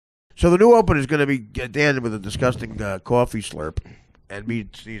So the new opener is going to be Dan with a disgusting coffee slurp, and me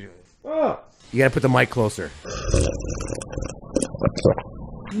sneezing. Oh. You got to put the mic closer.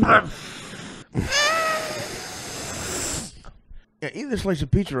 Yeah, eating this slice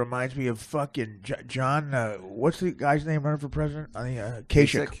of pizza reminds me of fucking John. What's the guy's name running for president? I think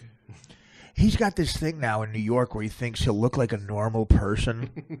Kasich. He's got this thing now in New York where he thinks he'll look like a normal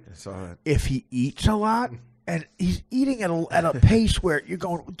person if he eats a lot, and he's eating at a pace where you're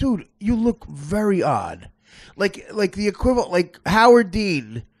going, dude, you look very odd, like the equivalent, like Howard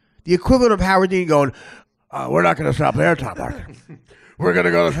Dean, the equivalent of Howard Dean going, we're not going to stop there, Tom Parker. We're going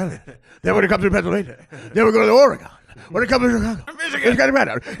to go to Pennsylvania. Then we're going to come to Pennsylvania. Then we're going to Oregon. When it comes to Chicago, Michigan,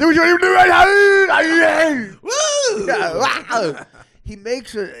 then we should even do it. He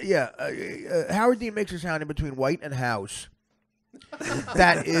makes Howard Dean makes a sound in between white and house.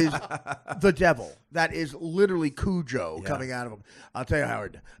 That is the devil. That is literally Cujo coming out of him. I'll tell you,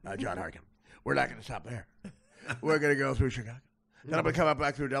 Howard, John Harkin, we're not going to stop there. We're going to go through Chicago. Then I'm going to come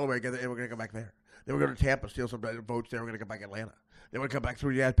back through Delaware, and we're going to go back there. Then we're going to Tampa, steal some votes there. We're going to come back to Atlanta. Then we'll come back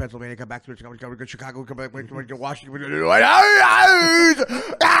through Pennsylvania, come back through Chicago, come back to Washington.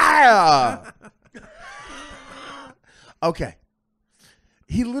 Okay.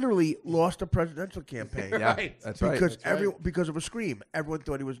 He literally lost a presidential campaign. Yeah, that's right. Because of a scream. Everyone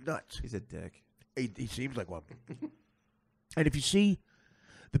thought he was nuts. He's a dick. He seems like one. And if you see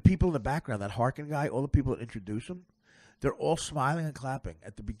the people in the background, that Harkin guy, all the people that introduce him, they're all smiling and clapping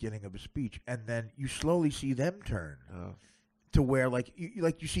at the beginning of his speech. And then you slowly see them turn. Oh. To where, like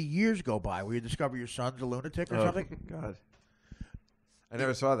you see years go by where you discover your son's a lunatic or something. God, I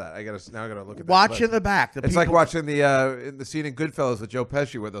never saw that. Now I gotta look at that. Watch in the back. It's like watching the scene in Goodfellas with Joe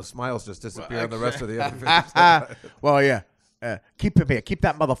Pesci where those smiles just disappear on the rest of the other. Well, yeah. Keep him here. Keep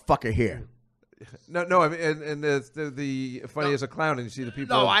that motherfucker here. No. I mean, and the funny as a clown, and you see the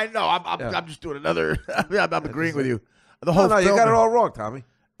people. No, I know. I'm just doing another. I'm agreeing with you. The whole. No, you got it all wrong, Tommy.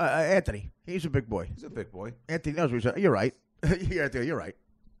 Anthony, he's a big boy. He's a big boy. Anthony knows what he's saying. You're right. You're right.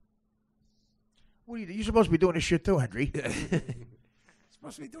 What are you? You're supposed to be doing this shit too, Henry.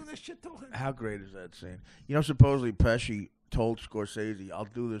 Supposed to be doing this shit too, Henry. How great is that scene? You know, supposedly Pesci told Scorsese, "I'll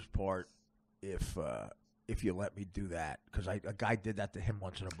do this part if you let me do that," because a guy did that to him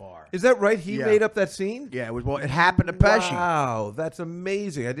once in a bar. Is that right? He made up that scene? Yeah, it happened to Pesci. Wow, that's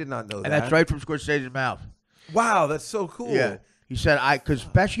amazing. I did not know that. And that's right from Scorsese's mouth. Wow, that's so cool. Yeah, he said because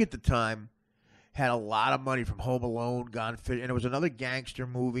Pesci at the time had a lot of money from Home Alone, Gone Fishing, and it was another gangster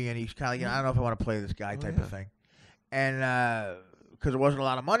movie, and he's kind of, I don't know if I want to play this guy type of thing. And because there wasn't a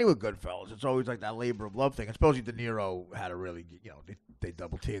lot of money with Goodfellas, it's always like that labor of love thing. And supposedly De Niro had a really, they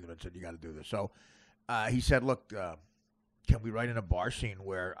double-teamed him and said, you got to do this. So he said, look, can we write in a bar scene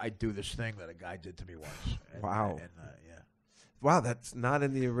where I do this thing that a guy did to me once? And, wow. Yeah. Wow, that's not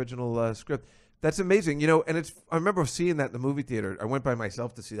in the original script. That's amazing, and I remember seeing that in the movie theater. I went by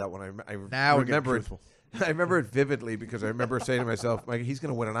myself to see that one. I remember it. I remember it vividly because I remember saying to myself, like, he's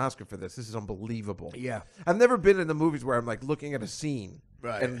going to win an Oscar for this. This is unbelievable. Yeah. I've never been in the movies where I'm like looking at a scene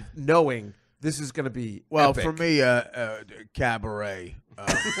and knowing this is going to be epic. For me, Cabaret.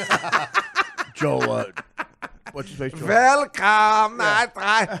 Joel, what's his face? Welcome,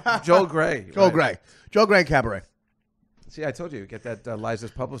 Joel Gray. Joel Gray and Cabaret. See, I told you, get that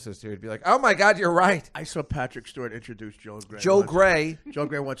Liza's publicist here. He'd be like, oh, my God, you're right. I saw Patrick Stewart introduce Joel Gray. Joel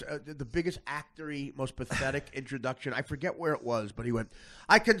Gray once. The biggest actory, most pathetic introduction. I forget where it was, but he went,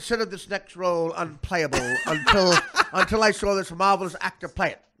 I considered this next role unplayable until I saw this marvelous actor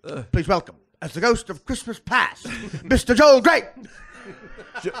play it. Please welcome, as the ghost of Christmas past, Mr. Joel Gray.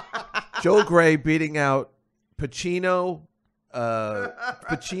 Joel Gray beating out Pacino,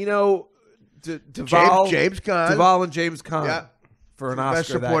 Duvall, James Caan. Duvall and James Caan for an Oscar Best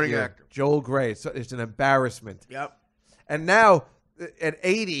supporting actor. Joel Gray. So it's an embarrassment. Yep. And now, at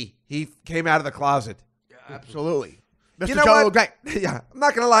 80, he came out of the closet. Yeah, absolutely. Mr. Joel Gray. Yeah, I'm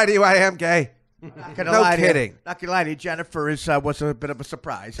not going to lie to you. I am gay. No kidding. Not going to lie to you. Jennifer was a bit of a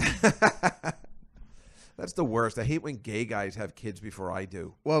surprise. That's the worst. I hate when gay guys have kids before I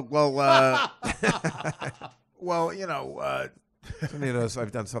do. Well, Somebody knows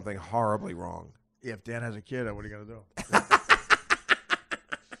I've done something horribly wrong. Yeah, if Dan has a kid, what are you going to do?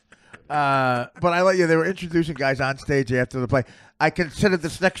 But I let you, they were introducing guys on stage after the play. I considered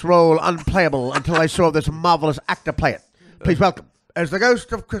this next role unplayable until I saw this marvelous actor play it. Please welcome, as the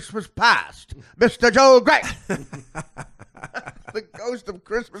ghost of Christmas past, Mr. Joel Gray. The ghost of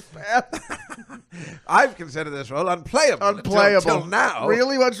Christmas past. I've considered this role unplayable. Until now.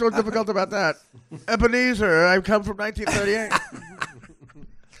 Really? What's so difficult about that? Ebenezer, I've come from 1938.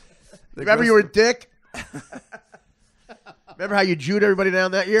 Remember you were a dick? Remember how you Jewed everybody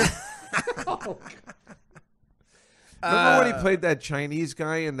down that year? Remember when he played that Chinese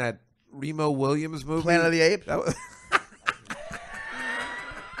guy in that Remo Williams movie? Planet of the Apes? That was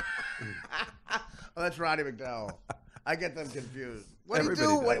Oh, that's Roddy McDowell. I get them confused. What did he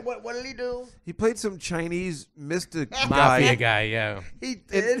do? What did he do? He played some Chinese mystic Mafia guy, yeah. He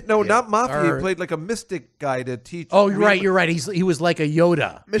did? Not Mafia. He played like a mystic guy to teach. Oh, you're right. You're right. He was like a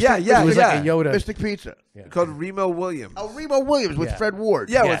Yoda. Mystic, He was like a Yoda. Mystic Pizza. Yeah. Called Remo Williams. Oh, Remo Williams with Fred Ward.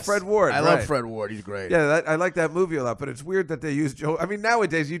 Yeah, with Fred Ward. I love Fred Ward. He's great. Yeah, I like that movie a lot, but it's weird that they use Joe. I mean,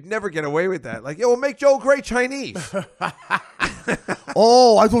 nowadays, you'd never get away with that. Like, we'll make Joel Grey Chinese.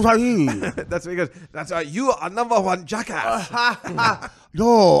 Oh, I thought he. That's what he goes, you are number one jackass.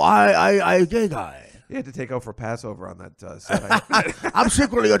 No, I gay guy. He had to take out for Passover on that set. I'm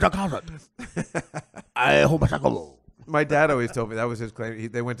secretly a Dakota. I homosexual. My dad always told me that was his claim.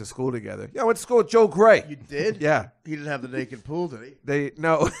 They went to school together. Yeah, I went to school with Joe Gray. You did? Yeah. He didn't have the naked pool, did he?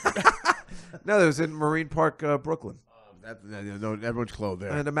 No, that was in Marine Park, Brooklyn. No, everyone's clothed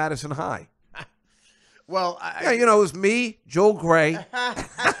there. And to Madison High. Well, it was me, Joel Gray.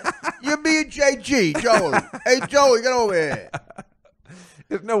 You're me and JG, Joey. Hey, Joey, get over here.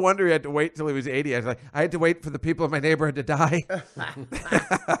 It's no wonder he had to wait till he was 80. I had to wait for the people in my neighborhood to die.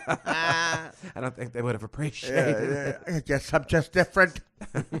 I don't think they would have appreciated it. I guess I'm just different.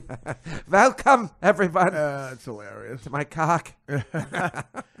 Welcome, everyone. It's hilarious. To my cock.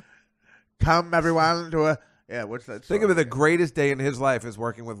 Come, everyone, to a... Yeah, what's that song? Think of it, the greatest day in his life is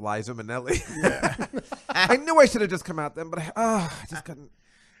working with Liza Minnelli. Yeah. I knew I should have just come out then, but I just couldn't.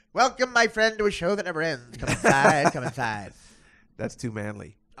 Welcome, my friend, to a show that never ends. Come inside, come inside. That's too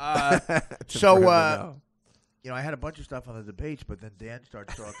manly. So, I had a bunch of stuff on the debates, but then Dan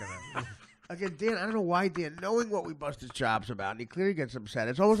starts talking. Again, Dan, I don't know why Dan, knowing what we bust his chops about, and he clearly gets upset.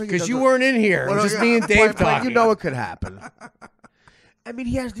 It's almost like because you weren't in here. It was just me and Dave talking. You know it could happen. I mean,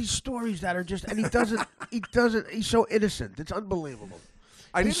 he has these stories that are just, and he doesn't, he's so innocent. It's unbelievable.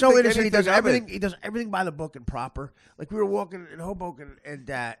 He's so innocent. He does everything. He does everything by the book and proper. Like we were walking in Hoboken, and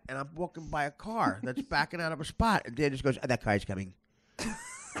I'm walking by a car that's backing out of a spot, and Dan just goes, "That car's coming."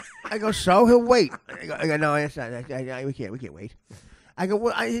 I go, "So he'll wait." I go, "No, it's not. We can't wait." I go,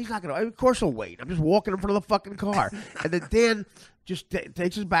 "Well, he's not gonna. Of course he'll wait. I'm just walking in front of the fucking car." And then Dan just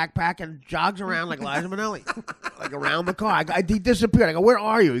takes his backpack and jogs around like Liza Minnelli, like around the car. He disappeared. I go, "Where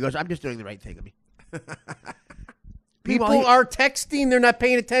are you?" He goes, "I'm just doing the right thing of me." People are texting. They're not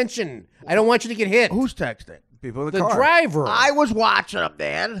paying attention. I don't want you to get hit. Who's texting? People in the car. The driver. I was watching them,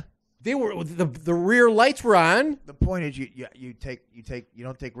 Dan. They were the rear lights were on. The point is, you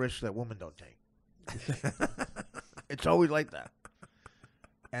don't take risks that women don't take. It's always like that.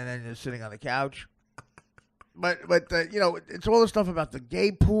 And then you're sitting on the couch. But it's all the stuff about the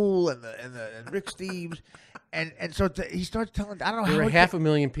gay pool and Rick Steves, and so he starts telling. I don't know. There were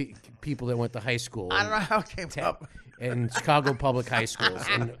 500,000 people that went to high school. I don't know how it came up. In Chicago public high schools.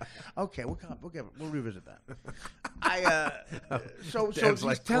 And okay, we'll revisit that. So he's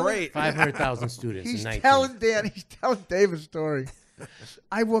like, telling, great. 500,000 students. He's in telling Dave a story.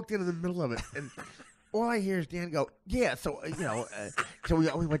 I walked in the middle of it, and all I hear is Dan go, "Yeah." So so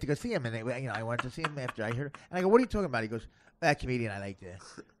we went to go see him, and I went to see him after I heard. And I go, "What are you talking about?" He goes, "That comedian I like there."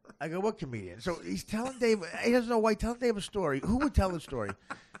 I go, "What comedian?" So he's telling Dave. He doesn't know why. He's telling Dave a story. Who would tell the story?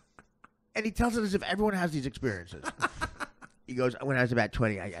 And he tells it as if everyone has these experiences. He goes, "When I was about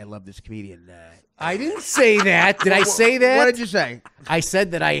 20, I loved this comedian." I didn't say that. Did I say that? What did you say? I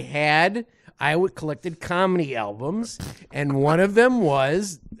said that I collected comedy albums, and one of them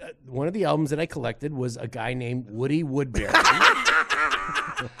was one of the albums that I collected was a guy named Woody Woodbury.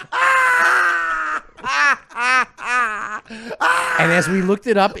 And as we looked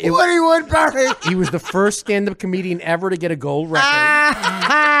it up, Woody Woodbury. He was the first stand-up comedian ever to get a gold record.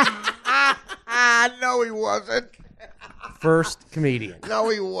 No, he wasn't. First comedian. No,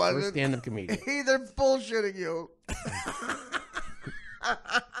 he wasn't. First stand-up comedian. They're bullshitting you.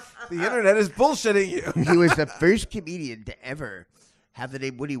 The internet is bullshitting you. He was the first comedian to ever have the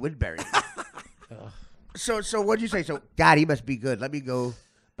name Woody Woodbury. So what'd you say? So, God, he must be good. Let me go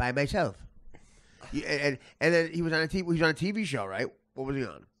by myself. And then he was on a TV show, right? What was he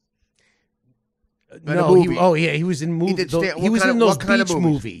on? No, he was in movies. He was in those beach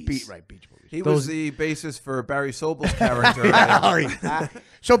movies. Beach movies. He was the basis for Barry Sobel's character.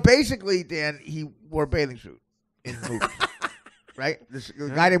 So basically, Dan, he wore a bathing suit in movies. Right? This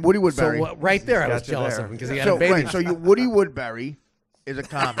guy named Woody Woodbury. So right there, I was jealous of him because he had a bathing suit. So Woody Woodbury is a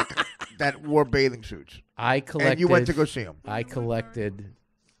comic that wore bathing suits. And you went to go see him. I collected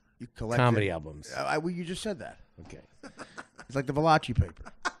comedy albums. You just said that. Okay. It's like the Valachi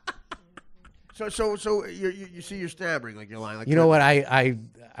paper. So you see you're stammering like you're lying. Like You know what? I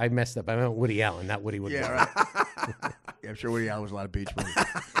messed up. I meant Woody Allen, not Woody Woodbury. Yeah, right. Yeah, I'm sure Woody Allen was a lot of beach money.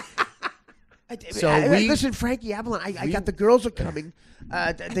 So listen, Frankie Avalon, I got the girls are coming.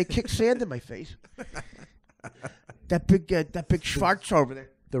 They kick sand in my face. That big Schwartz over there.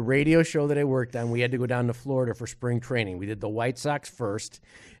 The radio show that I worked on, we had to go down to Florida for spring training. We did the White Sox first,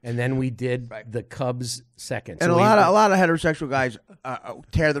 and then we did the Cubs second. And so a lot of heterosexual guys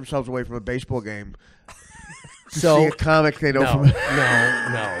tear themselves away from a baseball game. So see a comic they know from.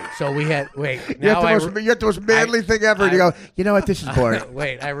 No. So we had You had the most manly thing ever. And you go, you know what? This is boring.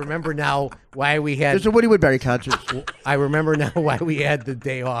 Wait, I remember now why we had. There's a Woody Woodbury concert. I remember now why we had the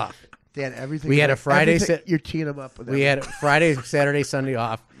day off. Dan, everything. We had a Friday. You're teeing them up. With we had Friday, Saturday, Sunday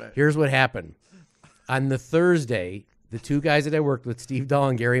off. Right. Here's what happened. On the Thursday, the two guys that I worked with, Steve Dahl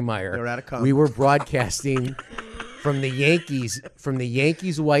and Gary Meyer, we were broadcasting from the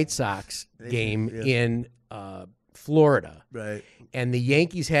Yankees White Sox game in Florida. Right. And the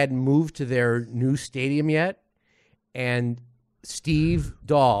Yankees hadn't moved to their new stadium yet. And Steve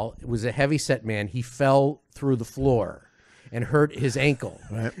Dahl was a heavyset man. He fell through the floor and hurt his ankle.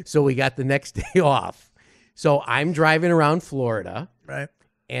 Right. So we got the next day off. So I'm driving around Florida. Right.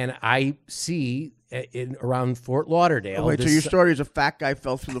 And I see around Fort Lauderdale. Oh, wait, so your story is a fat guy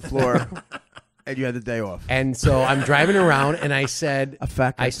fell through the floor and you had the day off. And so I'm driving around and I said, a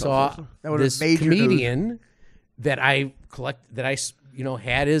fat guy I saw this comedian that I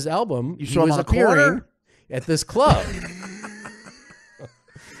had his album. You saw him on the corner? At this club.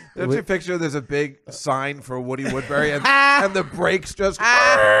 Don't you picture there's a big sign for Woody Woodbury and the brakes just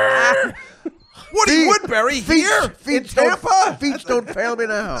Woody Woodbury here in Tampa? Feet don't fail me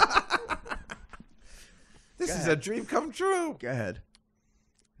now. This is a dream come true. Go ahead.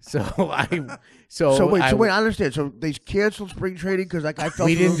 So wait, I understand. So they canceled spring training because that guy fell.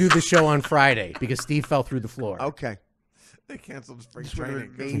 We didn't do the show on Friday because Steve fell through the floor. Okay. They canceled spring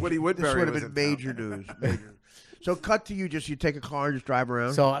training. Woody Woodbury. This would have been major news. So cut to you. You take a car and just drive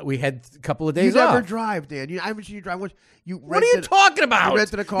around. So we had a couple of days off. You never drive, Dan. I haven't seen you drive once. What are you talking about? You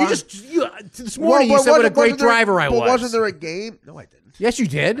rented a car. This morning you said what a great driver I was. Wasn't there a game? No, I didn't. Yes, you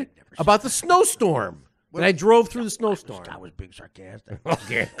did. About the snowstorm. When I drove through the snowstorm. I was being sarcastic.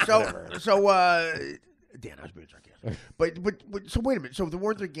 Okay. Dan, I was being sarcastic. But so wait a minute. So there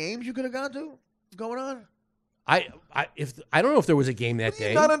weren't there games you could have gone to going on? I don't know if there was a game that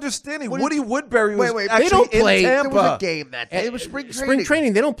day. You're not understanding. Woody Woodbury was they don't play. in Tampa. There was a game that day. It was spring training. Spring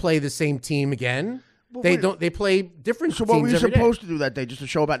training. They don't play the same team again. Well, they play different. So teams what were you supposed to do that day? Just a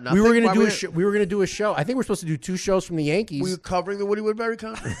show about nothing. We were going to do a show. We were going to do a show. I think we're supposed to do 2 shows from the Yankees. Were you covering the Woody Woodbury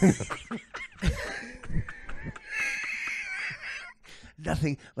concert?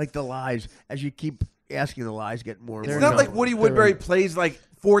 Nothing like the lies. As you keep asking, the lies get more and more. It's not like Woody Woodbury plays like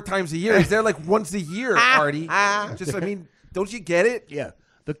 4 times a year. He's there like once a year, Artie. Don't you get it? Yeah.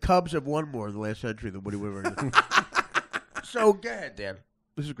 The Cubs have won more in the last century than Woody Woodbury. So go ahead, Dan.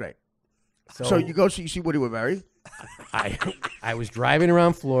 This is great. So you see Woody Woodbury? I was driving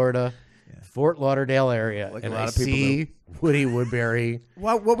around Florida, Fort Lauderdale area, and I see Woody Woodbury.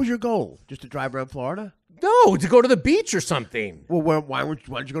 What was your goal? Just to drive around Florida? No, to go to the beach or something. Well, why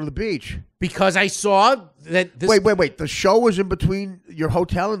did you go to the beach? Because I saw that this... Wait. The show was in between your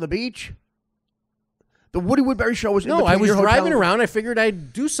hotel and the beach? The Woody Woodbury show was in between your hotel? No, I was driving around. I figured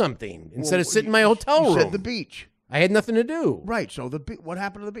I'd do something instead of sitting in my hotel room. You said the beach. I had nothing to do. Right. So what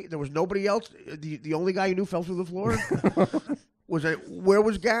happened to the beach? There was nobody else? The only guy you knew fell through the floor? Where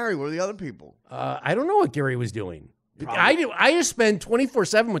was Gary? Where were the other people? I don't know what Gary was doing. I just spend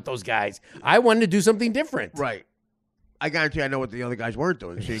 24/7 with those guys. I wanted to do something different. Right. I guarantee I know what the other guys weren't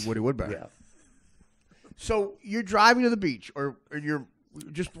doing, seeing Woody Woodbury. Yeah. So you're driving to the beach, or you're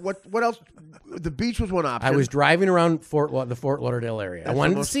just what else? The beach was one option. I was driving around the Fort Lauderdale area. I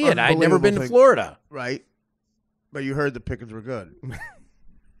wanted to see it. I'd never been to Florida. Right. But you heard the pickings were good.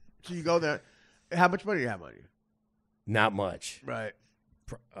 So you go there. How much money do you have on you? Not much. Right.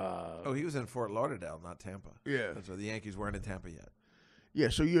 He was in Fort Lauderdale, not Tampa. Yeah. So the Yankees weren't in Tampa yet. Yeah,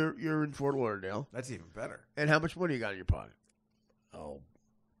 so you're in Fort Lauderdale. That's even better. And how much money you got in your pocket? Oh,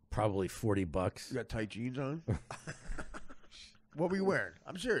 probably $40. You got tight jeans on? What were you wearing?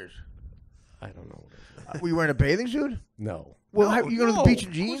 I'm serious. I don't know. Were you wearing a bathing suit? No. Well, you go to the beach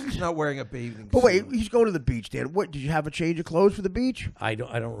in jeans? He's not wearing a bathing suit. But wait, he's going to the beach, Dan. What, did you have a change of clothes for the beach? I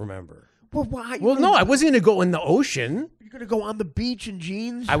don't remember. Well, why? Well, no, I wasn't going to go in the ocean. You're going to go on the beach in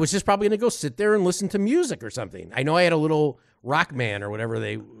jeans? I was just probably going to go sit there and listen to music or something. I know I had a little Rockman or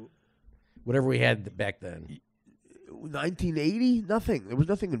whatever we had back then. 1980? Nothing. There was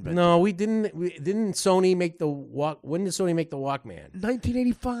nothing invented. No, we didn't. Didn't Sony make the walk? When did Sony make the Walkman?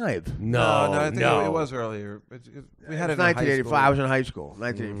 1985. No, I think it was earlier. We had it in 1985. high I was in high school.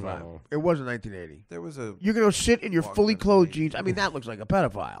 1985. No. It wasn't 1980. There was a. You're gonna sit in your Walkman fully clothed thing. jeans. I mean, that looks like a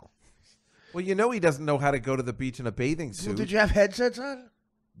pedophile. Well, you know he doesn't know how to go to the beach in a bathing suit. Well, did you have headsets on?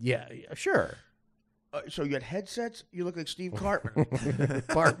 Yeah, sure. So you had headsets? You look like Steve Cartman.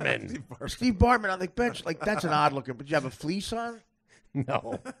 Bartman. Steve Bartman on the bench. Like, that's an odd looking. But you have a fleece on?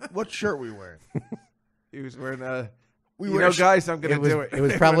 No. What shirt were you wearing? He was wearing a. We You were know, guys, I'm going to do it. It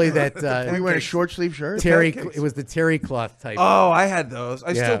was probably that we wearing a short sleeve shirt? terry. pancakes. It was the terry cloth type. Oh, I had those.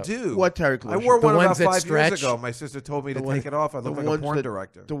 I Yeah. still do. What terry I cloth? wore The one ones about that 5 years stretch? ago. My sister told me to take it off. I look like a porn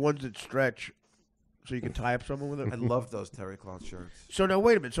director. The ones that stretch, so you can tie up someone with it. I love those terry cloth shirts. So now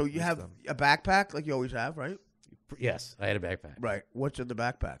wait a minute. So you have them. a backpack like you always have, right? Yes, I had a backpack. Right. What's in the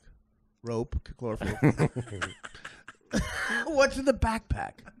backpack? Rope, chlorophyll. What's in the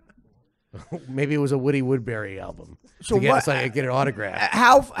backpack? Maybe it was a Woody Woodbury album. So to get, what- so I could get it autographed.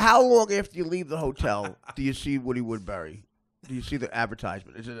 How long after you leave the hotel do you see Woody Woodbury? Do you see the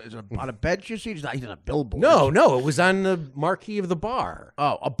advertisement? Is it on a bench you see? He's not on a billboard. No, it was on the marquee of the bar.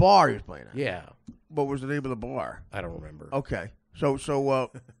 Oh, a bar he was playing at. Yeah, What was the name of the bar? I don't remember. Okay. So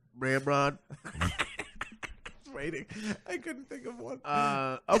Ramrod. Waiting. I couldn't think of one.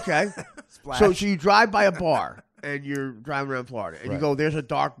 Okay. Splash. So you drive by a bar and you're driving around Florida and you Right. go, there's a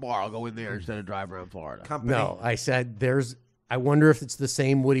dark bar. I'll go in there instead of driving around Florida. Company. No, I said there's. I wonder if it's the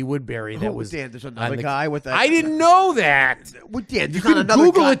same Woody Woodbury that Oh, was. Dan, there's on another the- guy with that. I didn't know that. Well, Dan, You there's not couldn't another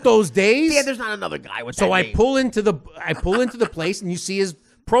Google guy. it those days. Dan, there's not another guy with that. So I name. pull into the place and you see his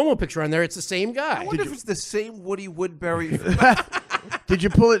promo picture on there. It's the same guy. I wonder if it's the same Woody Woodbury. Did you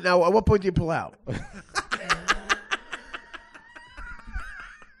pull it? Now, at what point did you pull out?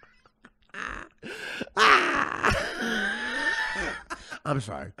 I'm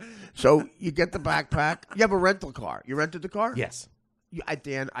sorry. So you get the backpack. You have a rental car. You rented the car? Yes.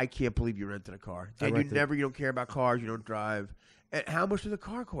 Dan, I can't believe you rented a car. I Dan, rented- you don't care about cars. You don't drive. And how much did the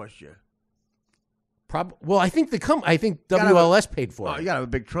car cost you? Well, I think I think gotta have WLS paid for Oh, it. you got to have a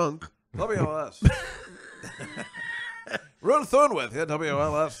big trunk. WLS. Run Thornwith, yeah,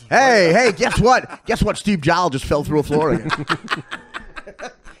 WLS. Hey, guess what? Guess what? Steve Jowell just fell through a floor again.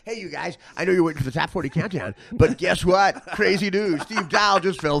 Hey, you guys, I know you're waiting for the Top 40 Countdown, but guess what? Crazy news. Steve Jowell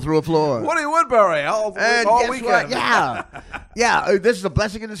just fell through a floor. Woody Woodbury, all Guess weekend. what? Yeah, this is a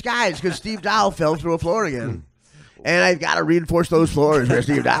blessing in disguise because Steve Jowell fell through a floor again. And I've got to reinforce those floors where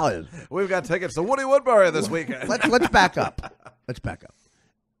Steve Jowell is. We've got tickets to Woody Woodbury this weekend. Let's back up. Let's back up.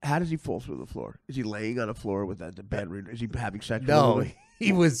 How does he fall through the floor? Is he laying on a floor with the bed? Is he having sex? No,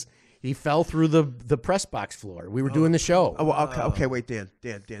 he fell through the press box floor. We were doing the show. Oh, well, okay, wait, Dan.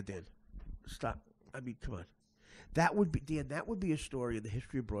 Stop. I mean, come on. That would be, Dan, that would be a story in the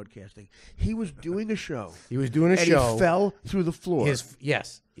history of broadcasting. He was doing a show. He was doing a and show. he fell through the floor.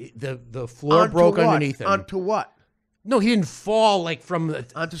 The floor Onto broke what? underneath him. Onto what? No, he didn't fall like from the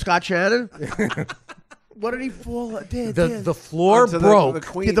Onto Scott Shannon? What did he fall? Dan, the floor Onto broke. The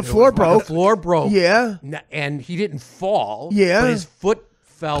queen Yeah, the who floor was broke. The floor broke. Yeah. And he didn't fall. Yeah. But his foot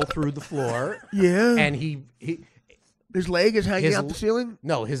fell through the floor. Yeah. And he His leg is hanging out the ceiling?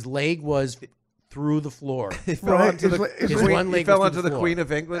 No, his leg was through the floor. He fell Right, onto the, his queen, one he leg fell was onto through the the Queen floor.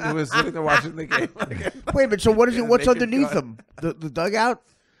 of England who was sitting there watching the game. Wait a minute, so what is it? What's Naked underneath cut. him? The dugout?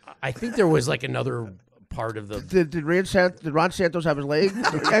 I think there was like another part of the. Did Ron Santos have his leg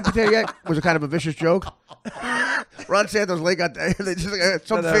amputated yet? Was it kind of a vicious joke? Ron Santos' leg got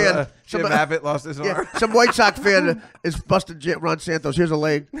some fan. Jim Abbott lost his arm. Some White Sox fan is busted Ron Santos. Here's a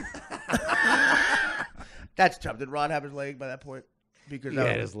leg. That's tough. Did Ron have his leg by that point? Because He that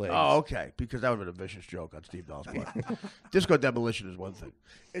had would- his legs. Oh, okay. Because that would have been a vicious joke on Steve Dahl's part. Disco Demolition is one thing.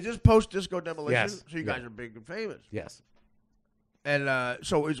 Is this post-Disco Demolition? Yes. So you guys Yeah. are big and famous. Yes. And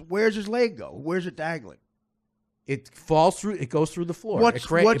where's his leg go? Where's it dangling? It falls through. It goes through the floor. What's It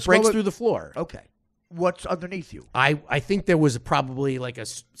breaks going- through the floor. Okay. What's underneath you? I think there was probably like a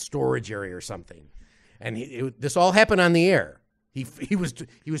storage area or something, and this all happened on the air. He was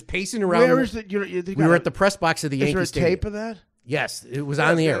pacing around. Where is it? We were at the press box of the Yankee Is there a Stadium. tape of that? Yes, it was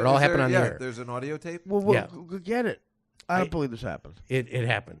on the air. It all happened on the air. There's an audio tape. Well, Yeah. we'll get it. I don't believe this happened. It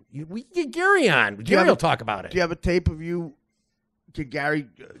happened. We can get Gary on. you Gary have will a- talk about it. Do you have a tape of you? Do you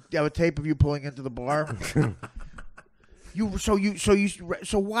have a tape of you pulling into the bar?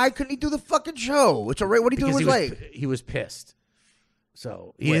 So why couldn't he do the fucking show? It's alright. What did he do Because with his leg? he was pissed.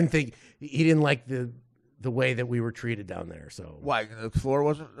 So he didn't like the way that we were treated down there. So Why the floor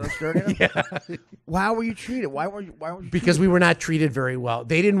wasn't sturdy enough? yeah, How were you treated? Why were you? because we were not treated very well.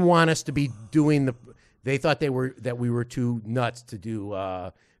 They didn't want us to be doing They thought that we were too nuts to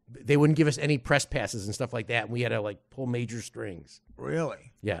do. They wouldn't give us any press passes and stuff like that, and we had to like pull major strings.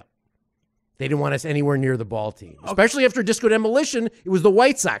 Really? Yeah. They didn't want us anywhere near the ball team, especially after Disco Demolition. It was the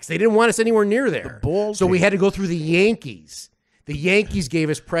White Sox. They didn't want us anywhere near there. The ball so team. we had to go through the Yankees. The Yankees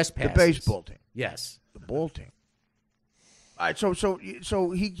gave us press passes. The baseball team. Yes. The ball team. All right, so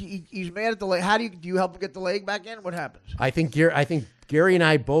he's mad at the leg. How do you help him get the leg back in? What happens? I think Gary and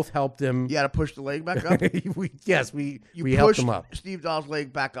I both helped him. You had to push the leg back up. we you helped him up. Steve Dahl's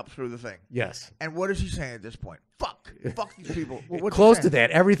leg back up through the thing. Yes. And what is he saying at this point? Fuck these people. What's Close to that.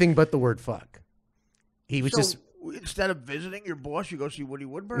 Everything but the word fuck. He was just instead of visiting your boss, you go see Woody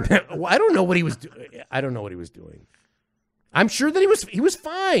Woodburn. Well, I don't know what he was doing. I don't know what he was doing. I'm sure that he was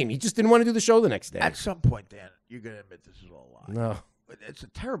fine. He just didn't want to do the show the next day. At some point, Dan, you're going to admit this is all a lie. No. It's a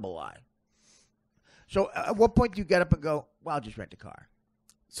terrible lie. So at what point do you get up and go, well, I'll just rent a car?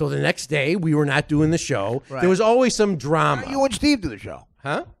 So the next day, we were not doing the show. Right. There was always some drama. Why don't you and Steve do the show?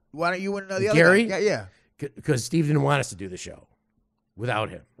 Huh? Why don't you and the other Gary? guy? Yeah. Because Steve didn't want us to do the show without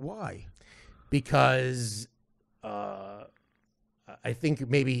him. Why? Because I think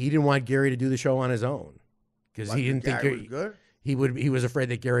maybe he didn't want Gary to do the show on his own. Because he didn't think Gary was good? He was afraid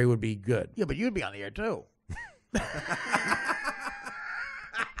that Gary would be good. Yeah, but you'd be on the air too.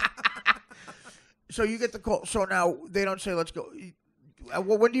 So you get the call. So now they don't say, let's go.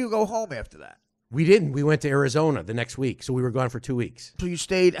 When do you go home after that? We didn't. We went to Arizona the next week. So we were gone for 2 weeks. So you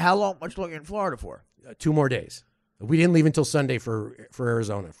stayed, how long, much longer in Florida for? 2 more days. We didn't leave until Sunday for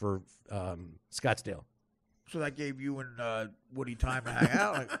Arizona, for Scottsdale. So that gave you and Woody time to hang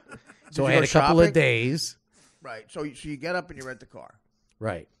out? So I had a couple of days. Right. So you get up and you rent the car.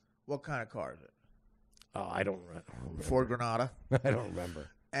 Right. What kind of car is it? Oh, I don't remember. Ford Granada? I don't remember.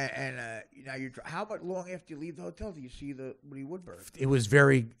 And now how much long after you leave the hotel do you see the Woody Woodburn? It was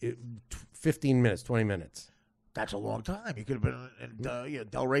 15 minutes, 20 minutes. That's a long time. You could have been in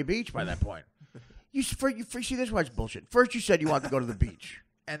Delray Beach by that point. You see, this was bullshit. First you said you wanted to go to the beach,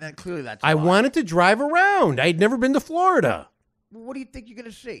 and then clearly that's I wanted to drive around. I'd never been to Florida. What do you think you're going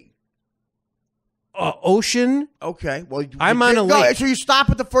to see? Ocean. Okay. Well, I'm on a lake. So you stop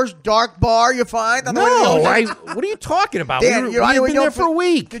at the first dark bar you find? On the way to the ocean? What are you talking about? Dan, we've been there for a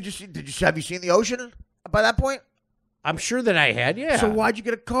week. Have you seen the ocean by that point? I'm sure that I had, yeah. So why'd you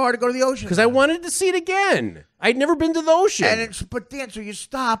get a car to go to the ocean? Because I wanted to see it again. I'd never been to the ocean. But Dan, so you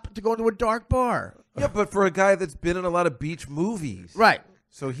stop to go into a dark bar. Yeah, but for a guy that's been in a lot of beach movies. Right.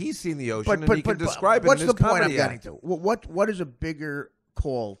 So he's seen the ocean and he can describe it what's in his the point I'm comedy getting act. to? What is a bigger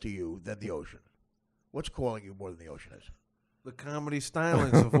call to you than the ocean? What's calling you more than the ocean is? The comedy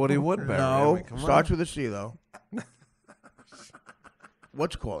stylings of Woody Woodbury. No, I mean, starts with a C though.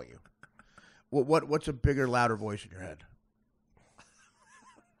 What's calling you? What's a bigger, louder voice in your head?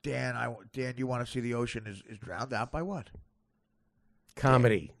 Dan, you want to see the ocean is drowned out by what?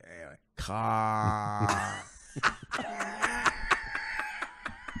 Comedy. Anyway.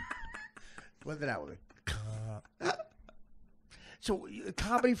 Blend it out with me. So,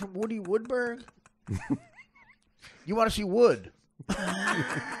 comedy from Woody Woodburn? You want to see Wood?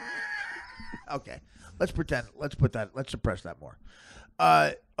 Okay. Let's pretend. Let's suppress that more.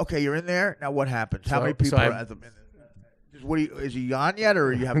 Okay, you're in there. Now what happens? How many people are at the minute? Is he on yet,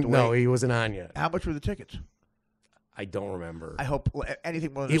 or you have to wait? No, he wasn't on yet. How much were the tickets? I don't remember. I hope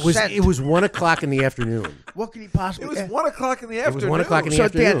anything more than it was 1 o'clock in the afternoon. What could he possibly? It was 1 o'clock in the afternoon. It was 1 o'clock in the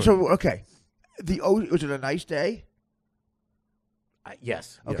afternoon. Dan, so okay, was it a nice day?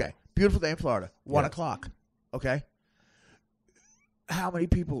 Yes. Okay, yeah. Beautiful day in Florida. 1 o'clock. Okay. How many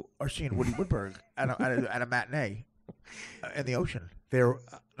people are seeing Woody Woodburn at a matinee in the ocetion?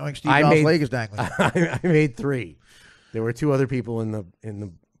 Knowing Steve Dahl's leg is dangling. I made 3. There were 2 other people in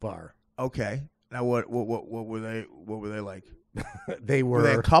the bar. Okay. Now what were they? What were they like? They were. Were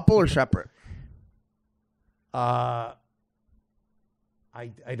they a couple or separate? I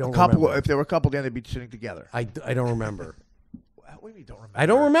don't couple. remember. If they were a couple, then they'd be sitting together. I don't remember. What do you mean don't remember? I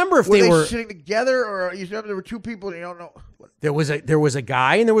don't remember if were they were sitting together, or you remember there were 2 people and you don't know. There was a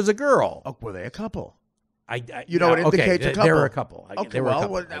guy and there was a girl. Oh, were they a couple? It indicates a couple. They were a couple. Okay, they were a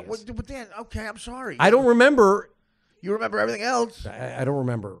couple, but then, okay, I'm sorry. I don't remember. You remember everything else? I don't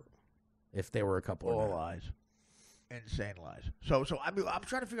remember if they were a couple. All or not. lies, insane lies. So I'm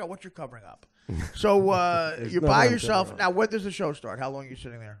trying to figure out what you're covering up. So you're by yourself now. When does the show start? How long are you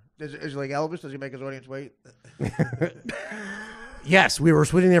sitting there? Is it like Elvis? Does he make his audience wait? Yes, we were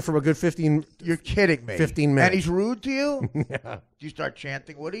sitting there for a good 15. You're kidding me. 15 minutes. And he's rude to you? Yeah. Do you start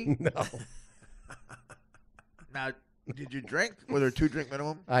chanting Woody? No. Now, did you drink? Was there a 2-drink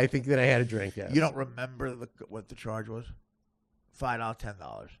minimum? I think that I had a drink, yes. You don't remember what the charge was? $5,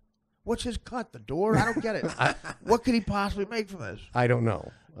 $10. What's his cut? The door? I don't get it. What could he possibly make from this? I don't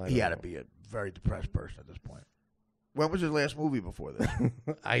know. He had to be a very depressed person at this point. When was his last movie before this?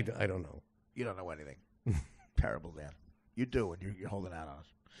 I don't know. You don't know anything. Terrible, Dan. You do, and you're holding out on us.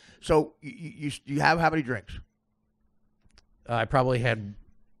 So you have how many drinks? I probably had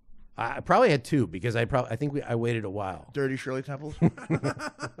 2 because I think I waited a while. Dirty Shirley Temples?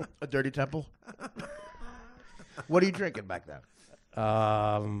 A dirty temple? What are you drinking back then?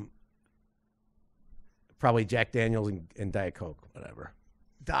 Probably Jack Daniels and Diet Coke, whatever.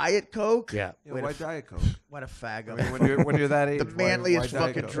 Diet Coke? Yeah. Why Diet Coke? What a fag. I mean, when you're that age, the manliest why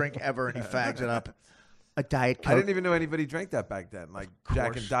fucking drink ever, and he fags it up. A Diet Coke. I didn't even know anybody drank that back then, like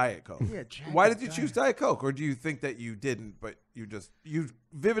Jack and Diet Coke. Yeah, Jack Why did you choose Diet Coke, or do you think that you didn't, but you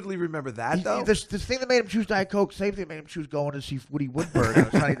vividly remember that though? The thing that made him choose Diet Coke, same thing that made him choose going to see Woody Woodburn on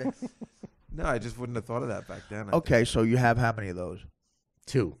a sunny day. No, I just wouldn't have thought of that back then. Okay, so you have how many of those?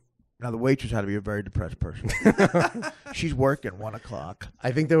 2. Now, the waitress had to be a very depressed person. She's working 1 o'clock.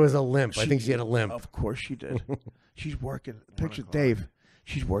 I think there was a limp. I think she had a limp. Of course she did. She's working. Picture Dave.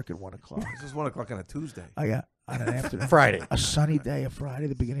 She's working 1 o'clock. This is 1 o'clock on a Tuesday. Oh, yeah. On an afternoon. Friday. A sunny day, a Friday,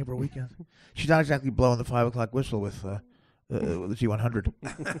 the beginning of her weekend. She's not exactly blowing the 5 o'clock whistle with the T100.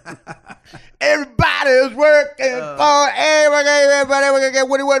 Everybody's working for everybody. We're going to get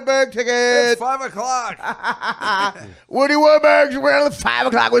Woody Woodburn tickets. It's 5 o'clock. Woody Woodburn, we're on the 5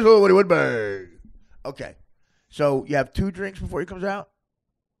 o'clock whistle. Woody Woodburn. Okay. So you have 2 drinks before he comes out?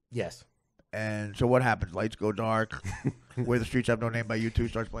 Yes. And so what happens? Lights go dark. Where the Streets Have No Name by U2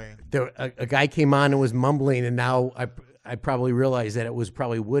 starts playing. A guy came on and was mumbling, and now I probably realized that it was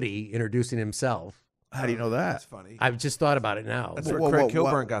probably Woody introducing himself. How do you know that? That's funny. I've just thought about it now. That's where Craig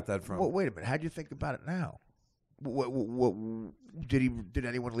Kilburn got that from. Wait a minute. How do you think about it now? Did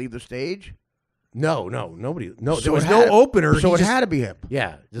anyone leave the stage? No, nobody. No, So there was it no had- opener. So He it had to be him.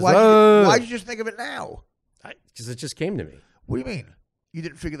 Yeah. Just, Why'd you just think of it now? Because it just came to me. What do you mean? You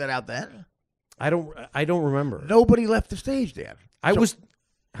didn't figure that out then? I don't remember. Nobody left the stage, Dan.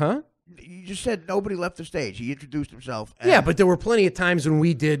 Huh? You just said nobody left the stage. He introduced himself. Yeah, but there were plenty of times when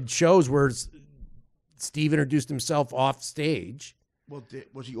we did shows where Steve introduced himself off stage. Well,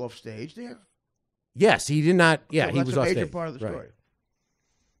 was he off stage there? Yes, he did not. Yeah, So he was off that's a stage. major part of the Right. story.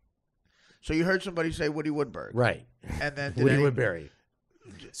 So you heard somebody say Woody Woodburn. Right. And then Woody Woodbury.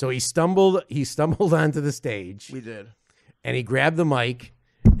 So he stumbled onto the stage. We did. And he grabbed the mic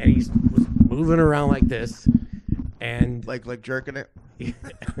and he was moving around like this. And like jerking it.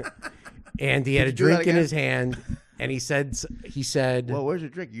 And he had a Did you do that drink in again? his hand, and he said, Well, where's your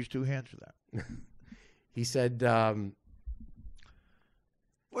drink? Use 2 hands for that. he said,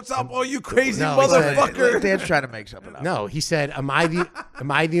 What's up, all you crazy No, he said- motherfucker? Dan's trying to make something up. no, he said, am I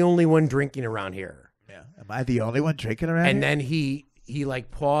the only one drinking around here? Yeah. Am I the only one drinking around And here? then he like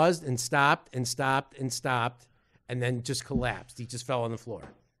paused and stopped and stopped and stopped, and then just collapsed. He just fell on the floor.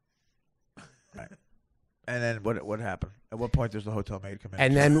 Right. And then what happened? At what point does the hotel maid come in?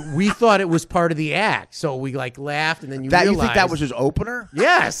 And then we thought it was part of the act, so we like laughed, and then you you think that realized- was his opener?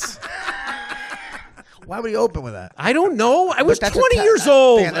 Yes. Why would he open with that? I don't know. I was that's a 20 ter- years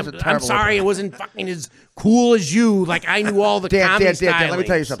old. Dan, that's a I'm terrible sorry, opener. it wasn't fucking as cool as you. Like I knew all the comedy Dan, let me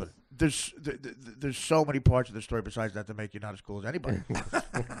tell you stylings. something. There's so many parts of the story besides that to make you not as cool as anybody.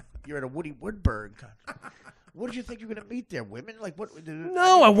 You're at a Woody Woodburn concert. What did you think you were going to meet there? Women? Like what?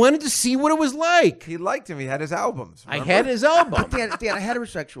 No, I wanted to see what it was like. He liked him. He had his albums. I remember? had his album. Dan, a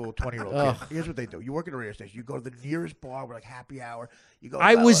heterosexual 20-year-old kid. Here's what they do. You work at a radio station. You go to the nearest bar with like happy hour. You go.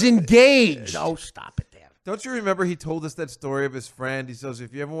 I was engaged. No, stop it, Dan. Don't you remember he told us that story of his friend? He says,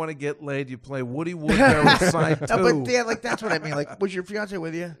 if you ever want to get laid, you play Woody Woodbury side 2. No, but Dan, like that's what I mean. Like, was your fiance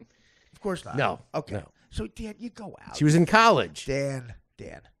with you? Of course not. No. Okay. No. So Dan, you go out. She was in college. Dan,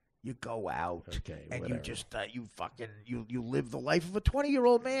 you go out. Okay, and whatever. you just you live the life of a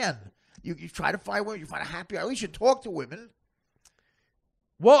 20-year-old man. You try to find women. You find a happy hour. At least you talk to women.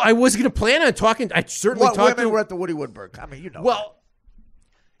 Well, I was going to plan on talking. I certainly What talked women to. were at the Woody Woodburn? I mean, you know. Well,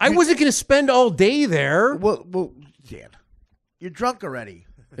 I wasn't going to spend all day there. Well, Dan, you're drunk already.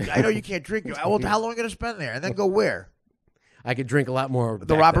 I know you can't drink. How long are you going to spend there? And then go where? I could drink a lot more. The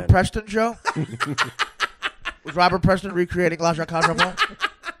back Robert then. Preston show? Was Robert Preston recreating La Jacques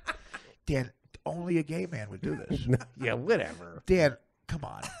Dan, only a gay man would do this. Yeah, whatever. Dan, come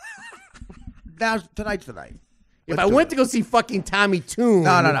on. Tonight's the night. If I went to go see fucking Tommy Toon.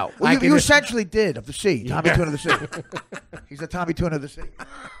 No. Well, I you could- essentially did of the sea. Tommy Toon of the sea. He's the Tommy Toon of the sea.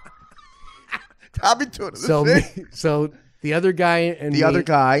 Tommy Toon of the sea. So the other guy and The other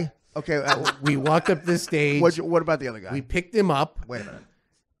guy. Okay. we walked up this stage. What about the other guy? We picked him up. Wait a minute.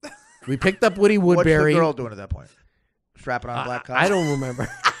 We picked up Woody What's Woodbury. the girl doing at that point? Strapping on a black cock? I don't remember.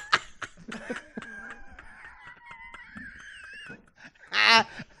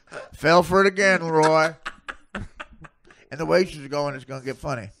 Fell for it again, Roy. And the way she's going, it's going to get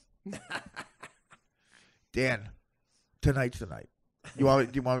funny. Dan, tonight's the night. Do you want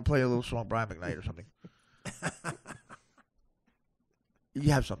me to play a little song, Brian McKnight or something?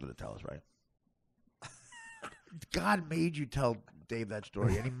 You have something to tell us, right? God made you tell Dave that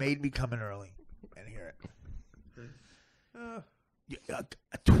story, and he made me come in early and hear it.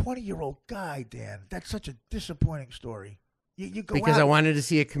 A 20-year-old guy, Dan. That's such a disappointing story. You go because out, I wanted to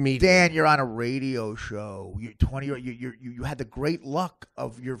see a comedian. Dan, you're on a radio show. You're 20. You had the great luck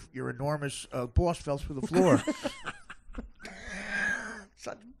of your enormous boss fell through the floor.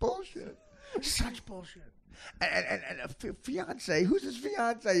 Such bullshit. Such bullshit. And a fiance. Who's this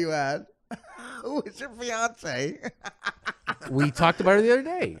fiance you had? Who is your fiance? We talked about her the other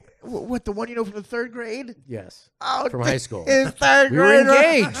day. What, the one you know from the third grade? Yes. Oh, from high school. His third we were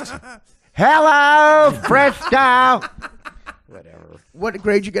engaged. Hello, Frisco. Whatever. What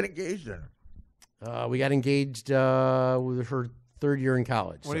grade you get engaged in? We got engaged with her third year in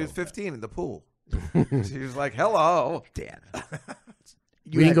college. When he was 15 in the pool. She was like, hello. Dan.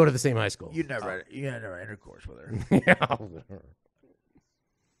 We didn't go to the same high school. You never had intercourse with her. Yeah.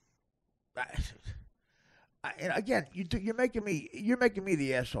 And again, you're making me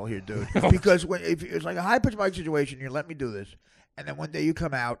the asshole here, dude. Because if it's like a high pitched mic situation, you let me do this, and then one day you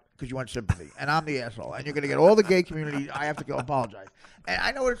come out because you want sympathy, and I'm the asshole, and you're gonna get all the gay community. I have to go apologize, and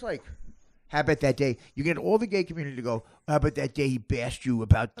I know what it's like. How about that day? You get all the gay community to go. How about that day he bashed you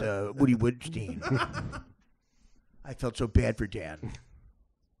about Woody Woodstein? I felt so bad for Dan.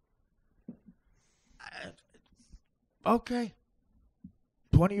 Okay.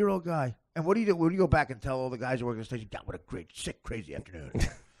 20-year-old guy. And what do you do? When do you go back and tell all the guys who work at the station, God, what a great, sick, crazy afternoon.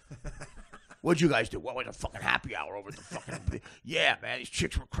 What'd you guys do? What was a fucking happy hour over at the fucking... Yeah, man, these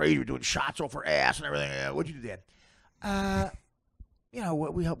chicks were crazy. We're doing shots off her ass and everything. What'd you do then?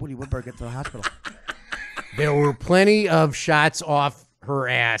 We helped Woody Woodberg get to the hospital. There were plenty of shots off her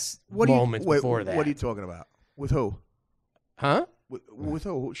ass moments before that. What are you talking about? With who? Huh? With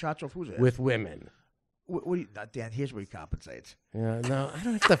who? Shots off who's ass? With women. What do you, Dan, here's where he compensates. Yeah, no, I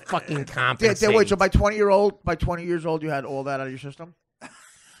don't have to fucking compensate. Dan, wait, so by 20 years old, you had all that out of your system?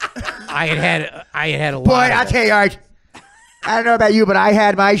 I had a lot. Boy, I'll tell you, Art, I don't know about you, but I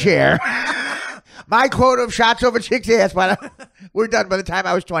had my share. My quota of shots over chicks' ass, but we're done by the time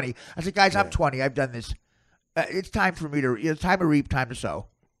I was 20. I said, guys, I'm 20. I've done this. It's time for me it's time to reap, time to sow.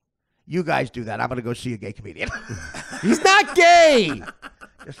 You guys do that. I'm going to go see a gay comedian. He's not gay.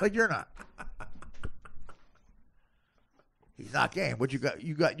 Just like you're not. He's not gay. What you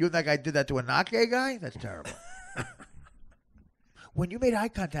and that guy did that to a not gay guy? That's terrible. When you made eye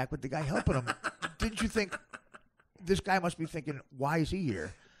contact with the guy helping him, didn't you think this guy must be thinking, why is he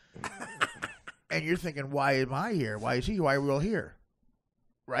here? And you're thinking, why am I here? Why is he? Why are we all here?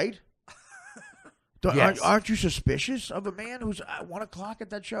 Right? Yes. Aren't you suspicious of a man who's at 1 o'clock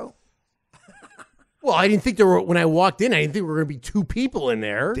at that show? Well, I didn't think there were. When I walked in, I didn't think there were going to be two people in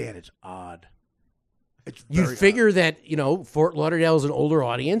there. Dan, it's odd. You figure that, Fort Lauderdale is an older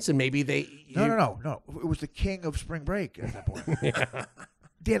audience, and maybe they... No. It was the king of spring break at that point. Yeah.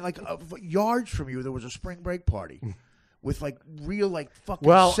 Dan, like yards from you, there was a spring break party with like real fucking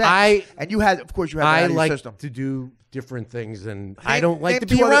sex. And you had the system. To do different things, and I don't like to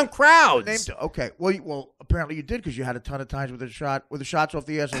be around crowds. Okay. Well, apparently you did because you had a ton of times with the shots off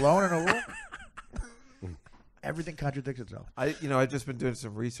the ass alone in a room. Everything contradicts itself. I've just been doing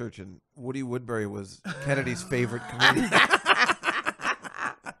some research, and Woody Woodbury was Kennedy's favorite comedian.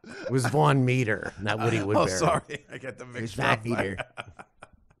 It was Vaughn Meter, not Woody Woodbury. Oh, sorry, I get the mixed up. Vaughn Meter.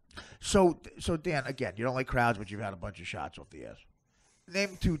 So Dan, again, you don't like crowds, but you've had a bunch of shots off the ass.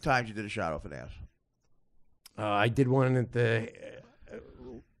 Name 2 times you did a shot off an ass. I did one at the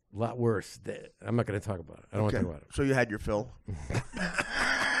lot worse. I'm not going to talk about it. I don't want to talk about it. So you had your fill.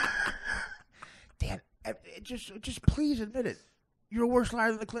 Dan. Just please admit it. You're a worse liar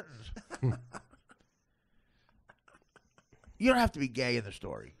than the Clintons. You don't have to be gay in the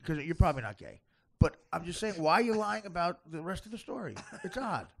story because you're probably not gay. But I'm just saying, why are you lying about the rest of the story? It's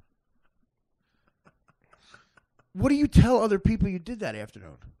odd. What do you tell other people you did that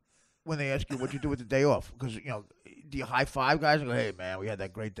afternoon when they ask you what you do with the day off? Because, do you high five guys and go, hey, man, we had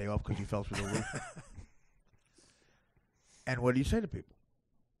that great day off because you fell through the roof? And what do you say to people?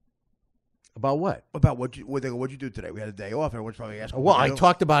 About what? About what'd you do today? We had a day off. Everyone's probably asking. Well, I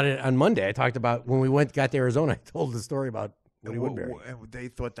talked about it on Monday. I talked about when we got to Arizona. I told the story about Woody Woodbury. And they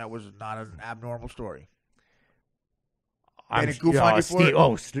thought that was not an abnormal story.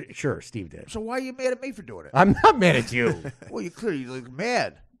 Sure, Steve did. So why are you mad at me for doing it? I'm not mad at you. Well, you clearly look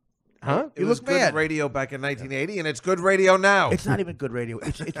mad. Huh? It was good mad. radio back in 1980, and it's good radio now. It's not even good radio.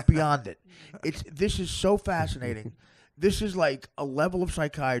 It's beyond it. This is so fascinating. This is like a level of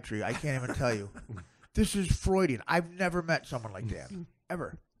psychiatry I can't even tell you. This is Freudian. I've never met someone like that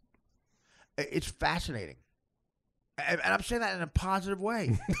ever. It's fascinating, and I'm saying that in a positive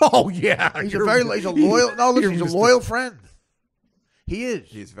way. Oh yeah, he's a loyal. No, listen, he's a loyal friend. He is.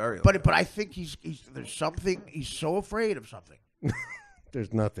 He's very loyal. But I think there's something. He's so afraid of something.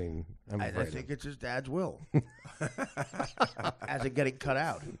 There's nothing. I think it's his dad's will, as in getting cut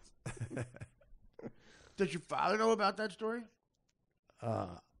out. Does your father know about that story?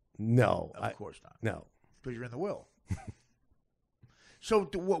 No, of course not. No, because you're in the will. So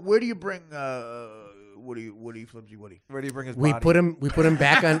where do you bring Flimsy Woody? Where do you bring his body? We put him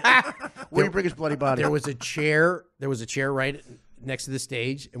back on. Where do you bring his bloody body? There was a chair right next to the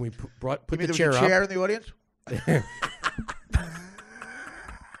stage, and we put the chair up. There was a chair in the audience?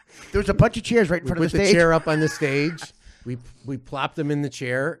 There was a bunch of chairs right in front of the stage. We put the chair up on the stage. We plopped them in the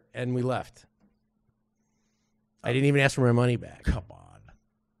chair, and we left. I didn't even ask for my money back. Come on.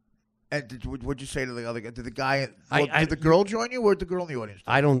 And what'd you say to the other guy? Did the guy? Did the girl join you, or did the girl in the audience?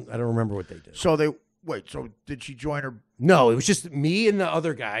 I don't remember what they did. So So did she join her? No, it was just me and the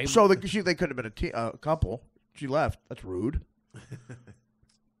other guy. So they could have been a couple. She left. That's rude.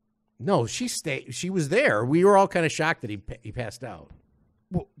 No, she stayed. She was there. We were all kind of shocked that he passed out.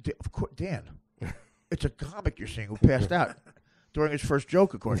 Well, of course, Dan. It's a comic you're seeing who passed out during his first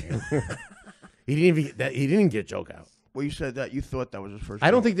joke, according to you. He didn't get a joke out. Well, you said that you thought that was his first.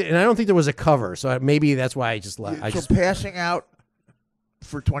 I don't think there was a cover, so maybe that's why I just left. Passing out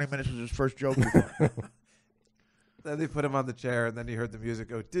for 20 minutes was his first joke. Then they put him on the chair, and then you heard the music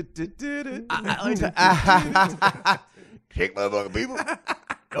go. Take motherfucking people.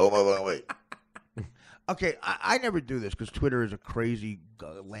 No motherfucking way. Okay, I never do this because Twitter is a crazy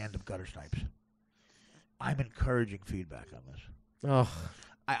land of gutter snipes. I'm encouraging feedback on this. Oh,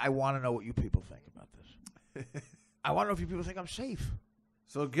 I want to know what you people think about this. I want to know if you people think I'm safe.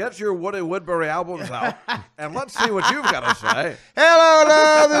 So get your Woody Woodbury albums out, and let's see what you've got to say.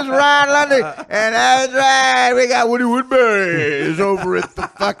 Hello, this is Ron Lundy, and that's right, we got Woody Woodbury is over at the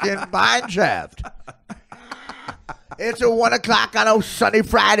fucking mine shaft. It's at 1 o'clock on a sunny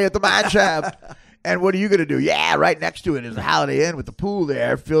Friday at the mine shaft. And what are you going to do? Yeah, right next to it is a Holiday Inn with the pool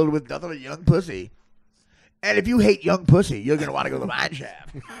there filled with nothing but young pussy. And if you hate young pussy, you're going to want to go to the mine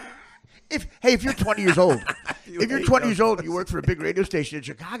shaft. If you're 20 years old, if you're 20 years old and you work for a big radio station in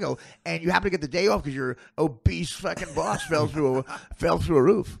Chicago and you happen to get the day off because your obese fucking boss fell through a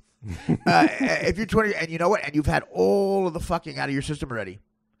roof. If you're 20 and you know what, and you've had all of the fucking out of your system already.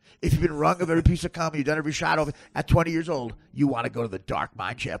 If you've been wrung of every piece of cum, you've done every shot of at 20 years old, you want to go to the dark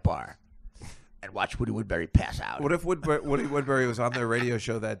mine shaft bar and watch Woody Woodbury pass out. What if Woody Woodbury was on their radio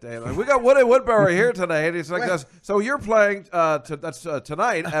show that day? Like, we got Woody Woodbury here today. And he's like, so you're playing that's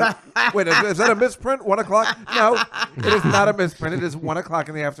tonight. Wait, is that a misprint? 1 o'clock? No, it is not a misprint. It is 1 o'clock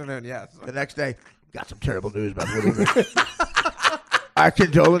in the afternoon, yes. The next day, got some terrible news about Woody Woodbury. Our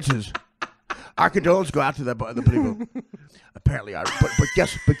condolences. Our condolences go out to the people. Apparently, but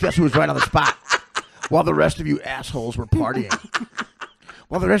guess who was right on the spot? While the rest of you assholes were partying.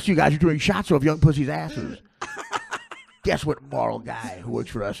 While the rest of you guys are doing shots of young pussy's asses. Guess what moral guy who works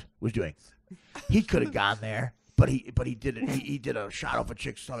for us was doing? He could have gone there, but he didn't. He did a shot off a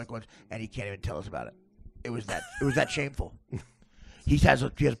chick's stomach once, and he can't even tell us about it. It was that shameful. He has a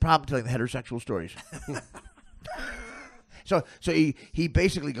problem telling the heterosexual stories. So he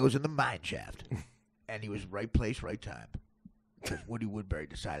basically goes in the mine shaft, and he was right place, right time. Because Woody Woodbury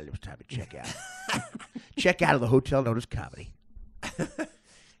decided it was time to check out. Check out of the hotel known as Comedy.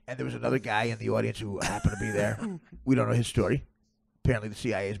 And there was another guy in the audience who happened to be there. We don't know his story. Apparently the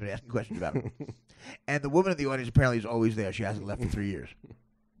CIA has been asking questions about him. And the woman in the audience apparently is always there. She hasn't left for 3 years.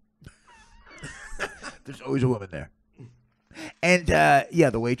 There's always a woman there. And,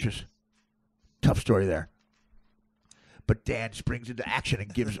 the waitress. Tough story there. But Dan springs into action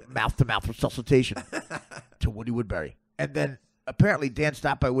and gives mouth-to-mouth resuscitation to Woody Woodbury. And then apparently Dan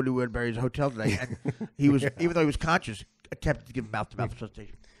stopped by Woody Woodbury's hotel today, and he was, even though he was conscious, attempted to give him mouth-to-mouth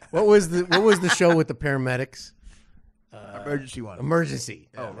resuscitation. What was the show with the paramedics? Emergency one. Emergency.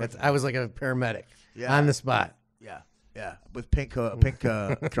 Yeah, I was like a paramedic on the spot. Yeah, with pink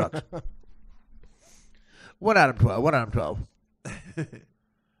trucks. 1 out of 12. 1 out of 12.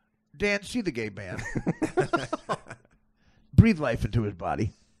 Dan, see the gay man. Breathe life into his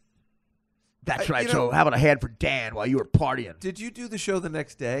body. That's right. So how about a hand for Dan while you were partying? Did you do the show the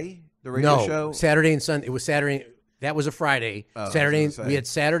next day? The radio show? No, Saturday and Sunday. It was Saturday. That was a Friday. Saturday. We had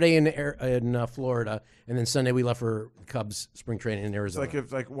Saturday in Florida, and then Sunday we left for Cubs spring training in Arizona.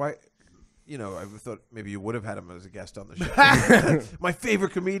 Why? I thought maybe you would have had him as a guest on the show. My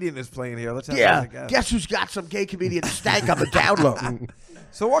favorite comedian is playing here. Let's have him as a guest. Guess who's got some gay comedian stank on the download?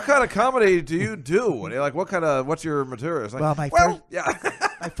 So what kind of comedy do you do? Like, what's your material? It's like,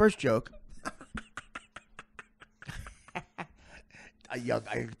 my first joke.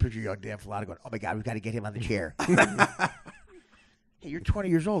 I picture young Dan Filata going, "Oh my God, we've got to get him on the chair." Hey, you're 20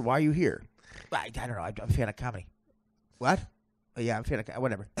 years old. Why are you here? I don't know. I'm a fan of comedy. What? Oh, yeah, I'm a fan of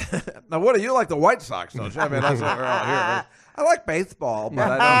whatever. Now, what do you like the White Sox, don't you? I mean, that's what we're all here. I like baseball,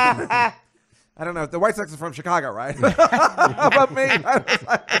 but I don't know. The White Sox are from Chicago, right? How about me?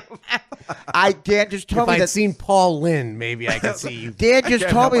 Dan just told me if that. I'd seen Paul Lynn, maybe I could see you. Dan just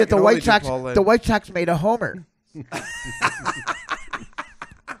told me that the White Sox made a homer.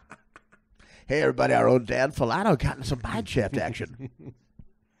 Hey, everybody, our old Dan Filata got in some mind shaft action.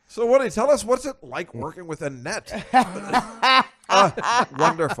 So, Woody, tell us, what's it like working with Annette?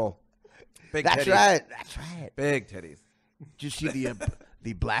 Wonderful. Big That's titties. That's right. Big titties. Did you see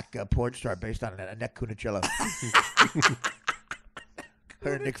the black porn star based on Annette Cunicello?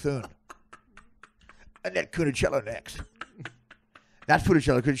 Her and Nick Thune. Annette Cunicello next. Not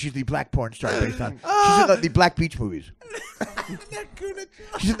Cunicello, because she's the black porn star based on. She's in the Black Beach movies.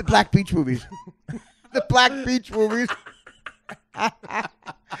 She's in the Black Beach movies. The Black Beach movies.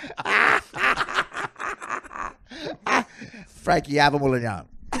 Frankie Avalon.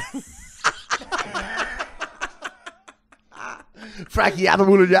 Frankie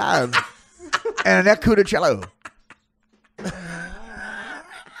Avalon. And Annette Cunicello.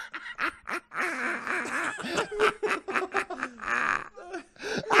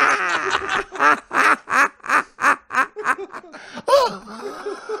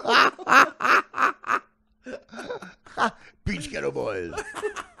 Beach Ghetto Boys.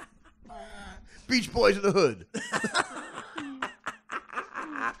 Beach Boys in the Hood.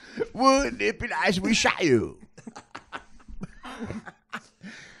 Wouldn't it be nice if we shot you?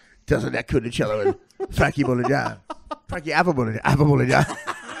 Doesn't that Cunicello and Frankie Mulligan? Frankie Avalon.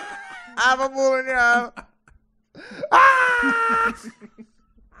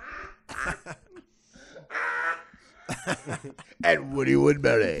 And Woody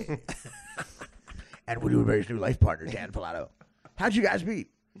Woodbury. And Woody Woodbury's new life partner, Dan Filata. How'd you guys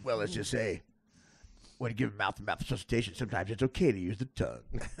meet? Well, let's just say, when given mouth-to-mouth resuscitation, sometimes it's okay to use the tongue.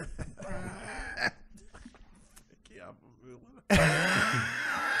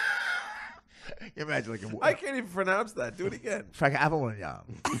 Imagine like I can't even pronounce that. Do it again. Frank Avalon.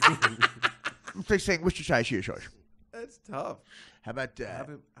 It's saying Worcestershire Shosh. That's tough. How about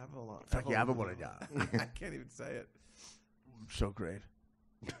Frank Avalon? I can't even say it. So great.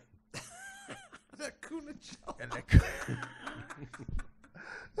 That Cunicello.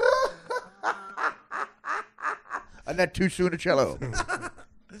 And that too soon a cello.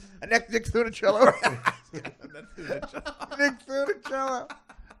 And that Nick Thunicello. Nick Thunicello.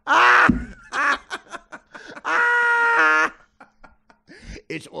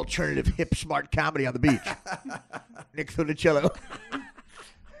 It's alternative, hip, smart comedy on the beach. Nick Thunicello.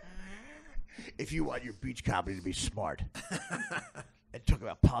 If you want your beach comedy to be smart and talk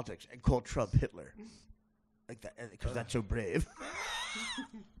about politics and call Trump Hitler, like that, because that's so brave.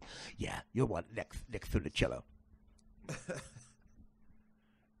 Yeah, you'll want Nick Thunicello.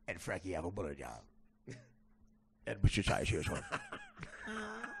 And Frankie Avalon. And Worcestershire Shosh.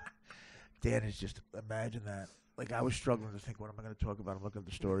 Dan is just, imagine that. Like, I was struggling to think, what am I going to talk about? I'm looking at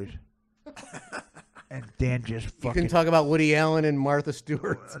the stories. And Dan just fucking... You can talk about Woody Allen and Martha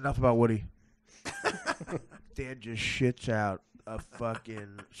Stewart. Enough about Woody. Dan just shits out a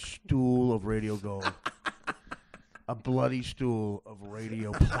fucking stool of radio gold. A bloody stool of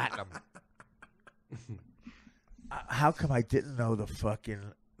radio platinum. How come I didn't know the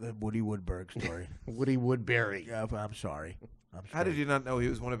Woody Woodberg story? Woody Woodbury. Yeah, I'm sorry. How did you not know he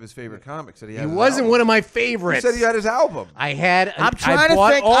was one of his favorite comics? That he wasn't one of my favorites. You said he had his album. I had. I'm trying to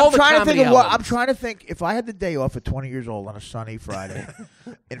think. I'm trying to think. If I had the day off at 20 years old on a sunny Friday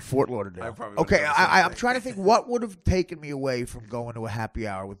in Fort Lauderdale. I'm trying to think what would have taken me away from going to a happy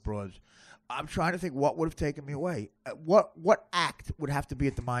hour with broads. I'm trying to think what would have taken me away. What act would have to be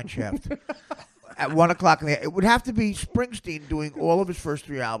at the Mine Shaft? At 1 o'clock in the it would have to be Springsteen doing all of his first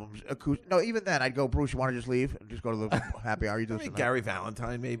 3 albums. No, even then I'd go, Bruce, you want to just leave and just go to the happy hour? You do Gary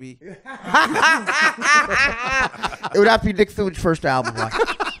Valentine, maybe. It would have to be Nick Thune's first album. It'd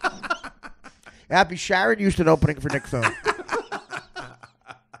have to be Sharon Houston opening for Nick Thune.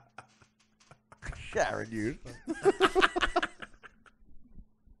 Sharon Houston.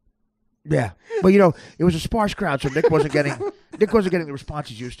 Yeah, but it was a sparse crowd, so Nick wasn't getting the response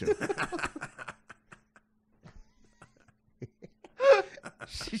he's used to.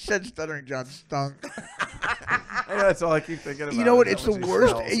 She said Stuttering John stunk. I know, that's all I keep thinking about. You know what? It's the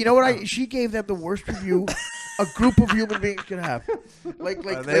worst. Smells. You know what? She gave them the worst review a group of human beings can have.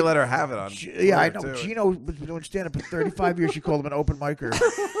 They let her have it on. Yeah, I know. Too. Gino was doing stand-up for 35 years. She called him an open micer.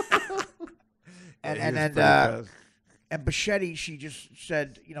 And Bichetti, she just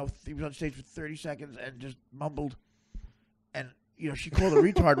said, he was on stage for 30 seconds and just mumbled. And, she called a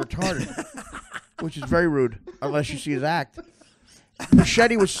retarded, which is very rude, unless you see his act.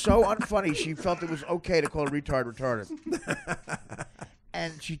 Bichetti was so unfunny, she felt it was okay to call a retarded.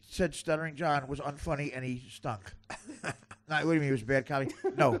 And she said Stuttering John was unfunny and he stunk. What do you mean he was a bad comedy?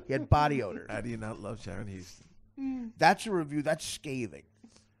 No, he had body odor. How do you not love Sharon Houston? That's a review. That's scathing.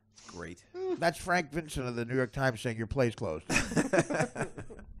 Great. That's Frank Vincent of the New York Times saying your play's closed.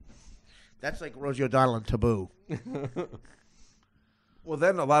 That's like Rosie O'Donnell and Taboo. Well,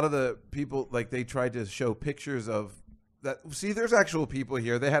 then a lot of the people, they tried to show pictures of that. See, there's actual people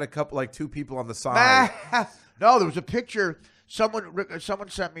here. They had two people on the side. No, there was a picture. Someone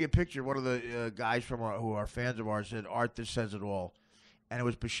sent me a picture. One of the guys who are fans of ours said, "Art, this says it all." And it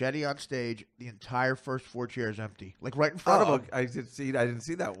was Bichetti on stage. The entire first 4 chairs empty, right in front of him. I didn't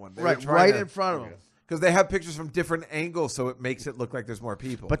see that one. Right in front of him. Because they have pictures from different angles, so it makes it look like there's more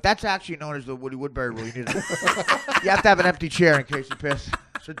people. But that's actually known as the Woody Woodbury rule. You have to have an empty chair in case you piss,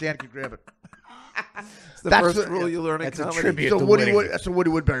 so Dan can grab it. It's the first rule you learn in comedy. That's a tribute to Woody. That's the Woody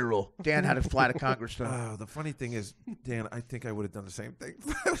Woodbury rule. Dan had to fly to Congress. The funny thing is, Dan, I think I would have done the same thing.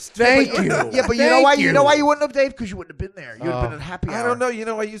 Thank you. Yeah, but you know why? You know why you wouldn't have, Dave? Because you wouldn't have been there. You would have been at happy hour. I don't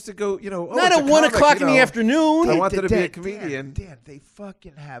know. I used to go. Not at 1 o'clock in the afternoon. I wanted to be a comedian. Dan, they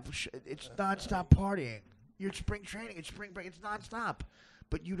fucking have. It's nonstop partying. You're spring training. It's spring break. It's nonstop.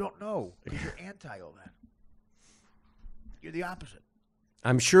 But you don't know because you're anti all that. You're the opposite.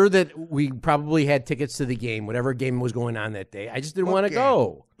 I'm sure that we probably had tickets to the game, whatever game was going on that day. I just didn't want to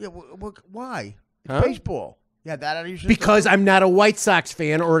go. Yeah, why? It's baseball. Yeah, that out of your system? Because I'm not a White Sox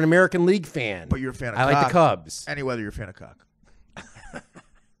fan or an American League fan. But you're a fan of cock. I like the Cubs. Any weather, you're a fan of cock.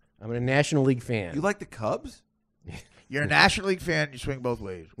 I'm a National League fan. You like the Cubs? You're a National League fan. You swing both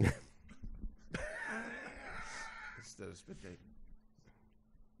ways.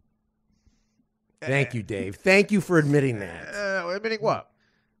 Thank you, Dave. Thank you for admitting that. Admitting what?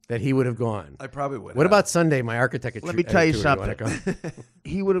 That he would have gone. I probably would. What about Sunday, my architect? Let me tell you something.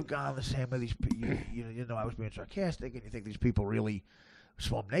 He would have gone the same way these people. You know, I was being sarcastic, and you think these people really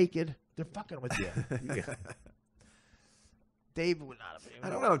swim naked? They're fucking with you. Dave would not have been. I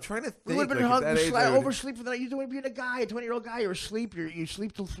don't know. I'm trying to think. We would have been hung, oversleep for the night. You're doing being a guy, a 20-year-old guy. You're asleep. You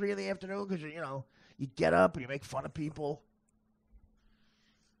sleep till 3 in the afternoon because you get up and you make fun of people.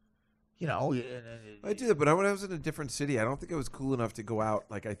 I do that, but when I was in a different city, I don't think I was cool enough to go out.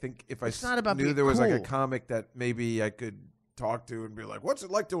 I think if it's not about knew there was cool. a comic that maybe I could talk to and be like, "What's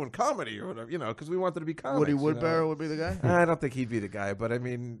it like doing comedy?" or whatever, because we wanted to be comics. Woody Woodbury would be the guy. I don't think he'd be the guy, but I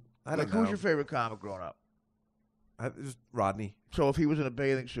mean, I don't know. Who's your favorite comic growing up? Just Rodney. So if he was in a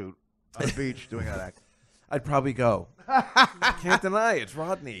bathing suit on the beach doing that act, I'd probably go. I can't deny it's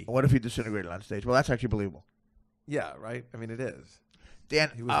Rodney. What if he disintegrated on stage? Well, that's actually believable. Yeah, right. I mean, it is. Dan,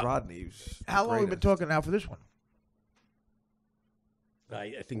 he was Rodney. How long have we been talking now for this one?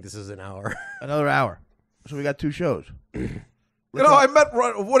 I think this is an hour. Another hour. So we got 2 shows. I met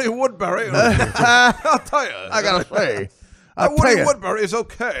Woody Woodbury. I'll tell you. I got to say. Woody Woodbury is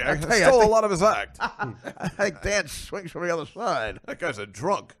okay. I stole a lot of his act. I think Dan swings from the other side. That guy's a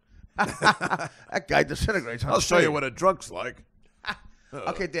drunk. That guy disintegrates. I'll show you what a drunk's like.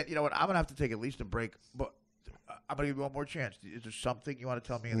 Okay, Dan, you know what? I'm going to have to take at least a break, but I'm going to give you one more chance. Is there something you want to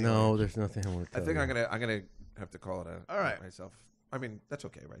tell me? No, there's nothing I want to tell you. I think I'm gonna have to call it all right myself. I mean, that's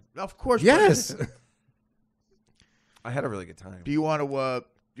okay, right? Of course. Yes. I had a really good time. Do you want to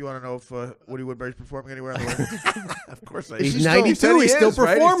know if Woody Woodbury's performing anywhere in the world? Of course, he's 92. He's still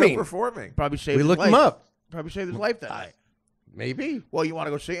performing. Right? He's still performing. Probably saved. We his looked life. him up. Probably saved his life that night. Maybe. Well, you want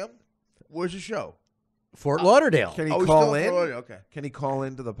to go see him? Where's the show? Fort Lauderdale. Can he call in? Okay. Can he call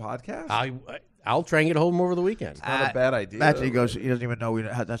into the podcast? I'll try and get hold of him over the weekend. It's not a bad idea. That's he goes. He doesn't even know.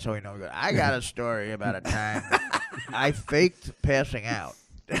 That's how we know. He goes, I got a story about a time I faked passing out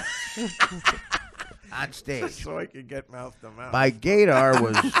on stage so I could get mouth to mouth. My gaydar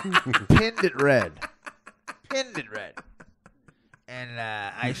was pinned it red. And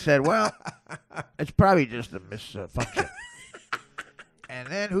I said, well, it's probably just a misfunction. And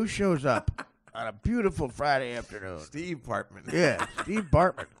then who shows up on a beautiful Friday afternoon? Steve Bartman. Yeah, Steve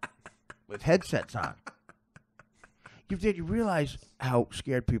Bartman with headsets on. Did you realize how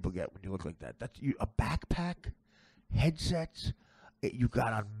scared people get when you look like that? That's a backpack, headsets. You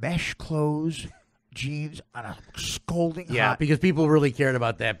got on mesh clothes, jeans on a scolding hot. Yeah, because people really cared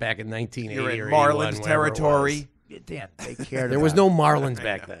about that back in 1980 You're in or 81, Marlins wherever it territory. Yeah, Dan, they cared. There was no Marlins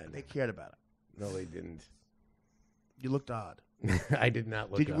back then. They cared about it. No, they didn't. You looked odd. I did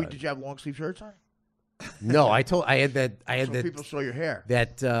not look Did odd. you have long sleeve shirts on? No, I had that people saw your hair.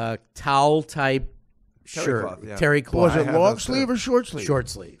 that towel type shirt, cloth, yeah. terry cloth. Was it long sleeve or short sleeve? Short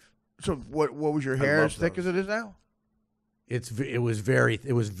sleeve. So what was your hair as thick as it is now? It was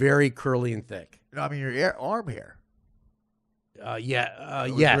very curly and thick. No, I mean your arm hair.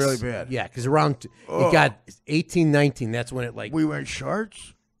 Yes, really bad. Yeah, because around it got 18, 19. That's when it like. We wearing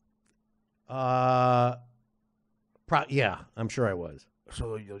shorts. Yeah, I'm sure I was.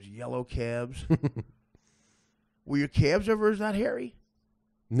 So those yellow calves. Were your calves ever that hairy?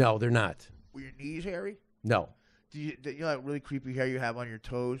 No, they're not. Were your knees hairy? No. Do you know that really creepy hair you have on your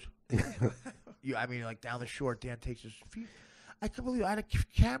toes? I mean, like down the short, Dan takes his feet. I can't believe I had a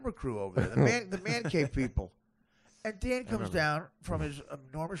camera crew over there. The man cave people. And Dan comes down from his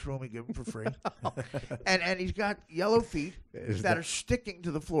enormous room he gave him for free, and he's got yellow feet that are sticking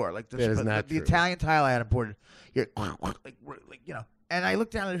to the floor, like the Italian tile I had imported. Like you know. And I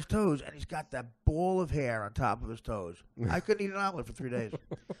looked down at his toes, and he's got that ball of hair on top of his toes. I couldn't eat an omelet for 3 days.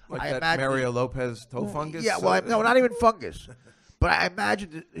 Like that Mario Lopez toe fungus? Yeah, well, no, not even fungus. But I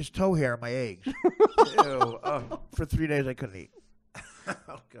imagined his toe hair in my eggs. Ew. For 3 days, I couldn't eat.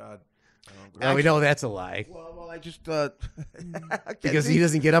 Oh, God. Now we know that's a lie. Well, I just because he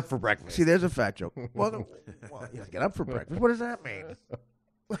doesn't get up for breakfast. See, there's a fat joke. Well, he doesn't get up for breakfast. What does that mean?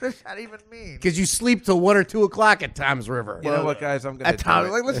 What does that even mean? Because you sleep till 1 or 2 o'clock at Tom's River. You know what, guys? I'm going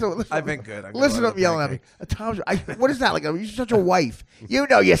to listen. I've been good. Listen to him yelling at me. Tom's. What is that? Like, you're such a wife. You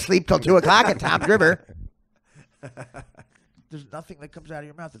know you sleep till 2 o'clock at Tom's River. There's nothing that comes out of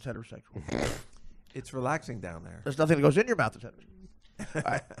your mouth that's heterosexual. It's relaxing down there. There's nothing that goes in your mouth that's heterosexual.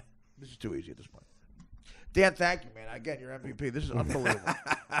 All right. This is too easy at this point. Dan, thank you, man. Again, you're MVP. This is unbelievable.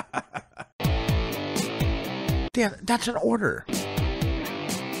 Dan, that's an order.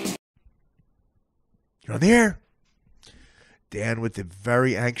 You're on the air. Dan with the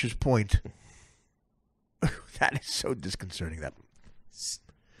very anxious point. That is so disconcerting. That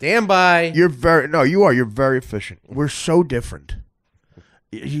Stand by. you are. You're very efficient. We're so different.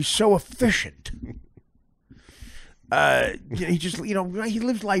 He's so efficient. He just, he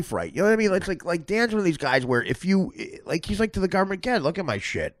lives life right. You know what I mean? It's like Dan's one of these guys where if you, like, he's like to the government, get look at my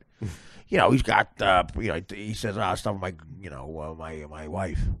shit. He's got, he says, stuff with my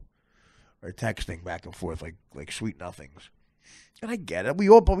wife. Or texting back and forth like sweet nothings. And I get it. We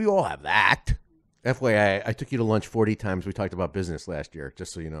all have that. FYI, I took you to lunch 40 times. We talked about business last year,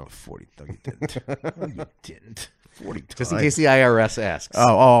 just so you know. 40. No, you didn't. No, you didn't. 40 times. Just in case the IRS asks.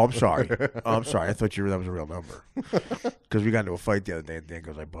 Oh, I'm sorry. I'm sorry. I thought that was a real number. Because we got into a fight the other day, and Dan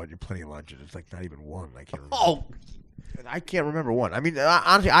goes, I bought you plenty of lunches. It's like not even one. I can't remember. Oh. I can't remember one. I mean,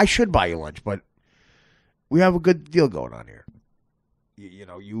 honestly, I should buy you lunch, but we have a good deal going on here.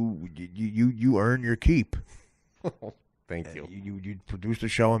 You earn your keep. Thank you. You produce the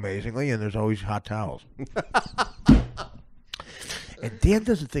show amazingly, and there's always hot towels. And Dan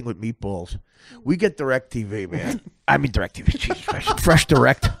does a thing with meatballs. We get DirecTV, man. I mean DirecTV. Jesus Christ. Fresh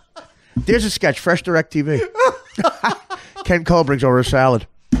Direct. There's a sketch. Fresh Direct TV. Ken Cole brings over a salad.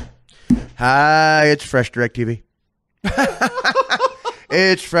 Hi, it's Fresh Direct TV.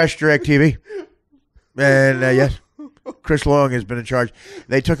 It's Fresh Direct TV. And yes, Chris Long has been in charge.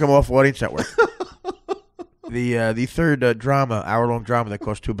 They took him off Audience Network. The third hour-long drama that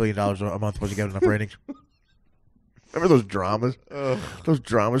cost $2 billion a month wasn't getting enough ratings. Remember those dramas? Those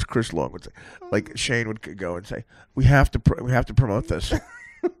dramas Chris Long would say. Like Shane would go and say, "We have to promote this."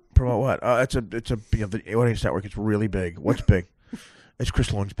 Promote what? It's the Audience Network. It's really big. What's big? It's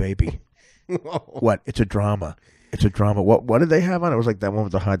Chris Long's baby. What? It's a drama. It's a drama. What did they have on it? It was like that one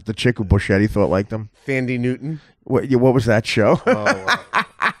with the chick who Buscetti thought liked them. Sandy Newton. What was that show?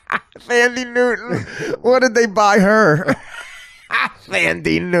 Sandy Newton. What did they buy her?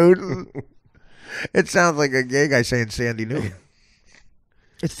 Sandy Newton. It sounds like a gay guy saying Sandy Newton.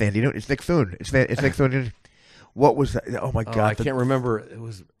 It's Sandy Newton. It's Nick Thune. It's Nick Thune. What was that? Oh my God! I can't remember. It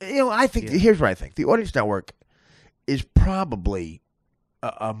was. I think here's what I think. The Audience Network is probably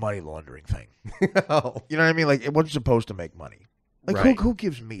a money laundering thing. Oh. You know what I mean? Like it wasn't supposed to make money. Like right. who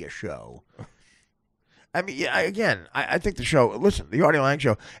gives me a show? I mean, I think the show. Listen, the Artie Lang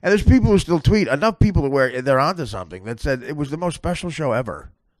show, and there's people who still tweet. Enough people where they're onto something that said it was the most special show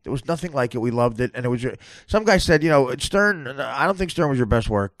ever. There was nothing like it. We loved it, and it was. Some guy said, Stern. I don't think Stern was your best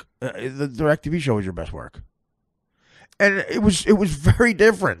work. The DirecTV show was your best work, and it was very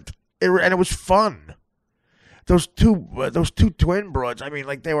different, and it was fun. those two twin broads. I mean,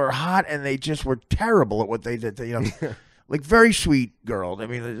 like they were hot and they just were terrible at what they did. You know, like very sweet girls. I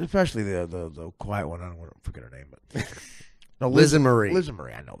mean, especially the quiet one. I don't want to forget her name, but no, Liz and Marie. Liz and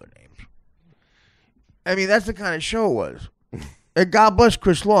Marie. I know their names. I mean, that's the kind of show it was. And God bless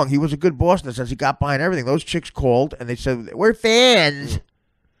Chris Long. He was a good boss in the sense he got behind everything. Those chicks called and they said, "We're fans."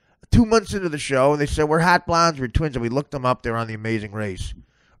 2 months into the show, and they said, "We're hot blondes, we're twins," and we looked them up. They're on The Amazing Race.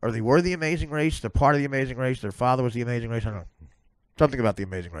 Or they were The Amazing Race. They're part of The Amazing Race. Their father was The Amazing Race. I don't know. Something about The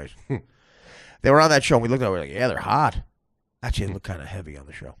Amazing Race. They were on that show, and we looked at it. We were like, yeah, they're hot. Actually, they looked kind of heavy on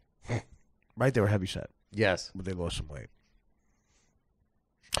the show. Right? They were heavy set. Yes. But they lost some weight.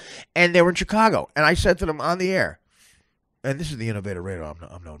 And they were in Chicago. And I said to them on the air, and this is the innovator radio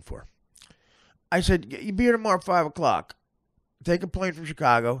I'm known for. I said, you be here tomorrow at 5 o'clock. Take a plane from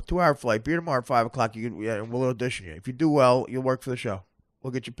Chicago, 2-hour flight. Be here tomorrow at 5 o'clock, and we'll audition you. If you do well, you'll work for the show.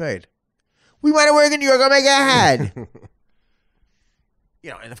 We'll get you paid. We want to work in New York. I'll make it ahead.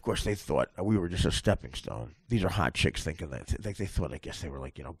 And of course they thought we were just a stepping stone. These are hot chicks thinking that. They thought, I guess they were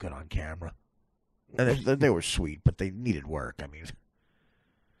like, good on camera. And they were sweet, but they needed work. I mean,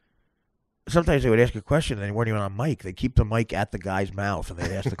 sometimes they would ask a question and they weren't even on mic. They'd keep the mic at the guy's mouth and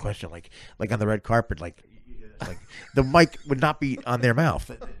they'd ask the question like on the red carpet, like the mic would not be on their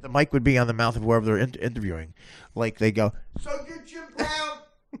mouth. The mic would be on the mouth of whoever they're interviewing. Like they go, "So you're Jim Brown?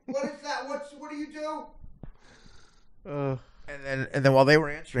 What is that? What do you do?" And then while they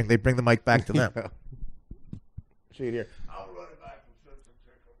were answering, they'd bring the mic back to them. See it here. I'll run it back.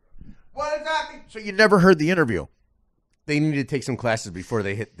 What does that mean? So you never heard the interview. They needed to take some classes before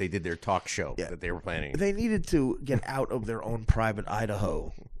they did their talk show that they were planning. They needed to get out of their own private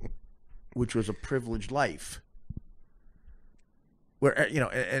Idaho, which was a privileged life. Where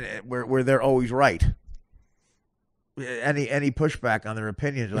where they're always right. Any pushback on their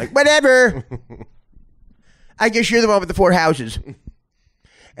opinions, like whatever. I guess you're the one with the 4 houses.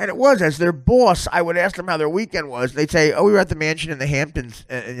 And it was as their boss. I would ask them how their weekend was. They'd say, "Oh, we were at the mansion in the Hamptons,"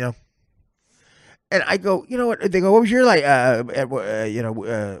 And I go, "You know what?" They go, "What was your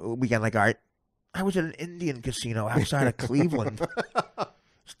weekend like?" Art? I was at an Indian casino outside of Cleveland,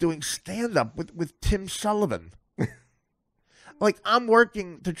 doing stand up with Tim Sullivan. Like, I'm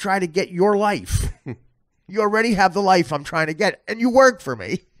working to try to get your life. You already have the life I'm trying to get, and you work for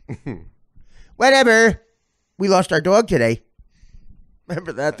me. Whatever. We lost our dog today.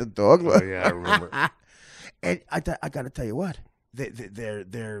 Remember that? The dog? Oh, yeah, I remember. And I got to tell you what. They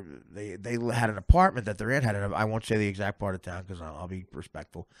had an apartment that they're in. I won't say the exact part of town because I'll be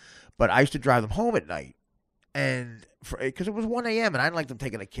respectful. But I used to drive them home at night. And because it was 1 a.m. and I didn't like them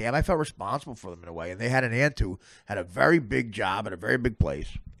taking a cab. I felt responsible for them in a way. And they had an aunt who had a very big job at a very big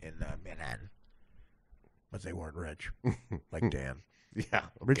place in Manhattan. But they weren't rich, like Dan. Yeah. Okay.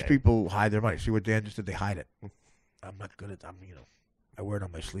 Rich people hide their money. See what Dan just did? They hide it. I'm not good at I wear it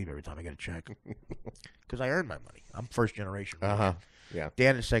on my sleeve every time I get a check. Because I earn my money. I'm first generation. Uh-huh. Yeah.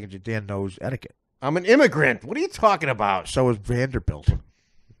 Dan is second. Dan knows etiquette. I'm an immigrant. What are you talking about? So is Vanderbilt.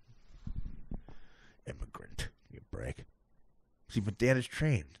 Immigrant. You break. See, but Dan is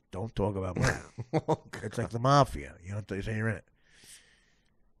trained. Don't talk about money. It's like the mafia. You don't say you're in it.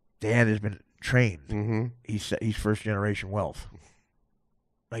 Dan has been trained. Mm-hmm. He's first generation wealth.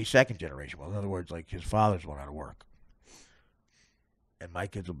 No, he's second generation wealth. In other words, like his father's went out of work. And my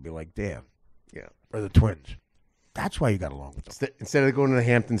kids will be like Dan. Yeah. Or the twins. That's why you got along with them. Instead of going to the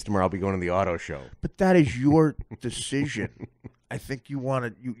Hamptons tomorrow, I'll be going to the auto show. But that is your decision. I think you want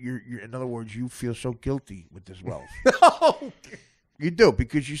to. You're. In other words, you feel so guilty with this wealth. No. You do,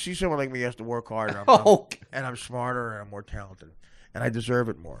 because you see someone like me has to work harder, and I'm smarter and I'm more talented, and I deserve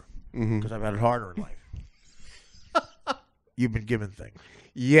it more because I've had it harder in life. You've been given things.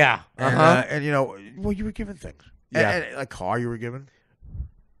 Yeah. And you were given things. Yeah. And a car you were given.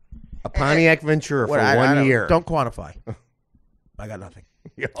 A Pontiac Ventura for 1 year. Don't quantify. I got nothing.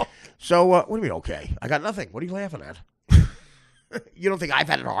 So, what do you mean, okay? I got nothing. What are you laughing at? You don't think I've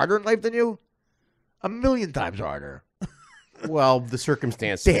had it harder in life than you? 1,000,000 times harder. Well, the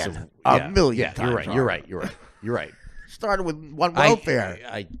circumstances. Dan, 1,000,000 times You're right. You're right. Started with one welfare.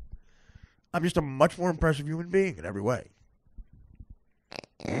 I'm just a much more impressive human being in every way.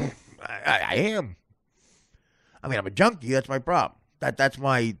 I am. I mean, I'm a junkie. That's my problem. That's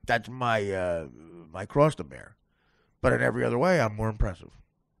my cross to bear. But in every other way, I'm more impressive.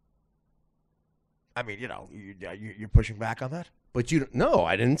 I mean, you're pushing back on that. But no,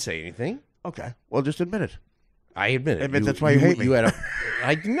 I didn't say anything. Okay, well, just admit it. I admit it. Admit that's why you hate me.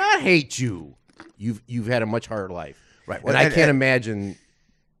 I do not hate you. You've had a much harder life, right? Well, and I can't imagine.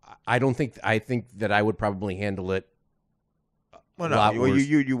 I think that I would probably handle it. Well, no,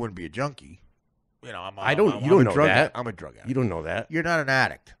 you wouldn't be a junkie. You know, I don't. You don't know that. I'm a drug addict. You don't know that. You're not an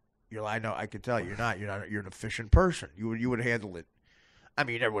addict. I know. I can tell you, you're not. You're an efficient person. You would handle it. I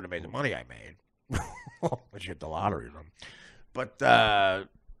mean, you never would have made the money I made. Once you hit the lottery, but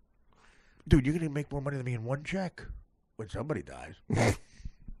dude, you're gonna make more money than me in one check when somebody dies.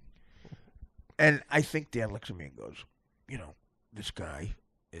 And I think Dan looks at me and goes, you know, this guy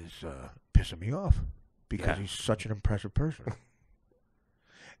is pissing me off because he's such an impressive person.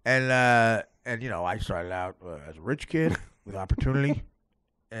 And you know, I started out as a rich kid with opportunity,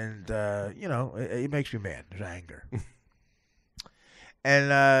 and you know, it makes me mad. There's anger.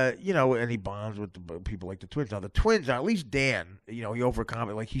 And you know, and he bonds with the people like the twins. Now the twins, at least Dan, you know, he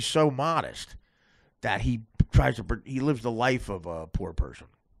overcomes. Like he's so modest that he lives the life of a poor person.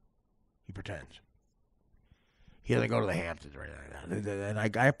 He pretends. He doesn't go to the Hamptons or anything like that. And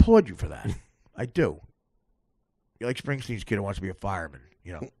I applaud you for that. I do. You're like Springsteen's kid who wants to be a fireman.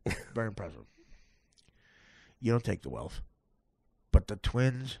 You know, very impressive. You don't take the wealth. But the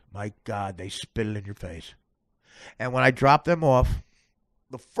twins, my God, they spit it in your face. And when I dropped them off,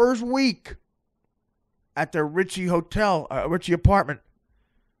 the first week at their Ritchie hotel, Ritchie apartment,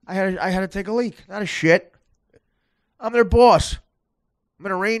 I had to take a leak. Not a shit. I'm their boss. I'm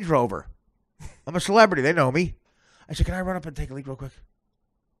in a Range Rover. I'm a celebrity. They know me. I said, can I run up and take a leak real quick?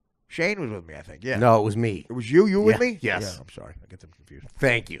 Shane was with me, I think. Yeah. No, it was me. It was you? You were with me? Yes. Yeah, I'm sorry. I get them confused.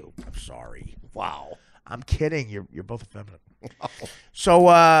 Thank you. I'm sorry. Wow. I'm kidding. You're both effeminate. So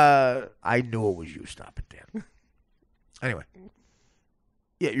I knew it was you. Stop it, Dan. Anyway.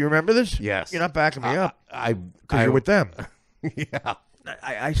 Yeah, you remember this? Yes. You're not backing me up. Because you're with them. Yeah.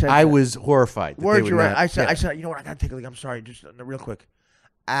 I said I was horrified. Words you're right. I said, you know what? I gotta take a leak. I'm sorry. Just real quick.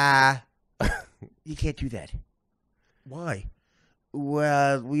 You can't do that. Why?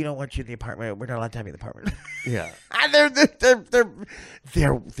 Well, we don't want you in the apartment. We're not allowed to have you in the apartment. Yeah.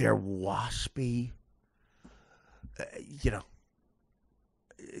 They're waspy. You know.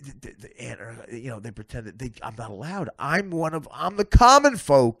 You know, they pretend that I'm not allowed. I'm the common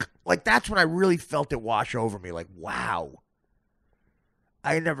folk. Like, that's when I really felt it wash over me. Like, wow.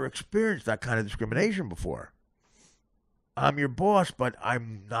 I had never experienced that kind of discrimination before. I'm your boss, but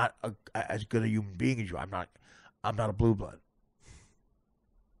I'm not as good a human being as you. I'm not a blue blood.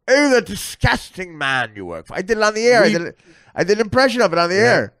 Oh, the disgusting man you work for. I did it on the air. I did an impression of it on the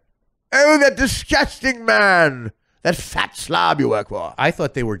air. Oh, that disgusting man. That fat slob you work for. I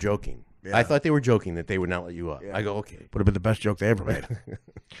thought they were joking. Yeah. I thought they were joking that they would not let you up. Yeah. I go, okay. Would have been the best joke they ever made.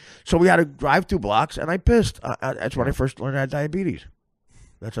 So we had to drive 2 blocks, and I pissed. That's when I first learned I had diabetes.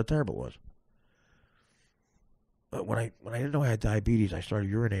 That's how terrible it was. When I didn't know I had diabetes, I started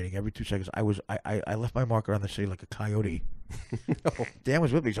urinating every 2 seconds. I left my marker on the city like a coyote. Dan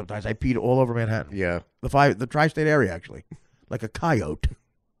was with me sometimes. I peed all over Manhattan. Yeah. The tri-state area, actually. Like a coyote.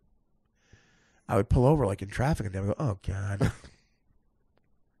 I would pull over like in traffic, and Dan would go, oh, God.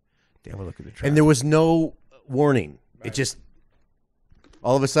 Dan would look at the traffic. And there was no warning. Right. It just,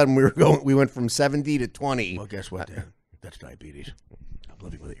 all of a sudden, we went from 70 to 20. Well, guess what, Dan? That's diabetes. I'm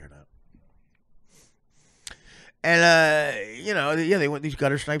living with it here now. And, you know, yeah, these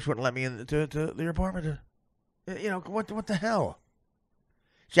gutter snipes wouldn't let me into their apartment. You know, what the hell?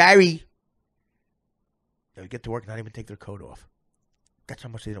 Sorry. They would get to work and not even take their coat off. That's how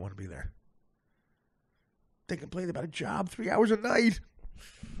much they didn't want to be there. They complained about a job 3 hours a night.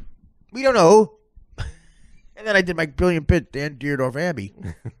 We don't know. And then I did my brilliant bit, Dan Deerdorf Abbey.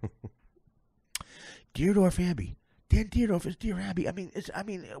 Deerdorf Abbey. Dan Deerdorf is Dear Abbey. I mean,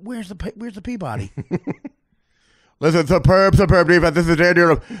 where's the Peabody? Listen, superb defense. This is Dan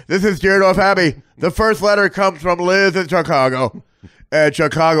Deerdorf. This is Deerdorf Abbey. The first letter comes from Liz in Chicago. And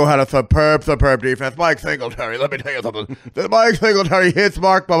Chicago had a superb defense. Mike Singletary, let me tell you something. Mike Singletary hits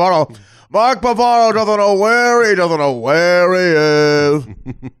Mark Bavaro. Mark Bavaro doesn't know where he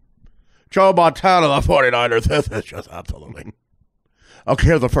is. Joe Montana, the 49ers. This is just absolutely. Okay,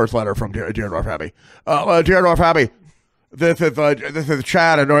 here's the first letter from Deerdorf Abbey. Deerdorf Abbey, this is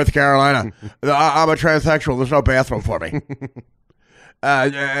Chad in North Carolina. I'm a transsexual. There's no bathroom for me.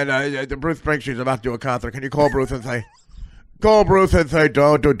 And Bruce Springsteen's about to do a concert. Can you call Bruce and say,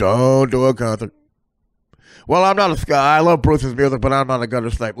 don't do a concert. Well, I'm not a guy. I love Bruce's music, but I'm not a gutter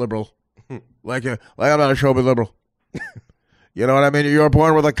snipe liberal. Like I'm not a showbiz liberal. You know what I mean? You were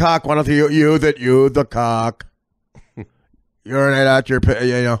born with a cock. Why don't you use it? Use the cock. Urinate out your,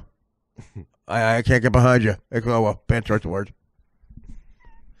 you know. I can't get behind you. Oh, well, pants hurts the words.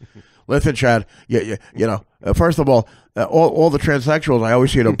 Listen, Chad. You know. First of all the transsexuals I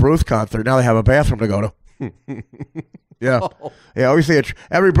always see at a Bruce concert. Now they have a bathroom to go to. Yeah. Oh. Yeah. I always see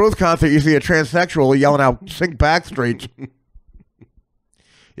every Bruce concert. You see a transsexual yelling out "Sing Backstreets."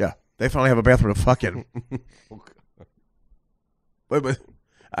 Yeah. They finally have a bathroom to fuck in. But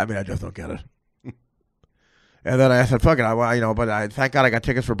I mean, I just don't get it. And then I said, fuck it, but thank God I got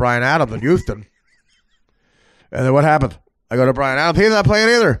tickets for Bryan Adams in Houston. And then what happened? I go to Bryan Adams. He's not playing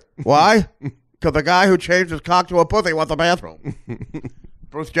either. Why? Because the guy who changed his cock to a pussy wants a bathroom.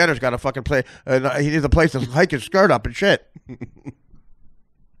 Bruce Jenner's got to fucking play. He needs a place to hike his skirt up and shit.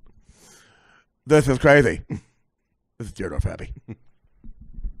 This is crazy. This is Theodore Fabi.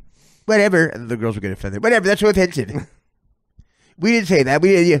 Whatever. And the girls were getting offended. Whatever, that's so offensive. We didn't say that. We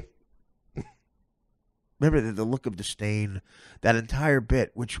didn't. Remember the look of disdain, that entire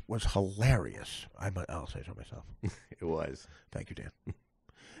bit, which was hilarious. I'll say so myself. It was. Thank you, Dan.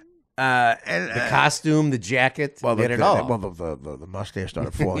 And the costume, the jacket, the mustache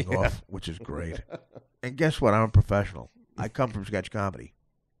started falling off, which is great. And guess what? I'm a professional. I come from sketch comedy.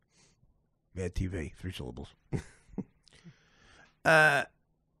 Mad TV, 3 syllables.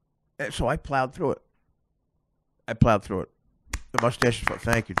 So I plowed through it. The mustache is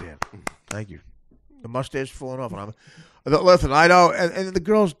thank you, Dan. Thank you. The mustache is falling off. And listen, I know, and the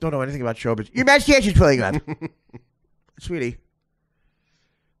girls don't know anything about showbiz. Your mustache is falling off. Sweetie,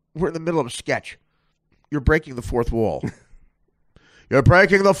 we're in the middle of a sketch. You're breaking the fourth wall. You're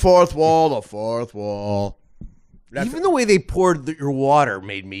breaking the fourth wall. Even the way they poured your water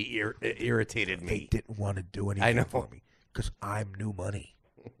made me irritated me. They didn't want to do anything for me because I'm new money.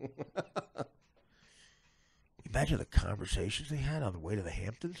 Imagine the conversations they had on the way to the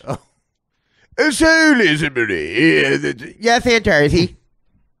Hamptons. Oh. So, listen, Marie. Yes, Aunt Artie.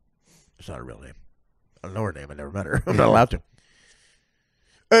 It's not a real name. I don't know her name. I never met her. I'm not allowed to.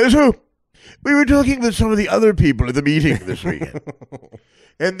 So, we were talking with some of the other people at the meeting this weekend.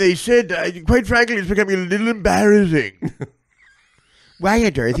 And they said, quite frankly, it's becoming a little embarrassing. Why,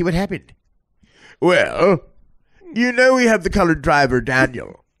 Aunt Artie? What happened? Well, we have the colored driver,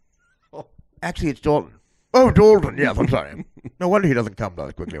 Daniel. Actually, it's Dalton. Oh, Dalton, yes, I'm sorry. No wonder he doesn't come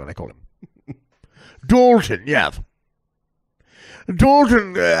that quickly when I call him. Dalton, yes.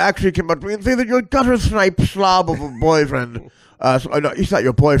 Dalton actually came up to me and said that you're a gutter snipe slob of a boyfriend. No, he's not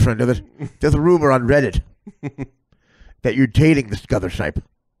your boyfriend, is it? There's a rumor on Reddit that you're dating this gutter snipe.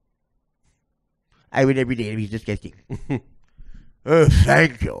 I would never date him. He's disgusting. Oh,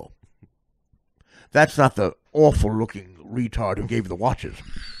 thank you. That's not the awful-looking retard who gave the watches.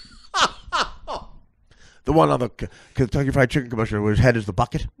 The one on the Kentucky Fried Chicken commercial where his head is the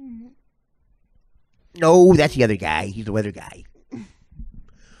bucket. No, that's the other guy. He's the weather guy.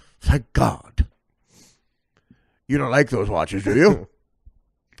 Thank God. You don't like those watches, do you?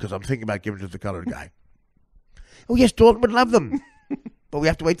 Because I'm thinking about giving it to the colored guy. Oh, yes, Dalton would love them. But we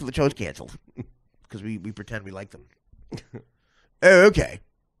have to wait till the show's canceled. Because we pretend we like them. Oh, okay.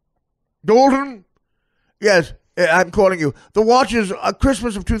 Dalton? Yes, I'm calling you. The watches,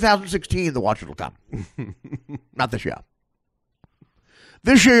 Christmas of 2016, the watches will come. Not this year.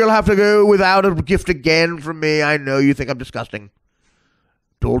 This year you'll have to go without a gift again from me. I know you think I'm disgusting.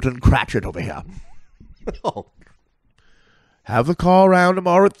 Dalton Cratchit over here. Oh. Have the call round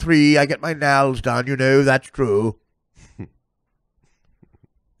tomorrow at 3. I get my nails done. You know that's true.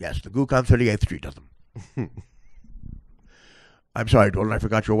 Yes, the Gook on 38th Street does them. I'm sorry, Dalton. I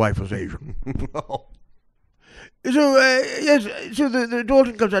forgot your wife was Asian. No. So, yes, so the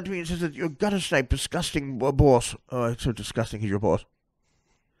Dalton comes up to me and says that you're gutter snipe, disgusting boss. Oh, it's so disgusting he's your boss.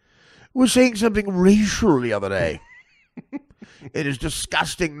 Was saying something racial the other day. In his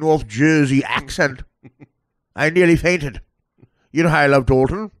disgusting North Jersey accent. I nearly fainted. You know how I love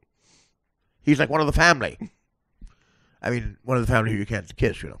Dalton? He's like one of the family. I mean, one of the family who you can't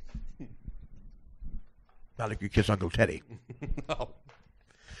kiss, you know. Not like you kiss Uncle Teddy. No.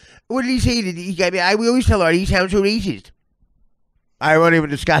 What did he say? We always tell her he sounds so racist. I won't even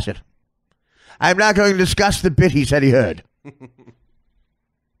discuss it. I'm not going to discuss the bit he said he heard.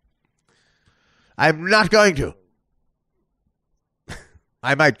 I'm not going to.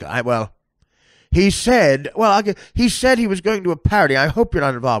 I might. He said he was going to a parody. I hope you're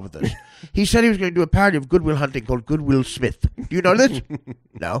not involved with this. He said he was going to do a parody of Good Will Hunting called Good Will Smith. Do you know this?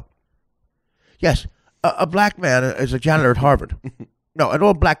 No. Yes. A black man is a janitor at Harvard. No, an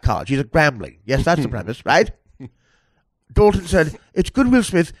all-black college. He's a Grambling. Yes, that's the premise, right? Dalton said, it's Good Will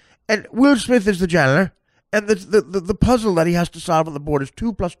Smith, and Will Smith is the janitor, and the puzzle that he has to solve on the board is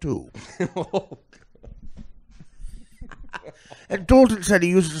 2 + 2. And Dalton said he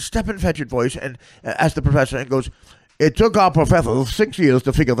uses a step-and-fetch-it voice and as the professor and goes, it took our professors 6 years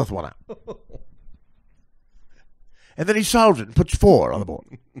to figure this one out. And then he solves it and puts 4 on the board.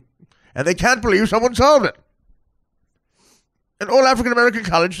 And they can't believe someone solved it. An all-African-American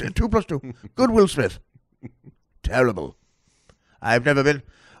college, 2 + 2. Good Will Smith. Terrible. I've never been.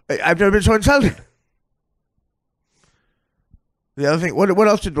 I've never been so insulted. The other thing, what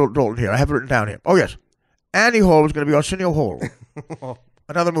else did Dalton hear? I have it written down here. Oh, yes. Annie Hall was going to be Arsenio Hall.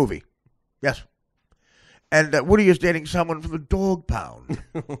 Another movie. Yes. And Woody is dating someone from the Dog Pound.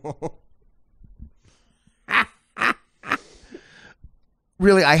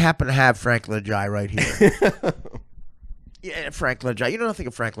 Really, I happen to have Franklin Ajay right here. Yeah, Franklin Ajay. You know nothing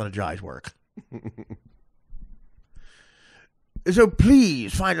of Franklin Ajay's work. So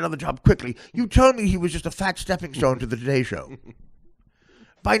please find another job quickly. You told me he was just a fat stepping stone to the Today Show.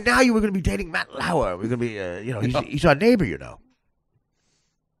 By now you were going to be dating Matt Lauer. We're going to be, he's our neighbor, you know.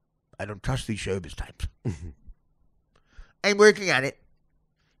 I don't trust these showbiz types. I'm working on it.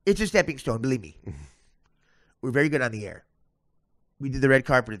 It's a stepping stone, believe me. We're very good on the air. We did the red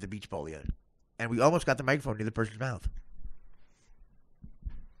carpet at the beach bowl the other, and we almost got the microphone near the person's mouth.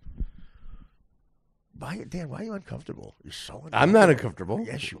 Dan, why are you uncomfortable? You're so uncomfortable. I'm not uncomfortable.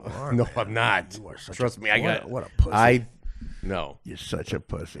 Yes, you are. No, man. I'm not. You are such Trust me, I got. What a pussy. No. You're such a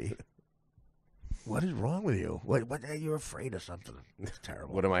pussy. What is wrong with you? What you're afraid of something. It's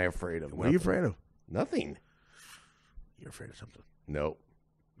terrible. What am I afraid of? What are you afraid of? Nothing. You're afraid of something. No.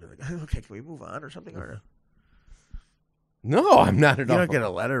 You're like, okay, can we move on or something? Or no, I'm not at all. You don't get a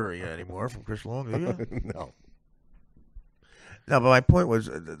letter anymore from Chris Long, do you? No. No, but my point was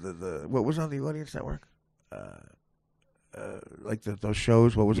what was on the Audience Network? Like those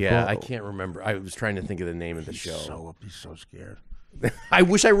shows. What was it called? Yeah, I can't remember. I was trying to think of the name of the show. He's so scared. I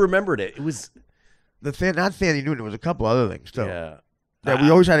wish I remembered it. It was not Sandy Newton. It was a couple other things too. Yeah. We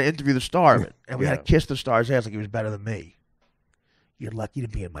always had to interview the star of it, and we Yeah. had to kiss the star's ass like he was better than me. You're lucky to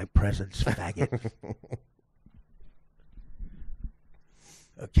be in my presence, faggot.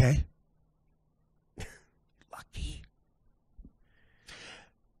 Okay? Lucky.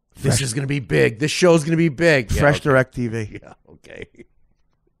 This is going to be big. This show's going to be big. Fresh okay. Direct TV. Yeah, okay.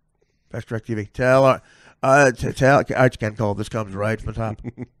 Fresh Direct TV. Tell Archie Ken Cole, this comes right from the top.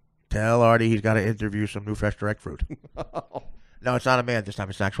 Tell Artie he's got to interview some new Fresh Direct fruit. No, it's not a man this time.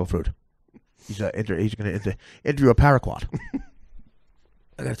 It's an actual fruit. He's going to interview a paraquat.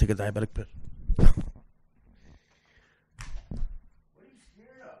 I got to take a diabetic pill.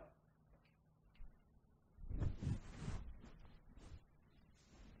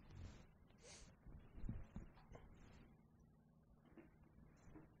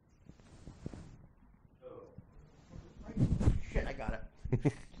 Shit, I got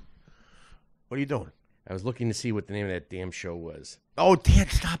it. What are you doing? I was looking to see what the name of that damn show was. Oh, Dan,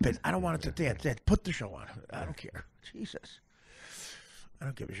 stop it. I don't want it to dance. Dan, put the show on. I don't care. Jesus. I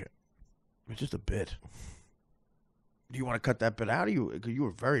don't give a shit. It's just a bit. Do you want to cut that bit out? You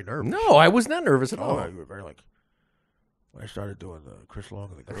were very nervous. No, I was not nervous at all. You were very like, when I started doing the Chris Long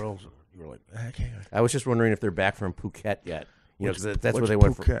and the girls, and you were like, I can't. I was just wondering if they're back from Phuket yet. You know, 'cause that's where What's they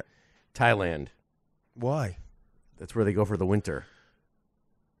went Phuket? from. Thailand. Why? That's where they go for the winter.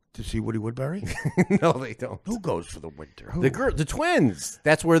 To see Woody Woodbury? No, they don't. Who goes for the winter? Who? The twins.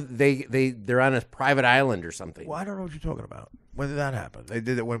 That's where they're on a private island or something. Well, I don't know what you're talking about. When did that happen? They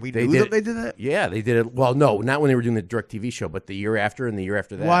did it when we They knew did them. it- They did that. Yeah, they did it. Well, no, not when they were doing the DirecTV show, but the year after and the year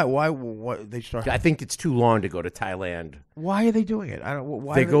after that. Why? What they start? I think it's too long to go to Thailand. Why are they doing it? I don't.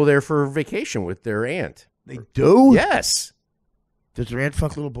 Why They do go there for vacation with their aunt. They do. Yes. Does their aunt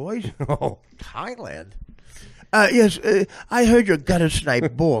fuck little boys? Oh, Thailand. Yes, I heard your gutter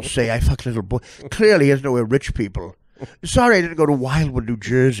snipe boss say I fuck little boy. Clearly, he has nowhere rich people. Sorry, I didn't go to Wildwood, New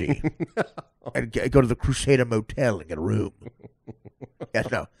Jersey. And go to the Crusader Motel and get a room. Yes,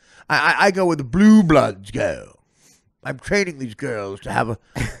 no. I go where the blue bloods go. I'm training these girls to have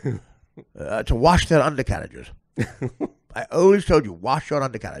to wash their undercarriages. I always told you, wash your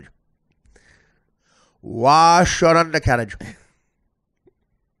undercarriage. Wash your undercarriage.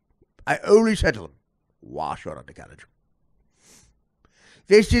 I always said to them, wash your undercarriage.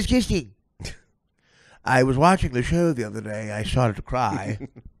 This is disgusting. I was watching the show the other day. I started to cry,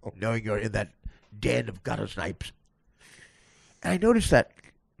 knowing you're in that den of gutter snipes. And I noticed that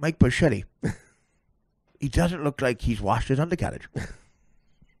Mike Boschetti, he doesn't look like he's washed his undercarriage.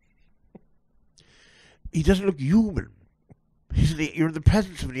 He doesn't look human. You're in the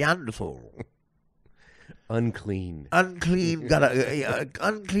presence of Neanderthal. unclean. Unclean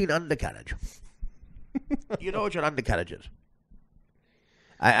unclean undercarriage. You know what your undercarriage is?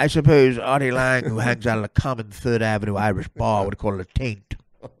 I suppose Artie Lang, who hangs out at a common Third Avenue Irish bar, would call it a taint.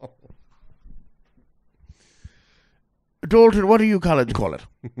 Dalton, what do you college call it?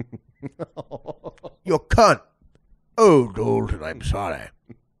 Your cunt. Oh, Dalton, I'm sorry.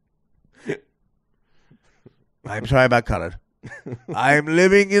 I'm sorry about colored. I'm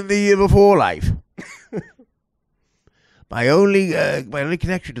living in the year before life. My only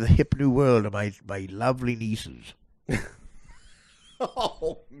connection to the hip new world are my lovely nieces.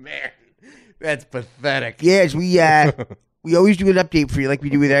 Oh man, that's pathetic. Yes, we always do an update for you, like we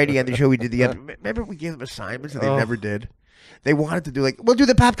do with Artie on the show. We did the remember we gave them assignments that they never did. They wanted to do we'll do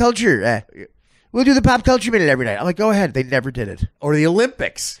the pop culture. We'll do the pop culture minute every night. I'm like, go ahead. They never did it. Or the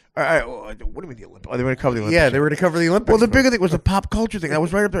Olympics. All right, what do you mean the Olympics? Oh, they were going to cover the Olympics. Yeah, they were going to cover the Olympics. Well, the bigger thing was the pop culture thing. That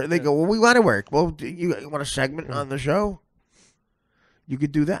was right up there. They go, well, we want to work. Well, you want a segment on the show? You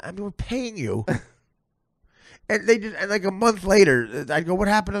could do that. I mean, we're paying you. And they just, and like a month later, I'd go, what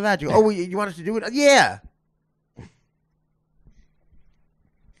happened to that? You go, oh, you want us to do it? Yeah.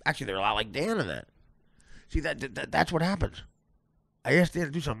 Actually, they're a lot like Dan in that. See, that's what happens. I asked Dan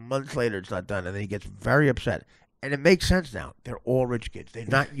to do something months later, it's not done, and then he gets very upset. And it makes sense now. They're all rich kids. They're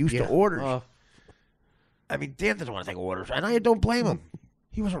not used to orders. I mean, Dan doesn't want to take orders, and I don't blame him.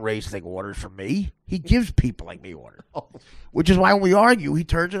 He wasn't raised to take orders from me. He gives people like me orders. Which is why when we argue, he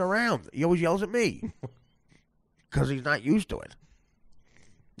turns it around. He always yells at me. Because he's not used to it.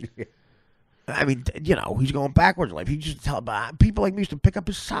 I mean, he's going backwards in life. He just tell about people like me used to pick up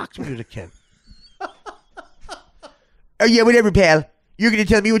his socks when he was a kid. Oh, yeah, whatever, pal. You're going to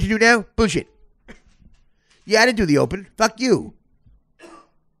tell me what to do now? Bullshit. Yeah, I didn't do the open. Fuck you.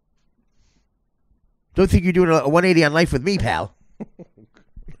 Don't think you're doing a 180 on life with me, pal.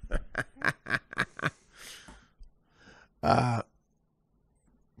 Yeah,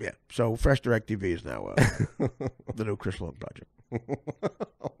 so Fresh Direct TV is now the new Chris Long project.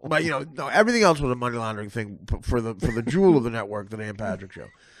 But, no, everything else was a money laundering thing for the jewel of the network, the Dan Patrick Show.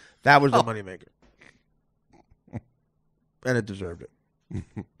 That was the moneymaker. And it deserved it.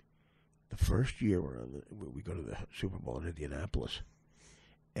 The first year we go to the Super Bowl in Indianapolis,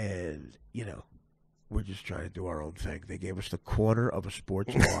 and we're just trying to do our own thing. They gave us the corner of a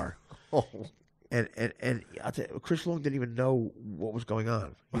sports bar, and I'll tell you, Chris Long didn't even know what was going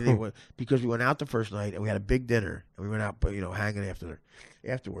on because we went out the first night and we had a big dinner and we went out, hanging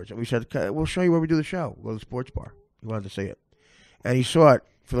afterwards. And we said, "We'll show you where we do the show. We'll go to the sports bar." He wanted to see it, and he saw it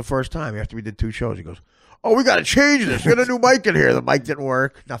for the first time after we did 2 shows. He goes, "Oh, we got to change this. We got a new mic in here." The mic didn't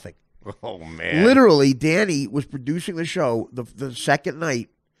work. Nothing. Oh, man. Literally, Danny was producing the show the second night.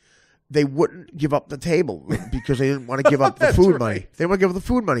 They wouldn't give up the table because they didn't want to give up the food money. They didn't want to give up the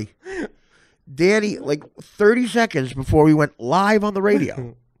food money. Danny, 30 seconds before we went live on the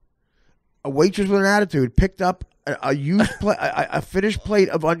radio, a waitress with an attitude picked up a finished plate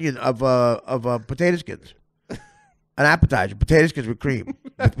of potato skins. An appetizer, potato skins with cream,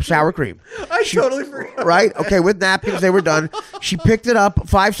 sour cream. I totally forgot. Right? Okay, with napkins, they were done. She picked it up.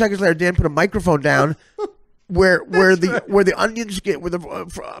 5 seconds later, Dan put a microphone down where the onion skin, where the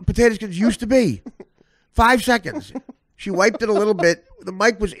potato skins used to be. 5 seconds. She wiped it a little bit. The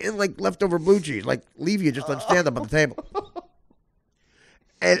mic was in leftover blue cheese, leave you just on stand up on the table.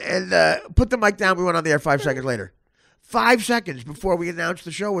 And put the mic down. We went on the air 5 seconds later. 5 seconds before we announced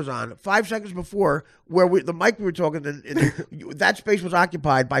the show was on, 5 seconds before the mic we were talking in, that space was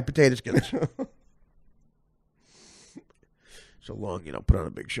occupied by potato skins. So Long, put on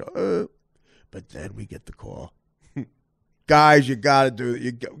a big show. But then we get the call. Guys, you got to do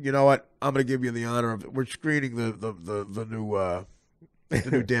it. You know what? I'm going to give you the honor of it. We're screening the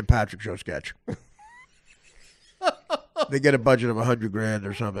new Dan Patrick Show sketch. They get a budget of $100,000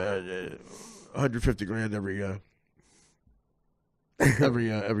 or something, $150,000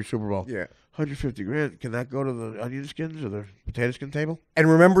 every Super Bowl. Yeah. $150,000. Can that go to the onion skins or the potato skin table? And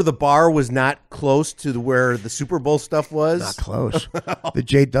remember, the bar was not close to where the Super Bowl stuff was? Not close. The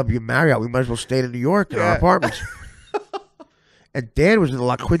JW Marriott. We might as well stay in New York in our apartments. And Dan was in the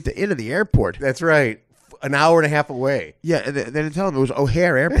La Quinta Inn at the airport. That's right. An hour and a half away. Yeah, and they didn't tell him it was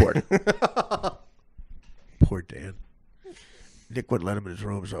O'Hare Airport. Poor Dan. Nick wouldn't let him in his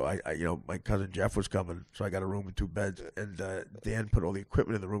room, so I my cousin Jeff was coming, so I got a room with 2 beds, and Dan put all the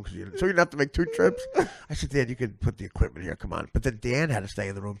equipment in the room so you didn't have to make 2 trips. I said, Dan, you can put the equipment here, come on. But then Dan had to stay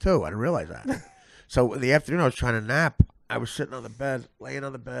in the room too. I didn't realize that. So in the afternoon, I was trying to nap. I was sitting on the bed, laying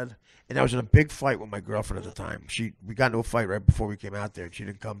on the bed, and I was in a big fight with my girlfriend at the time. We got into a fight right before we came out there, and she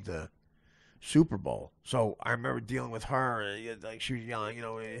didn't come to Super Bowl. So I remember dealing with her, and she was yelling,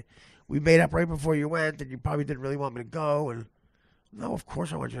 we made up right before you went, and you probably didn't really want me to go, and no, of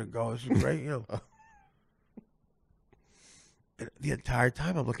course I want you to go. This is great, And the entire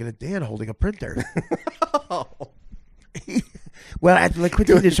time I'm looking at Dan holding a printer. Well, the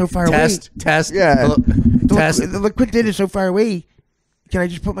Quintin is so far away. Test. Yeah. Test. The Quintin is so far away. Can I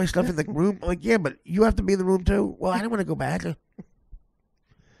just put my stuff in the room? I'm like, yeah, but you have to be in the room too. Well, I don't want to go back.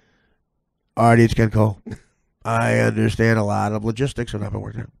 Artie, it's Ken Cole. I understand a lot of logistics, and I've been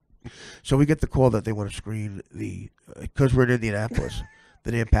working. So we get the call that they want to screen because we're in Indianapolis,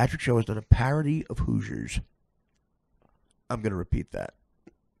 the Dan Patrick Show has done a parody of Hoosiers. I'm going to repeat that.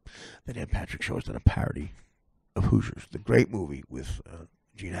 The Dan Patrick Show has done a parody of Hoosiers, the great movie with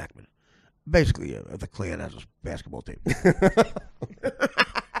Gene Hackman. Basically, the Klan has a basketball team.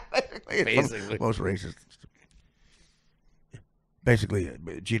 Basically. Most racist. Basically,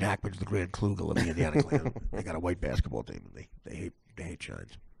 Gene Hackman's the Grand Klugel of the Indiana Klan. They got a white basketball team, and they hate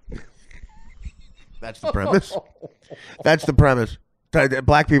shines. That's the premise. That's the premise.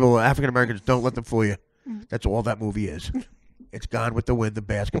 Black people, African Americans, don't let them fool you. That's all that movie is. It's Gone with the Wind, the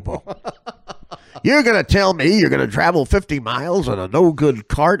basketball. You're going to tell me you're going to travel 50 miles on a no-good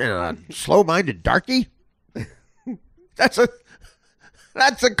cart and a slow-minded darky? That's a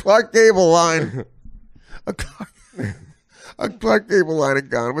Clark Gable line. A Clark Gable line of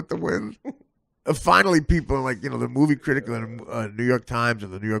Gone with the Wind. Finally, people like, the movie critic of the New York Times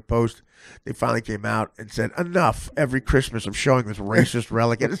and the New York Post, they finally came out and said, enough every Christmas of showing this racist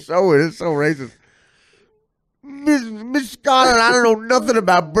relic. It is so racist. Miss Scarlett, I don't know nothing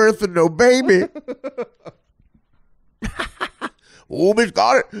about birthing no baby. Oh, Miss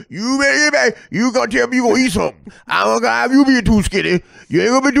Scarlett, you gonna tell me you gonna eat something. I'm gonna have you being too skinny. You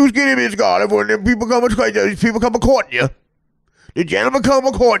ain't gonna be too skinny, Miss Scarlett, when them people come courting you. The gentleman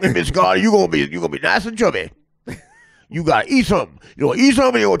come courting you, Miss Scarlett, you gonna be nice and chubby. You gotta eat something. You gonna eat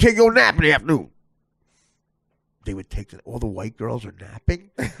something and you gonna take your nap in the afternoon. They would take all the white girls are napping,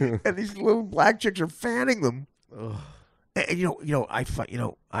 and these little black chicks are fanning them. And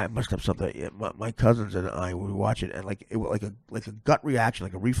I must have something. My cousins and I would watch it, and it was like a gut reaction,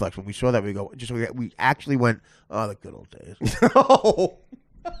 like a reflex. When we saw that, we actually went, "Oh, the good old days."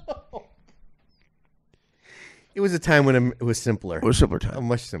 It was a time when it was simpler. It was a simpler time. A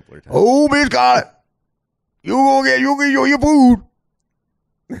much simpler time. Oh, Miss Scarlett, you gonna get your food.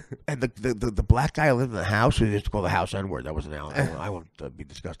 And the black guy who lived in the house, who used to call the house N-word, that was an L. I won't be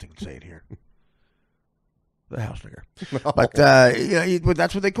disgusting and say it here. The house nigger. No. But, but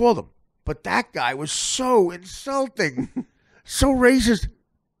that's what they called him. But that guy was so insulting, so racist,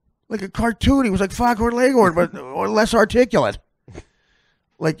 like a cartoon. He was like Foghorn Leghorn, or less articulate.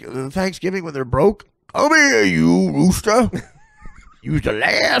 Like Thanksgiving when they're broke. Come here, you rooster. You's the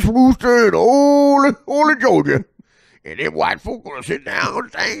last rooster in all of Georgia. And them white folk gonna sit down on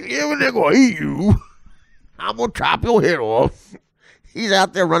Thanksgiving, they're gonna eat you. I'm gonna chop your head off. He's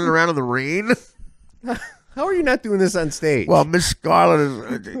out there running around in the rain. How are you not doing this on stage? Well, Miss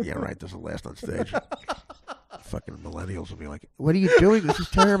Scarlett is... yeah, right, this will last on stage. Fucking millennials will be like, what are you doing? This is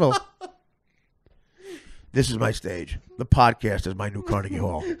terrible. This is my stage. The podcast is my new Carnegie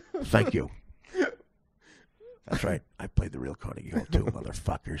Hall. Thank you. That's right. I played the real Carnegie Hall too,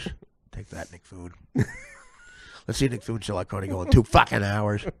 motherfuckers. Take that, Nick Thune. Let's see Nick Thune sell out Carnegie Hall in 2 fucking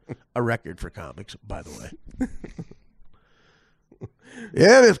hours. A record for comics, by the way.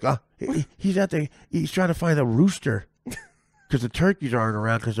 Yeah, this guy. He's out there. He's trying to find a rooster because the turkeys aren't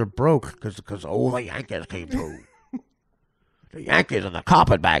around because they're broke because the Yankees came through. The Yankees and the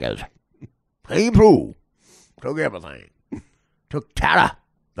carpetbaggers came through, took everything, took Tara,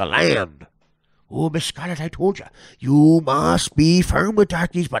 the land. Oh, Miss Scarlett, I told you, you must be firm with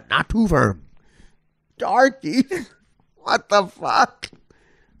darkies, but not too firm. Darkies? What the fuck?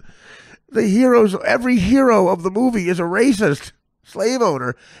 Every hero of the movie is a racist slave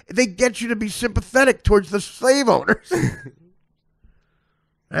owner. They get you to be sympathetic towards the slave owners.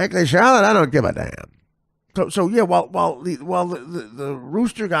 Actually, Charlotte, I don't give a damn. So yeah, while the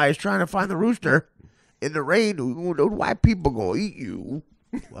rooster guy is trying to find the rooster in the rain, those white people gonna eat you.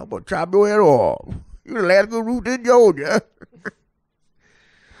 I'm gonna chop your head off. You're the last good rooster in Georgia.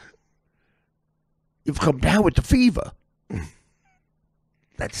 You've come down with the fever.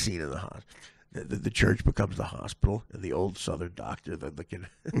 That scene in the hospital. The church becomes the hospital, and the old Southern doctor, the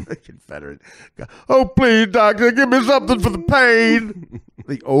Confederate guy, oh, please, doctor, give me something for the pain.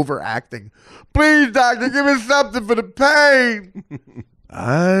 The overacting. Please, doctor, give me something for the pain.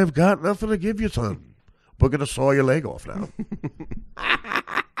 I've got nothing to give you, son. We're going to saw your leg off now.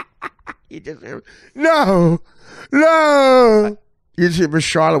 You just hear, no. You see Miss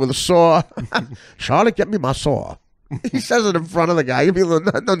Charlotte with a saw. Charlotte, get me my saw. He says it in front of the guy. You feel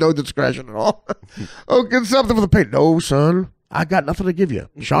no discretion at all. Oh, get something for the pain. No, son. I got nothing to give you.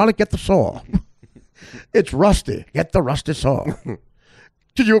 Charlotte, get the saw. It's rusty. Get the rusty saw.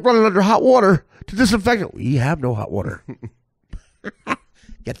 Did you run it under hot water to disinfect it? We have no hot water.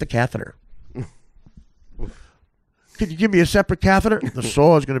 Get the catheter. Can you give me a separate catheter? The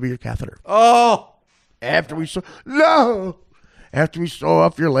saw is going to be your catheter. Oh! After we saw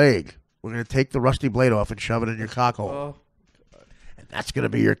off your leg, we're going to take the rusty blade off and shove it in your cock hole. Oh. And That's going to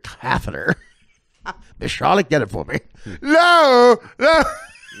be your catheter. Miss Charlotte, get it for me. No.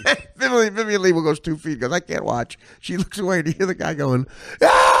 Vivian Lee goes 2 feet. Goes, I can't watch. She looks away and you hear the guy going,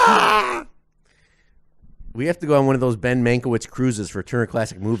 ah! We have to go on one of those Ben Mankiewicz cruises for Turner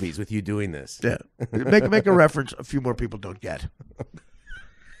Classic Movies with you doing this. Yeah. Make a reference a few more people don't get.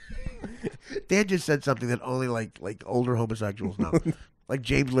 Dan just said something that only like older homosexuals know. Like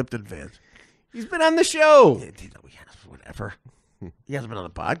James Lipton fans. He's been on the show. Yeah, whatever. He hasn't been on the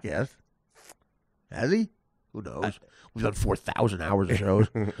podcast. Has he? Who knows? We've done 4,000 hours of shows.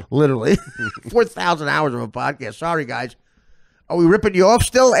 Literally. 4,000 hours of a podcast. Sorry, guys. Are we ripping you off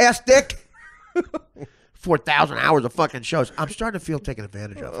still, ass dick? 4,000 hours of fucking shows. I'm starting to feel taken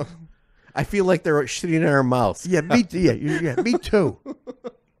advantage of. I feel like they're shitting in our mouths. Yeah, me too.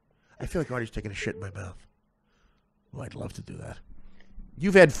 I feel like Artie's taking a shit in my mouth. Well, I'd love to do that.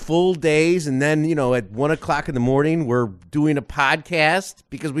 You've had full days, and then, at 1 o'clock in the morning, we're doing a podcast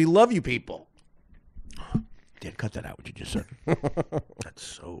because we love you people. Dan, cut that out, what you just said. That's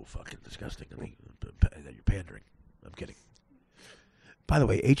so fucking disgusting. I mean, that you're pandering. I'm kidding. By the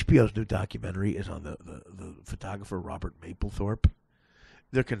way, HBO's new documentary is on the photographer Robert Mapplethorpe.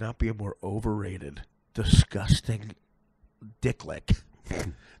 There cannot be a more overrated, disgusting dick lick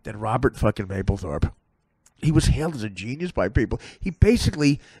than Robert fucking Mapplethorpe. He was hailed as a genius by people. He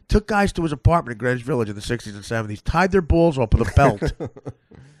basically took guys to his apartment in Greenwich Village in the 60s and 70s, tied their balls up with a belt,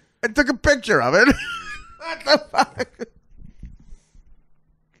 and took a picture of it. What the fuck?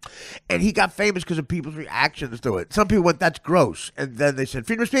 And he got famous because of people's reactions to it. Some people went, that's gross. And then they said,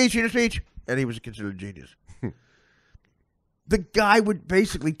 freedom of speech. And he was considered a genius. The guy would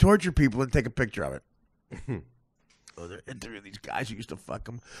basically torture people and take a picture of it. Oh, they're interviewing these guys who used to fuck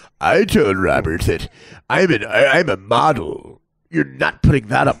him. I told Robert that I'm a model. You're not putting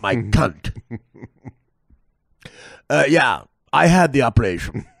that up my cunt. Yeah, I had the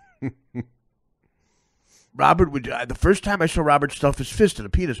operation. Robert would, the first time I saw Robert stuff his fist in a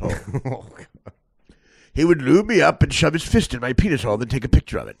penis hole. Oh, he would lube me up and shove his fist in my penis hole, then take a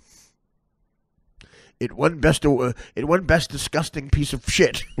picture of it. It one best disgusting piece of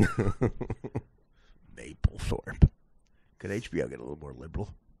shit. Mapplethorpe. Could HBO get a little more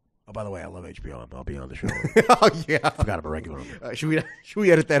liberal? Oh, by the way, I love HBO. I'll be on the show. Oh, yeah. I forgot I'm a regular. Should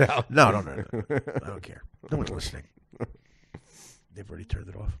we edit that out? No. I don't care. No one's listening. They've already turned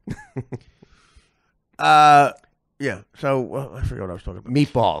it off. Yeah. So I forgot what I was talking about.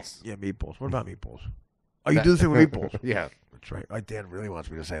 Meatballs. Yeah, meatballs. What about meatballs? Oh, you do the thing with meatballs? Yeah. That's right. Dan really wants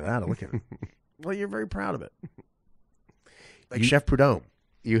me to say that. Look at him. Well, you're very proud of it. Like Chef Prudhomme.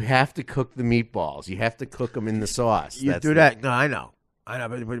 You have to cook the meatballs. You have to cook them in the sauce. You do that. No, I know.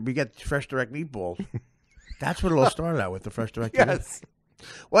 But we get Fresh Direct meatballs. That's what it all started out with, the Fresh Direct. Yes.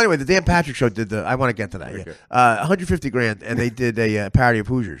 Well, anyway, the Dan Patrick Show did I want to get to that. Okay. Yeah. $150,000, and they did a parody of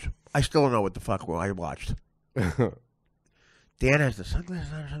Hoosiers. I still don't know what the fuck I watched. Dan has the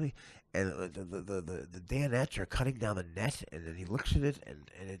sunglasses on or something, and the Danettes are cutting down the net, and then he looks at it, and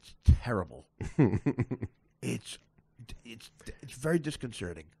it's terrible. It's very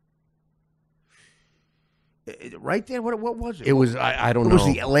disconcerting. Right, Dan? What was it? It was I don't know. It was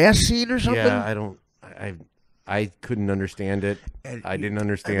the last scene or something? Yeah, I couldn't understand it. And I didn't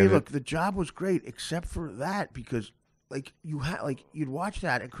understand it. Look, the job was great except for that, because you'd watch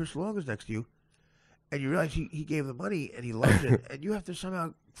that and Chris Long is next to you, and you realize he gave the money and he loves it, and you have to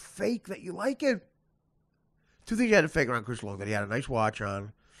somehow fake that you like it. Two things you had to fake around Chris Long: that he had a nice watch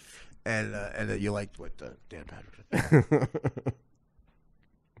on, and that you liked what Dan Patrick said.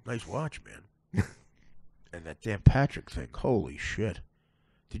 Nice watch, man. And that Dan Patrick thing, holy shit!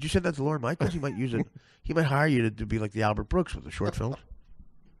 Did you send that to Lorne Michaels? He might use it. He might hire you to be like the Albert Brooks with the short films.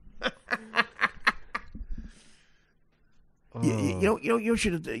 You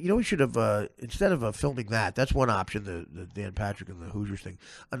should have instead of filming that. That's one option, the Dan Patrick and the Hoosiers thing.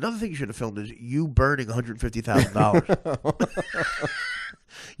 Another thing you should have filmed is you burning $150,000.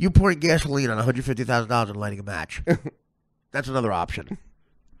 You pouring gasoline on $150,000 and lighting a match. That's another option.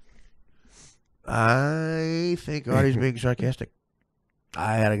 I think Artie's being sarcastic.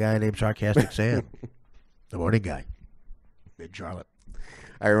 I had a guy named Sarcastic Sam, the morning guy, in Charlotte.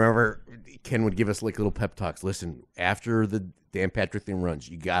 I remember Ken would give us like little pep talks. Listen, after the Dan Patrick thing runs,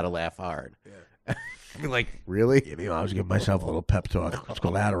 you gotta laugh hard. Yeah. I'd be like, really? Yeah, I was giving myself a little pep talk. It's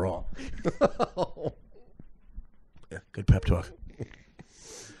called Adderall. Yeah, good pep talk.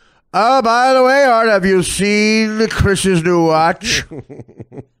 Oh, by the way, Art, have you seen Chris's new watch?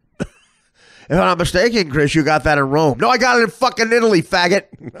 If I'm not mistaken, Chris, you got that in Rome. No, I got it in fucking Italy, faggot.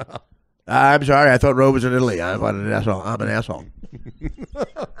 No. I'm sorry. I thought Rome was in Italy. I'm an asshole.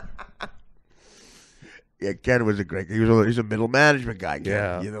 Yeah, Ken was a great. He's a middle management guy.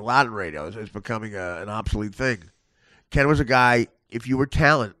 Ken. Yeah. The Latin radio is becoming an obsolete thing. Ken was a guy. If you were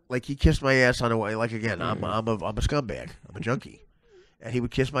talent, like he kissed my ass on a way. Like again, I'm a scumbag. I'm a junkie, and he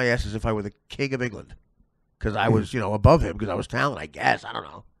would kiss my ass as if I were the king of England, because I was above him because I was talent. I guess I don't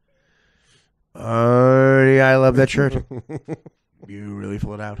know. Artie, I love that shirt. You really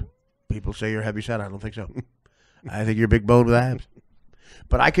fill it out. People say you're heavy set. I don't think so. I think you're big bone with abs.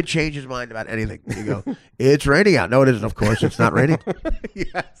 But I could change his mind about anything. You go, it's raining out. No, it isn't. Of course, it's not raining.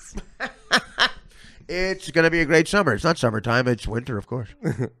 Yes. It's going to be a great summer. It's not summertime. It's winter, of course.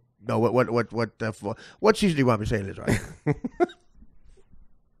 No, what season do you want me to say it is, right?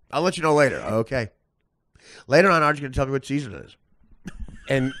 I'll let you know later. Okay. Later on, Artie's going to tell me what season it is.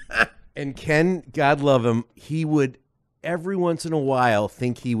 And Ken, God love him, he would every once in a while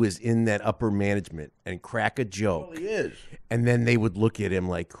think he was in that upper management and crack a joke. Well, he is. And then they would look at him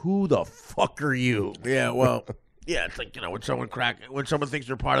like, who the fuck are you? Yeah, well, yeah, it's like, when someone thinks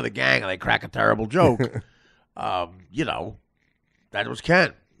they're part of the gang and they crack a terrible joke, that was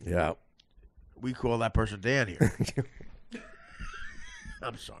Ken. Yeah. We call that person Dan here.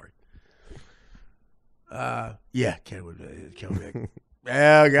 I'm sorry. Yeah, Ken would kill me.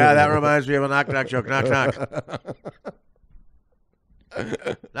 Oh, God, that reminds me of a knock-knock joke. Knock-knock.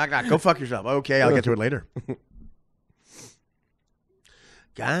 Knock-knock. Go fuck yourself. Okay, I'll get to it later.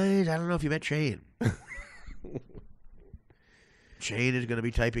 Guys, I don't know if you met Shane. Shane is going to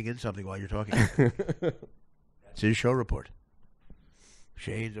be typing in something while you're talking. That's his show report.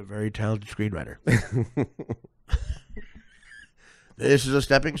 Shane's a very talented screenwriter. This is a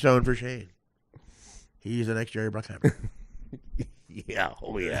stepping stone for Shane. He's the next Jerry Bruckheimer. Yeah,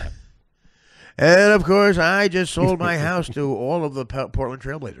 oh yeah. And, of course, I just sold my house to all of the Portland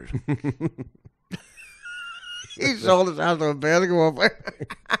Trailblazers. He sold his house to a basketball player.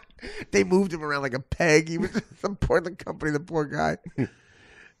 They moved him around like a peg. He was some Portland company, the poor guy.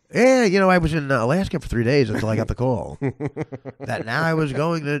 Yeah, I was in Alaska for 3 days until I got the call that now I was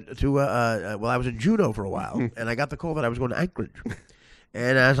going I was in Juneau for a while, and I got the call that I was going to Anchorage.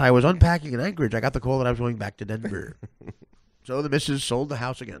 And as I was unpacking in Anchorage, I got the call that I was going back to Denver. So the missus sold the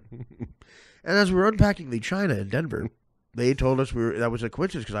house again. And as we were unpacking the China in Denver, they told us that was a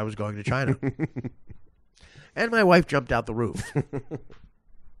coincidence because I was going to China. And my wife jumped out the roof.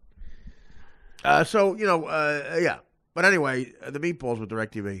 Yeah. But anyway, the meatballs with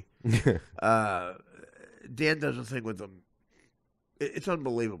DirecTV. Dan does a thing with them. It's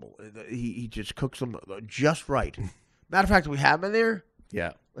unbelievable. He just cooks them just right. Matter of fact, we have them in there.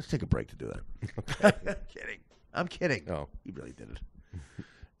 Yeah. Let's take a break to do that. I'm kidding. Oh. He really did it.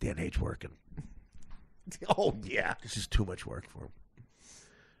 Dan hates working. Oh, yeah. This is too much work for him.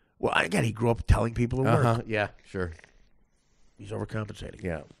 Well, again, he grew up telling people to work. Yeah, sure. He's overcompensating.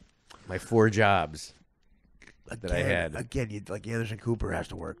 Yeah. My 4 jobs that I had. Again, like Anderson Cooper has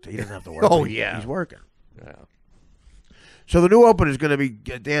to work. He doesn't have to work. Oh, yeah. He's working. Yeah. So the new open is going to be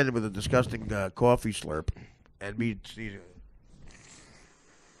Dan with a disgusting coffee slurp and me sneezing.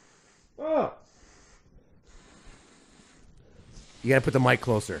 Oh. You got to put the mic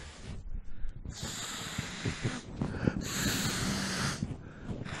closer.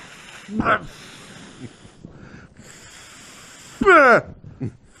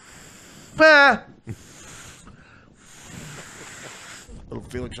 Little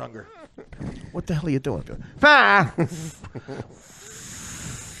Felix Unger. What the hell are you doing?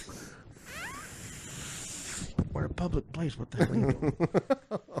 We're in a public place. What the hell are you doing?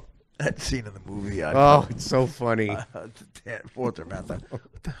 That scene in the movie. It's so funny. What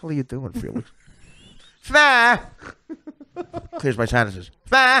the hell are you doing, Felix? Clears my sinuses.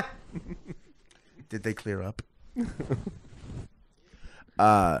 Did they clear up?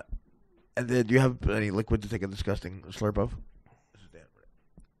 And then, do you have any liquid to take a disgusting slurp of?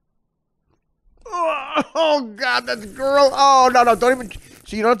 Oh, God, that's girl. Oh, no, don't even.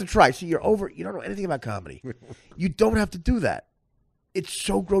 See, you don't have to try. See, you're over. You don't know anything about comedy. You don't have to do that. It's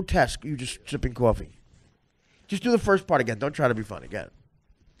so grotesque. You just sipping coffee. Just do the first part again. Don't try to be funny again.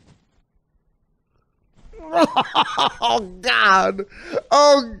 Oh, God.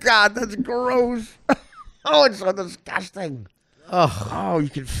 Oh, God, that's gross. Oh, it's so disgusting. Oh, you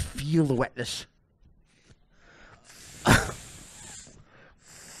can feel the wetness.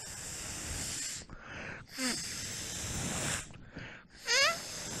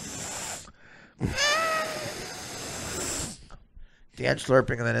 Dan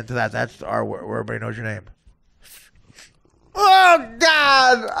slurping and then into that. That's our where everybody knows your name. Oh,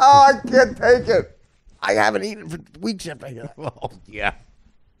 God. Oh, I can't take it. I haven't eaten for weeks after I got that. Oh, yeah.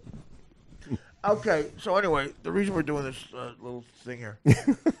 Okay, so anyway, the reason we're doing this little thing here.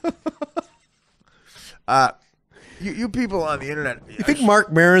 You people on the internet. You think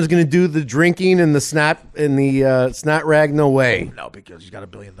Mark Maron's going to do the drinking and the snot rag? No way. No, because he's got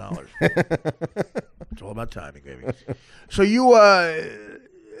 $1 billion. It's all about timing, baby. So you,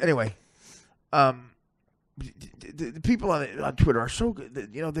 anyway, the people on Twitter are so good.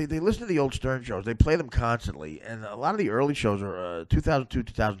 You know, they listen to the old Stern shows. They play them constantly, and a lot of the early shows are 2002,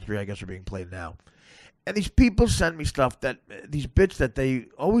 2003, I guess, are being played now. And these people send me stuff these bits that they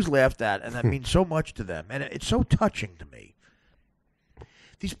always laughed at, and that means so much to them. And it's so touching to me.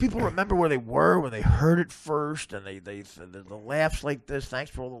 These people remember where they were when they heard it first, and the laughs like this. Thanks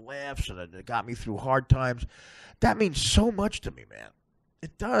for all the laughs, and it got me through hard times. That means so much to me, man.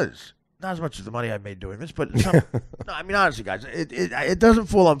 It does. Not as much as the money I made doing this, but no, I mean, honestly, guys, it doesn't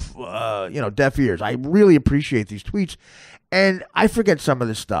fall on deaf ears. I really appreciate these tweets, and I forget some of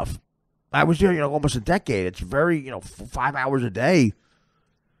this stuff. I was there, almost a decade. It's very, 5 hours a day.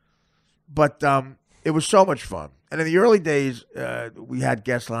 But it was so much fun. And in the early days, we had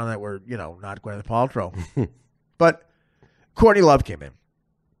guests on that were, not Gwyneth Paltrow. But Courtney Love came in.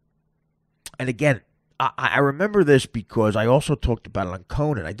 And again, I remember this because I also talked about it on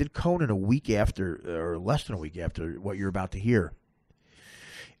Conan. I did Conan a week after, or less than a week after what you're about to hear.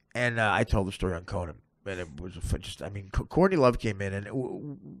 And I told the story on Conan. And it was Courtney Love came in,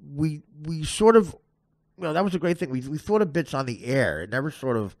 and we sort of, that was a great thing. We thought of bits on the air. It never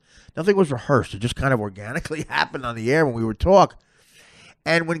nothing was rehearsed. It just kind of organically happened on the air when we would talk.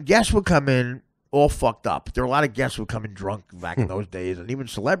 And when guests would come in all fucked up, there were a lot of guests who would come in drunk back in those days, and even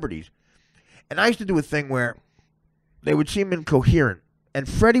celebrities. And I used to do a thing where they would seem incoherent. And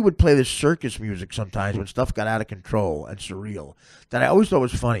Freddie would play this circus music sometimes when stuff got out of control and surreal that I always thought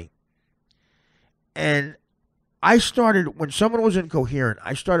was funny. And I started, when someone was incoherent,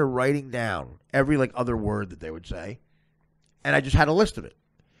 I started writing down every other word that they would say. And I just had a list of it.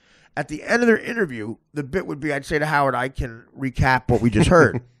 At the end of their interview, the bit would be, I'd say to Howard, I can recap what we just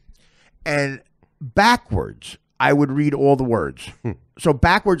heard. And backwards, I would read all the words. So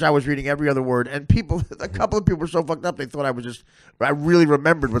backwards, I was reading every other word. And a couple of people were so fucked up, they thought I really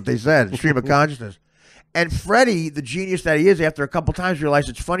remembered what they said, stream of consciousness. And Freddie, the genius that he is, after a couple times realized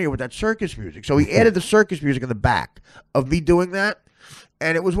it's funnier with that circus music. So he added the circus music in the back of me doing that.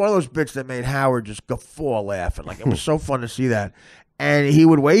 And it was one of those bits that made Howard just guffaw laughing. It was so fun to see that. And he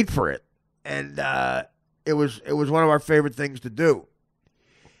would wait for it. And it was one of our favorite things to do.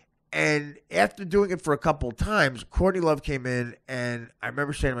 And after doing it for a couple of times, Courtney Love came in, and I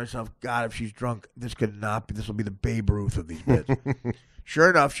remember saying to myself, God, if she's drunk, this will be the Babe Ruth of these bits. Sure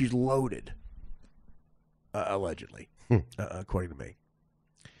enough, she's loaded. Allegedly, according to me.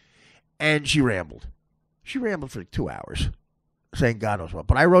 And she rambled. She rambled for 2 hours, saying God knows what.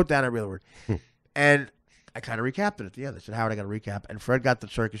 But I wrote down every other word. And I kind of recapped it at the end. I said, Howard, I got to recap. And Fred got the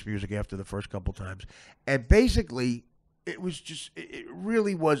circus music after the first couple times. And basically, it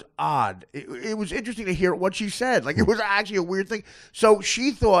really was odd. It was interesting to hear what she said. It was actually a weird thing. So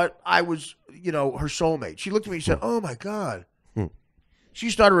she thought I was, her soulmate. She looked at me and said, oh, my God. She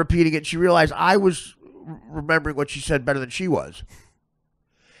started repeating it. She realized I was remembering what she said better than she was.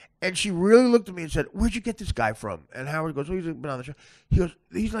 And she really looked at me and said, where'd you get this guy from? And Howard goes, he's been on the show. He goes,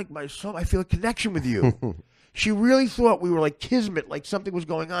 he's like my son. I feel a connection with you. She really thought we were like kismet, like something was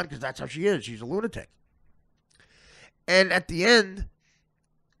going on, because that's how she is. She's a lunatic. And at the end,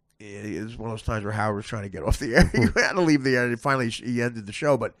 it was one of those times where Howard was trying to get off the air. He had to leave the air, and finally he ended the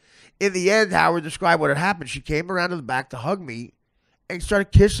show. But in the end, Howard described what had happened. She came around to the back to hug me and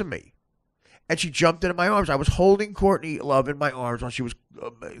started kissing me. And she jumped into my arms. I was holding Courtney Love in my arms while she was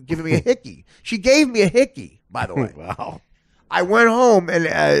giving me a hickey. She gave me a hickey, by the way. Wow. I went home,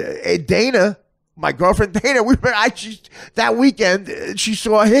 and Dana, my girlfriend Dana, that weekend, she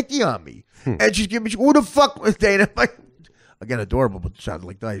saw a hickey on me. And she's giving me, who the fuck was Dana? Again, adorable, but it sounded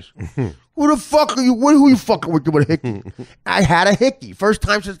like dice. Who the fuck are you? Who are you fucking with a hickey? I had a hickey. First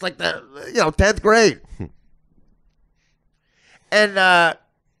time since the 10th grade. And,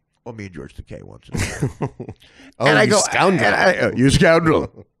 well, me and George Takei once. Oh, and you scoundrel. You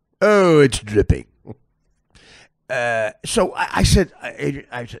scoundrel. Oh, it's dripping. So I said,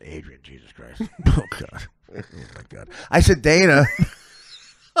 Adrian, Jesus Christ. Oh, God. Oh, my God. I said, Dana.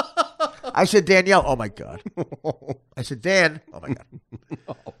 I said, Danielle. Oh, my God. I said, Dan. Oh, my God.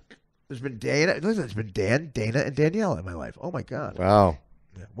 No. There's been Dana. Listen, there's been Dan, Dana, and Danielle in my life. Oh, my God. Wow.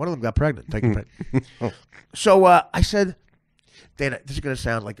 Yeah, one of them got pregnant. So I said, Dana, this is going to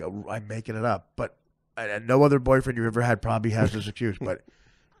sound like I'm making it up, but and no other boyfriend you ever had probably has this excuse, but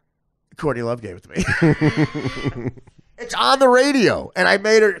Courtney Love gave it to me. It's on the radio, and I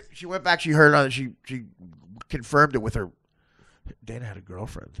made her. She went back. She heard it on. She confirmed it with her. Dana had a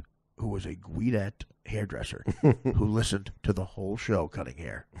girlfriend who was a Guidette hairdresser who listened to the whole show cutting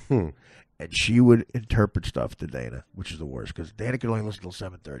hair. And she would interpret stuff to Dana, which is the worst, because Dana could only listen till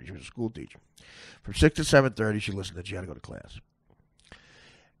 7:30. She was a school teacher. From 6 to 7:30, she listened that she had to go to class.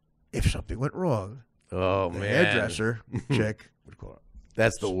 If something went wrong, the hairdresser chick would call her.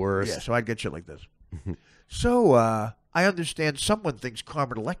 That's the worst. Yeah, so I'd get shit like this. So, I understand someone thinks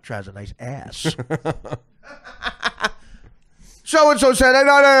Carmen Electra has a nice ass. So-and-so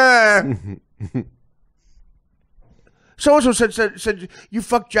said, so-and-so said, you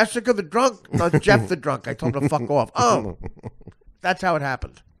fucked Jessica the drunk? No, Jeff the drunk. I told him to fuck off. Oh, that's how it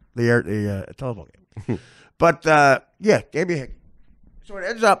happened. The telephone game. But, yeah, gave me a hit. So it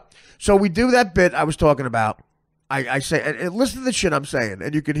ends up, so we do that bit I was talking about. I say, and listen to the shit I'm saying,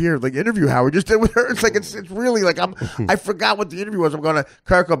 and you can hear the interview Howard just did with her. It's like it's really like I forgot what the interview was. I'm going to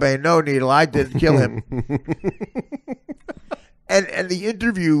Kurt Cobain. No, Needle, I didn't kill him. and the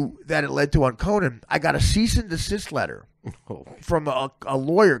interview that it led to on Conan, I got a cease and desist letter from a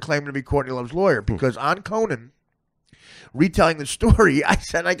lawyer claiming to be Courtney Love's lawyer because on Conan, retelling the story, I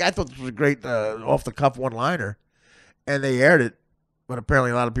said I thought this was a great off the cuff one liner, and they aired it, but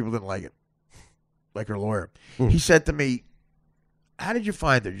apparently a lot of people didn't like it. Like her lawyer. He said to me, how did you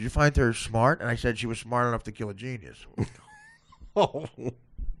find her? Did you find her smart? And I said she was smart enough to kill a genius.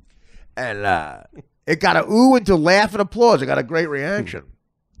 And it got a ooh into laugh and applause. It got a great reaction.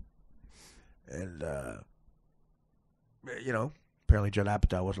 And, apparently Judd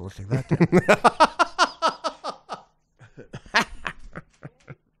Apatow wasn't listening to that time.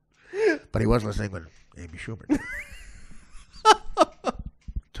 But he was listening when Amy Schumer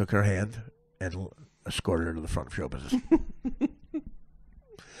took her hand and escorted her to the front of show business.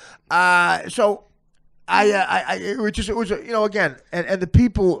 So it was again, and the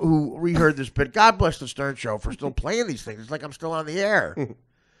people who reheard this bit, God bless the Stern Show for still playing these things. It's like I'm still on the air,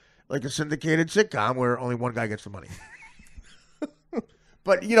 like a syndicated sitcom where only one guy gets the money.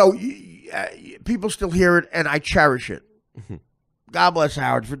 But people still hear it, and I cherish it. God bless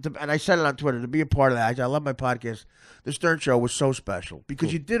Howard. And I said it on Twitter, to be a part of that. I love my podcast. The Stern Show was so special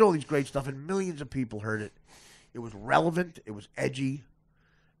because you did all these great stuff and millions of people heard it. It was relevant, it was edgy,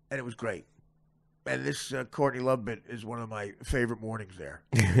 and it was great. And this Courtney Love bit is one of my favorite mornings there.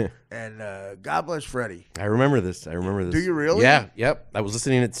 And God bless Freddie. I remember this. Do you really? Yeah, yep. I was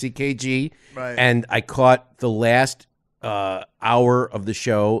listening at CKG, right, and I caught the last hour of the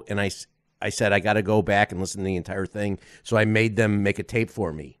show, and I said, I got to go back and listen to the entire thing. So I made them make a tape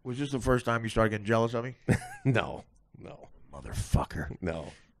for me. Was this the first time you started getting jealous of me? No. Motherfucker. No.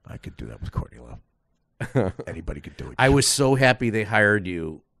 I could do that with Courtney Love. Anybody could do it. I was so happy they hired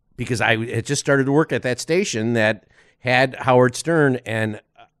you because I had just started to work at that station that had Howard Stern, and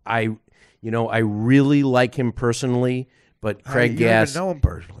I really like him personally, but Craig Gass. I don't even know him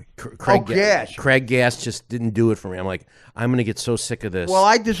personally. Craig Gass just didn't do it for me. I'm like, I'm going to get so sick of this. Well,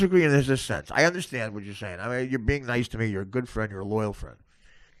 I disagree in this sense. I understand what you're saying. I mean, you're being nice to me. You're a good friend. You're a loyal friend.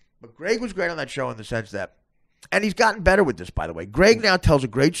 But Greg was great on that show in the sense that, and he's gotten better with this, by the way. Greg now tells a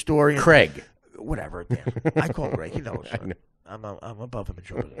great story. Craig. Whatever. Damn. I call him Greg. He knows. I'm above him in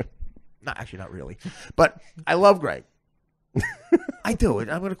show business. No, actually, not really. But I love Greg. I do. I'm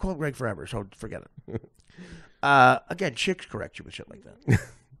going to call him Greg forever, so forget it. Again, chicks correct you with shit like that.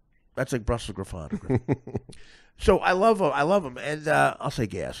 That's like Brussels Griffon. So I love him, and I'll say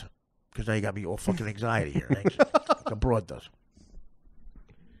Gas, because now you got me all fucking anxiety here, like a broad does.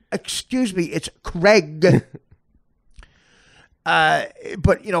 Excuse me, it's Craig.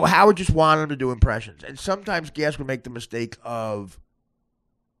 But Howard just wanted him to do impressions, and sometimes Gas would make the mistake of,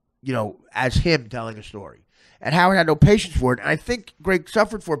 as him telling a story, and Howard had no patience for it, and I think Greg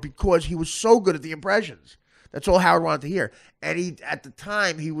suffered for it because he was so good at the impressions. That's all Howard wanted to hear. And at the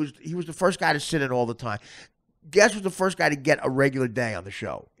time, he was the first guy to sit in all the time. Guess was the first guy to get a regular day on the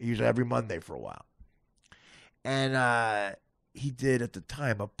show. He was every Monday for a while. And he did, at the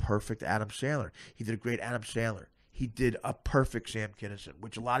time, a perfect Adam Sandler. He did a great Adam Sandler. He did a perfect Sam Kinison,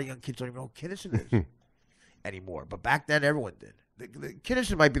 which a lot of young kids don't even know who Kinison is anymore. But back then, everyone did. The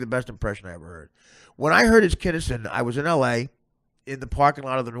Kinison might be the best impression I ever heard. When I heard his Kinison, I was in L.A., in the parking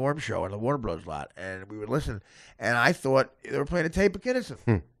lot of the Norm Show in the Warner Bros. Lot, and we would listen, and I thought they were playing a tape of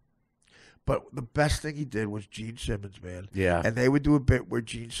Kinison. But the best thing he did was Gene Simmons, man. Yeah. And they would do a bit where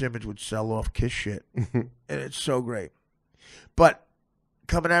Gene Simmons would sell off Kiss shit, and it's so great. But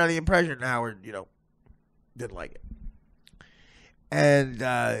coming out of the impression, Howard, didn't like it. And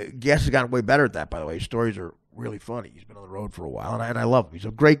Guest has gotten way better at that, by the way. His stories are really funny. He's been on the road for a while, and I love him. He's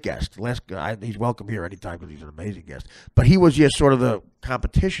a great guest. Last guy, he's welcome here anytime because he's an amazing guest. But he was sort of the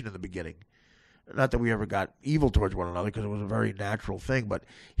competition in the beginning Not that we ever got evil towards one another because it was a very natural thing. But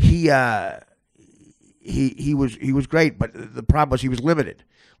he was great. But the problem was he was limited.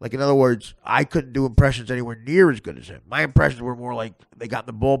 Like, in other words, I couldn't do impressions anywhere near as good as him. My impressions were more like they got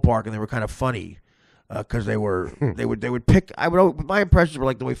in the ballpark and they were kind of funny because they would pick. My impressions were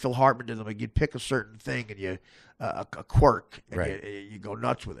like the way Phil Hartman did them. Like, you'd pick a certain thing and you a quirk and you go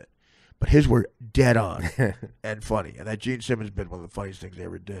nuts with it. But his were dead on and funny. And that Gene Simmons bit, one of the funniest things they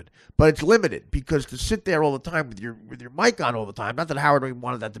ever did. But it's limited because to sit there all the time with your mic on all the time, not that Howard even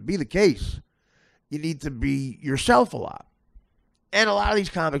wanted that to be the case, you need to be yourself a lot. And a lot of these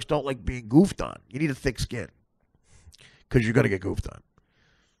comics don't like being goofed on. You need a thick skin because you're going to get goofed on.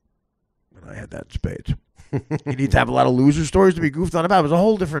 And I had that in spades. You need to have a lot of loser stories to be goofed on about. It was a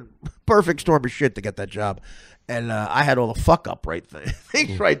whole different, perfect storm of shit to get that job. And I had all the fuck up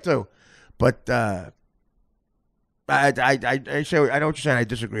things right too. But I know what you're saying. I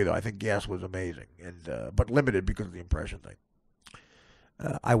disagree though. I think Gas was amazing, and but limited because of the impression thing.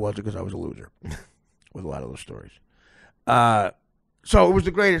 I wasn't because I was a loser with a lot of those stories. So it was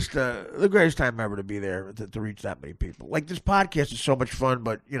the greatest time ever to be there to reach that many people. Like, this podcast is so much fun,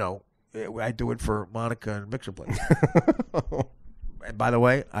 but you know, I do it for Monica and Mixer Play. And by the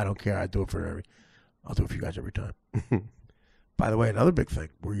way, I don't care. I'll do it for you guys every time. By the way, another big thing.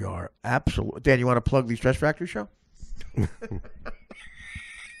 We are absolutely... Dan, you want to plug the Stress Factory show?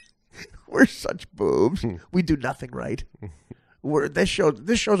 We're such boobs. We do nothing right. This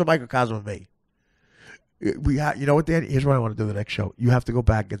show's a microcosm of me. You know what, Dan? Here's what I want to do the next show. You have to go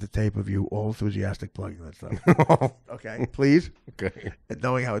back and get the tape of you all enthusiastic plugging that stuff. Okay, please? Okay. And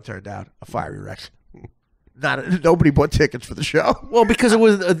knowing how it turned out, a fiery Rex. Nobody bought tickets for the show. Well, because it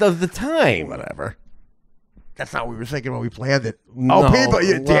was of the time. Whatever. That's not what we were thinking when we planned it. No, people!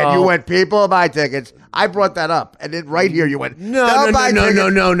 Dan, you went, people buy tickets. I brought that up, and then right here you went, no.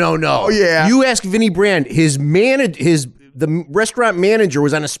 Oh yeah. You ask Vinny Brand, the restaurant manager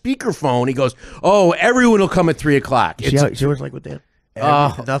was on a speakerphone. He goes, "Oh, everyone will come at 3:00." See what it's like with Dan?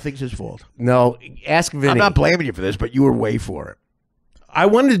 Nothing's his fault. No, ask Vinny. I'm not blaming you for this, but you were way for it. I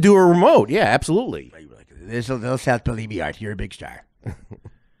wanted to do a remote. Yeah, absolutely. They'll have to believe me, Art. You're a big star.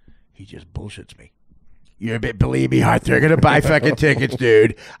 He just bullshits me. You're a bit, believe me, Hart. They're going to buy fucking tickets,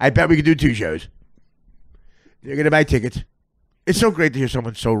 dude. I bet we could do 2 shows. They're going to buy tickets. It's so great to hear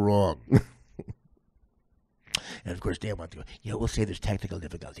someone so wrong. And, of course, Dan wants to go, we'll say there's technical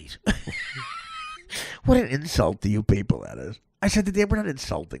difficulties. What an insult to you people that is. I said to Dan, we're not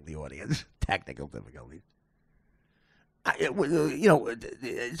insulting the audience. Technical difficulties.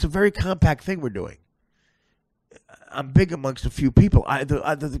 It's a very compact thing we're doing. I'm big amongst a few people.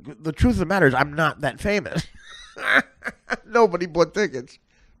 The truth of the matter is I'm not that famous. Nobody bought tickets.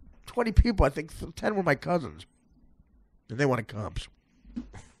 20 people, I think 10 were my cousins. And they wanted comps.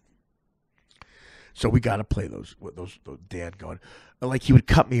 So we got to play those Dan going. Like, he would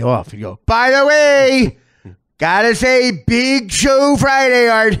cut me off. He'd go, by the way, gotta say, big show Friday,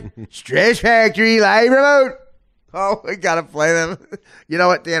 Art. Stress Factory, live remote. Oh, we got to play them. You know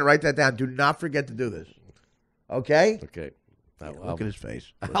what, Dan? Write that down. Do not forget to do this. Okay? Okay. Look at his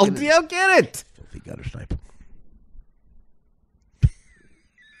face. I'll get it. Filthy gutter snipe.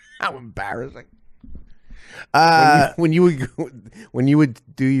 How embarrassing. When you had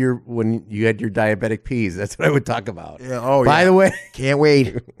your diabetic peas, that's what I would talk about. Yeah. By the way, can't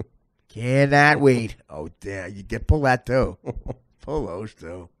wait. Cannot wait. Oh, damn. You get pull that too. Pull those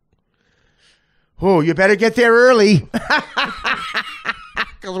too. Oh, you better get there early.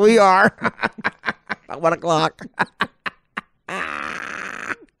 Because we are. 1 o'clock.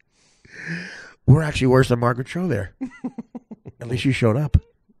 We're actually worse than Margaret Cho there. At least you showed up.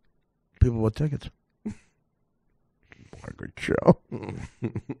 People bought tickets. Margaret Cho.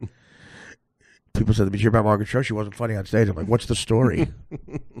 People said, did you hear about Margaret Cho? She wasn't funny on stage. I'm like, what's the story?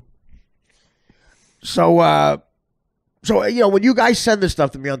 So, when you guys send this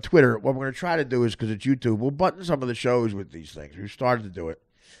stuff to me on Twitter, what we're going to try to do is, because it's YouTube, we'll button some of the shows with these things. We've started to do it.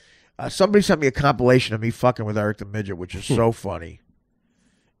 Somebody sent me a compilation of me fucking with Eric the Midget, which is so funny.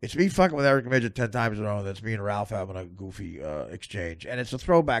 It's me fucking with Eric the Midget 10 times in a row. That's me and Ralph having a goofy exchange. And it's a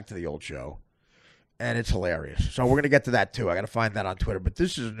throwback to the old show. And it's hilarious. So we're going to get to that, too. I got to find that on Twitter. But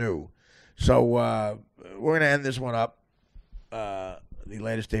this is new. So we're going to end this one up. The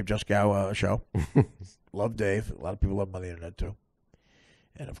latest Dave Juskow show. Love Dave. A lot of people love him on the internet, too.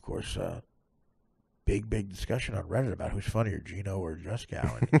 And, of course, big discussion on Reddit about who's funnier, Gino or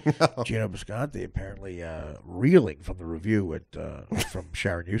Juskow. And Gino Bisconti apparently reeling from the review from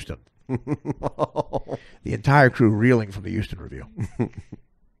Sharon Houston. The entire crew reeling from the Houston review.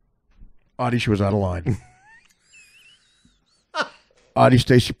 Artie, she was out of line. Artie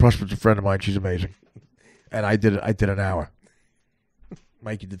Stacy Prosper's a friend of mine. She's amazing. And I did an hour.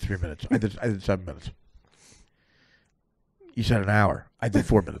 Mikey did 3 minutes. I did 7 minutes. You said an hour. I did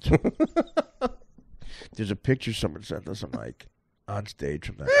 4 minutes. There's a picture someone sent us of Mike on stage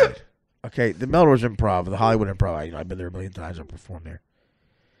from that night. Okay, the Melrose Improv, the Hollywood Improv. I've been there a million times. I've performed there.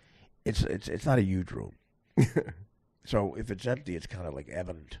 It's not a huge room. So if it's empty, it's kind of like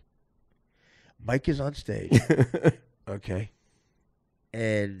evident. Mike is on stage. Okay.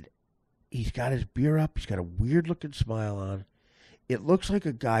 And he's got his beer up. He's got a weird looking smile on. It looks like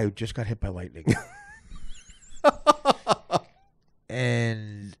a guy who just got hit by lightning.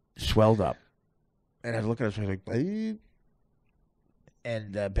 And swelled up. And I was looking at his face like, "Babe."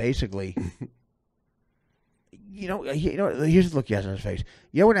 And basically, here's the look he has on his face.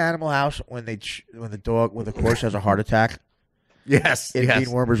 You know in Animal House when the horse has a heart attack? Yes. In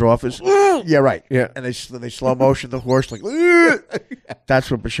Dean Wormer's office? Yeah, right. Yeah. And they slow motion the horse like, that's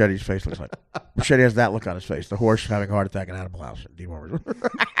what Bichetti's face looks like. Bichetti has that look on his face. The horse having a heart attack in Animal House in Dean Wormer's.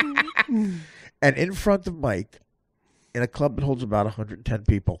 And in front of Mike, in a club that holds about 110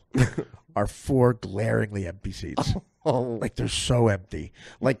 people, are 4 glaringly empty seats. Like they're so empty.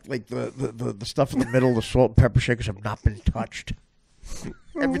 Like the stuff in the middle, the salt and pepper shakers have not been touched.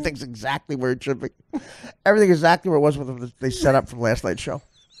 Everything's exactly where it should be. Everything exactly where it was when they set up from last night's show.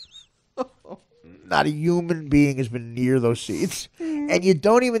 Not a human being has been near those seats. And you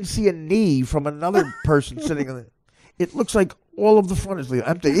don't even see a knee from another person sitting in it. It looks like all of the front is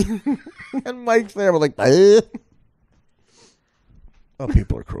empty. And Mike's there. We're like, oh,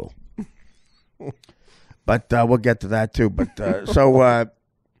 people are cruel. But we'll get to that too. But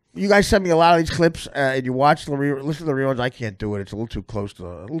you guys send me a lot of these clips, and you watch listen to the reruns. I can't do it; it's a little too close to,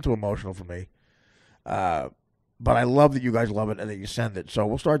 a little too emotional for me. But I love that you guys love it and that you send it. So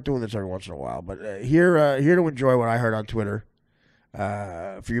we'll start doing this every once in a while. But here to enjoy what I heard on Twitter.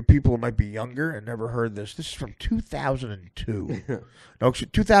 For your people who might be younger and never heard this, this is from 2002. No,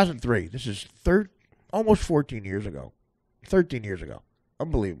 2003. This is almost 14 years ago. 13 years ago.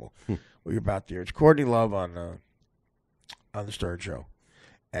 Unbelievable. What you're about to hear. It's Courtney Love on the Stern Show,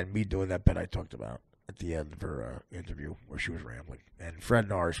 and me doing that bit I talked about at the end of her interview where she was rambling, and Fred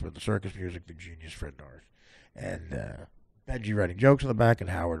Norris with the circus music, the genius Fred Norris, and Benji writing jokes in the back, and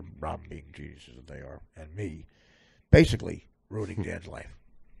Howard and Robin being geniuses that they are, and me basically ruining Dan's life,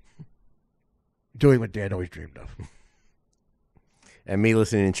 doing what Dan always dreamed of, and me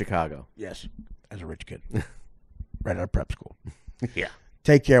listening in Chicago. Yes, as a rich kid, right out of prep school. Yeah.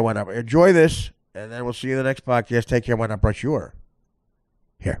 Take care when I enjoy this, and then we'll see you in the next podcast. Take care when I brush your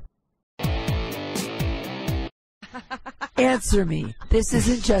hair. Answer me. This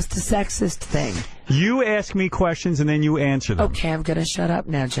isn't just a sexist thing. You ask me questions and then you answer them. Okay, I'm going to shut up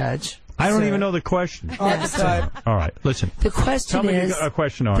now, Judge. I don't even know the question. Yes, all right, listen. The question is, a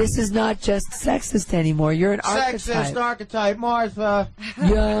question, Artie. This is not just sexist anymore. You're an archetype. Sexist archetype, Martha.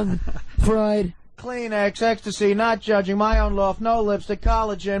 Young, Freud. Kleenex, ecstasy, not judging, my own loft, no lipstick,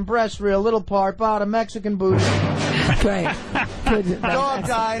 collagen, breast real, little part, bottom, Mexican booty. Great. Good. Dog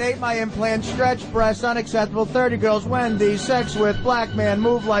died, ate my implant, stretched breast, unacceptable, 30 girls, Wendy's, sex with, black man,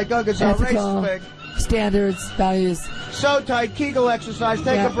 move like Uggers, racist pig. Standards, values. So tight, Kegel exercise,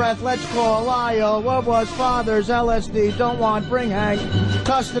 take a breath, let's call, Lyle, what was father's, LSD, don't want, bring Hank,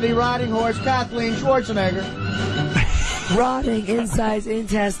 custody, riding horse, Kathleen Schwarzenegger. Rotting insides,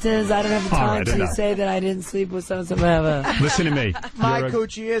 intestines. I don't have the time to say that I didn't sleep with some whatever. Listen to me. My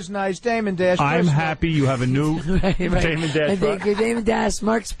coochie is nice. Damon Dash. I'm happy you have a new Damon Dash. Thank you, Damon Dash,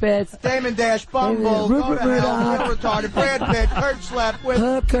 Mark Spitz. Damon Dash, Bumble, go to hell, real retarded, Brad Pitt, Kurt slept with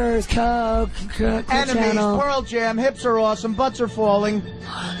hookers, coke, enemies, channel. Pearl Jam, hips are awesome, butts are falling.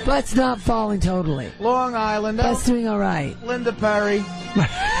 Butts not falling totally. Long Island. Butts doing all right. Linda Perry.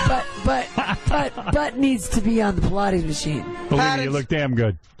 But needs to be on the Pilates machine. Believe me, you look damn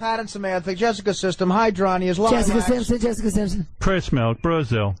good. Pat and Samantha, Jessica System, Hydronius, Jessica Simpson. Chris Milk,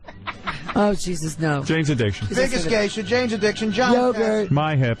 Brazil. Oh, Jesus, no. Jane's Addiction. Biggest Geisha, Jane's Addiction, John Yogurt. Cass.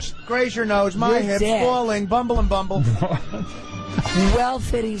 My hips. Graze nose, my You're hips, dead. falling, Bumble and Bumble.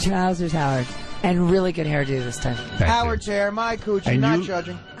 Well-fitting trousers, Howard. And really good hairdo this time. Howard's hair, my coochie, and not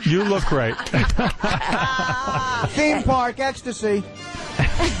judging. You look great. Theme park, ecstasy.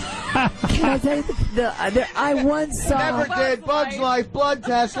 Can I tell you, I once saw... Never did, Bugs Life, blood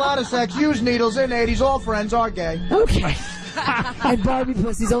test, lot of sex, used needles in 80s, all friends are gay. Okay. And Barbie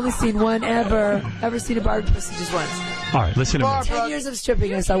Pussy's only seen one ever seen a Barbie Pussy just once. All right, listen to me. 10 years of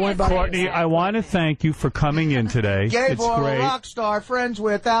stripping us. I won by Courtney, I want to thank you for coming in today. Gay It's boy, great. rock star, friends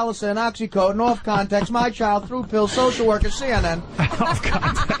with Allison, oxycodone, off context, my child, through pills, social worker, CNN. Off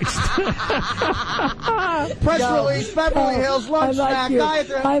context. Press release, Beverly Hills, lunch snack, diet.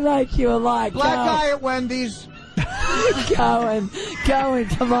 I like you a lot. Black guy at Wendy's. Going.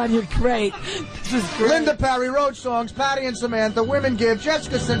 Come on, you're great. This is great. Linda Perry, Road Songs, Patty and Samantha, Women Give,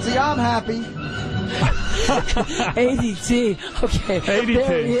 Jessica Cincy, I'm happy. ADT. Okay. ADT.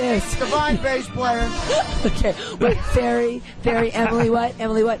 There he is. Divine bass player. Okay. Wait, Fairy, Emily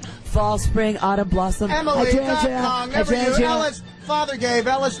what? Fall, spring, autumn, blossom. Emily, Kong, never knew. Ellis, father gave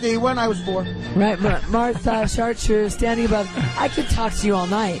LSD when I was 4. Right, Martha, Chartreuse, standing above. I could talk to you all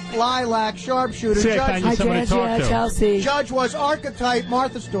night. Lilac, sharpshooter. Sick, I Judge, need someone to talk to. Chelsea. Judge was archetype,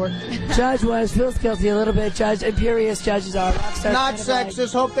 Martha Stewart. Judge was, feels guilty a little bit. Judge, imperious judges are. Rockstar Not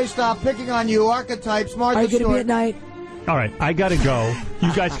sexist, hope they stop picking on you. Archetypes, Martha Are you going to be Stewart. at night? All right, I got to go.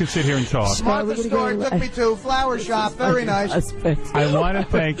 You guys can sit here and talk. Martha Stewart took me to flower shop. Very nice. I want to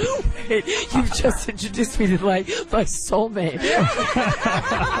thank... Wait, you've just introduced me to, like, my soulmate.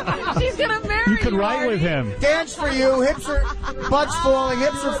 She's going to marry you. You could write with him. Dance for you. Hips are... Butts falling.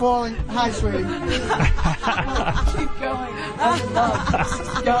 Hips are falling. Hi, sweetie. Keep going. I'm in love.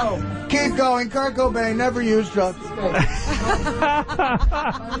 Just go. Keep going. Kurt Cobain never used drugs.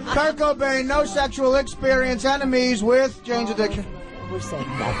 Kurt Cobain, no sexual experience. Enemies with Jane's addiction. We're saying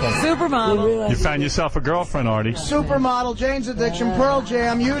nothing. Supermodel. You found yourself a girlfriend, Artie. Supermodel, Jane's addiction, Pearl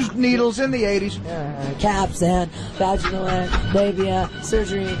Jam, used needles in the 80s. Caps and vaginal and labia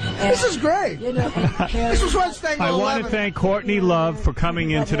surgery. And, This is great. You know, This was Wednesday, I want to thank Courtney Love for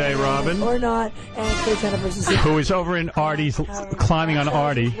coming in today, Robin, or not, and Kate's anniversary. who is over in Artie's, climbing on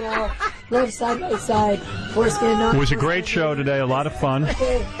Artie. Well, live side by side. Foreskin. It was a great show today, a lot of fun.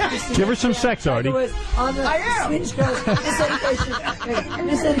 Give her some sex, Artie. I am. Swedish girls.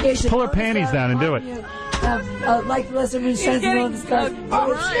 Misindication. Pull her panties down and do it. Like the lesser means trans and all this stuff.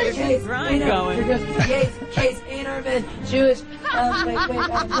 He's going. Gays, Interman, Jewish. Wait,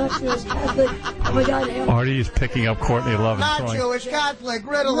 I'm not Jewish, Catholic. Oh my God. Artie is picking up Courtney Love and Not throwing. Jewish, Catholic,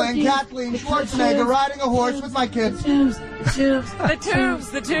 Ritalin, Kathleen Schwarzenegger, riding a horse with my kids. The tombs.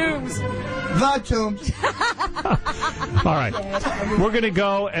 The tombs. All right. We're going to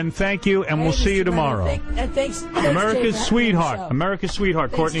go and thank you, and we'll see you tomorrow. Thanks, America's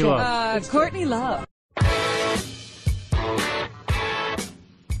sweetheart. Courtney Love. Courtney Love.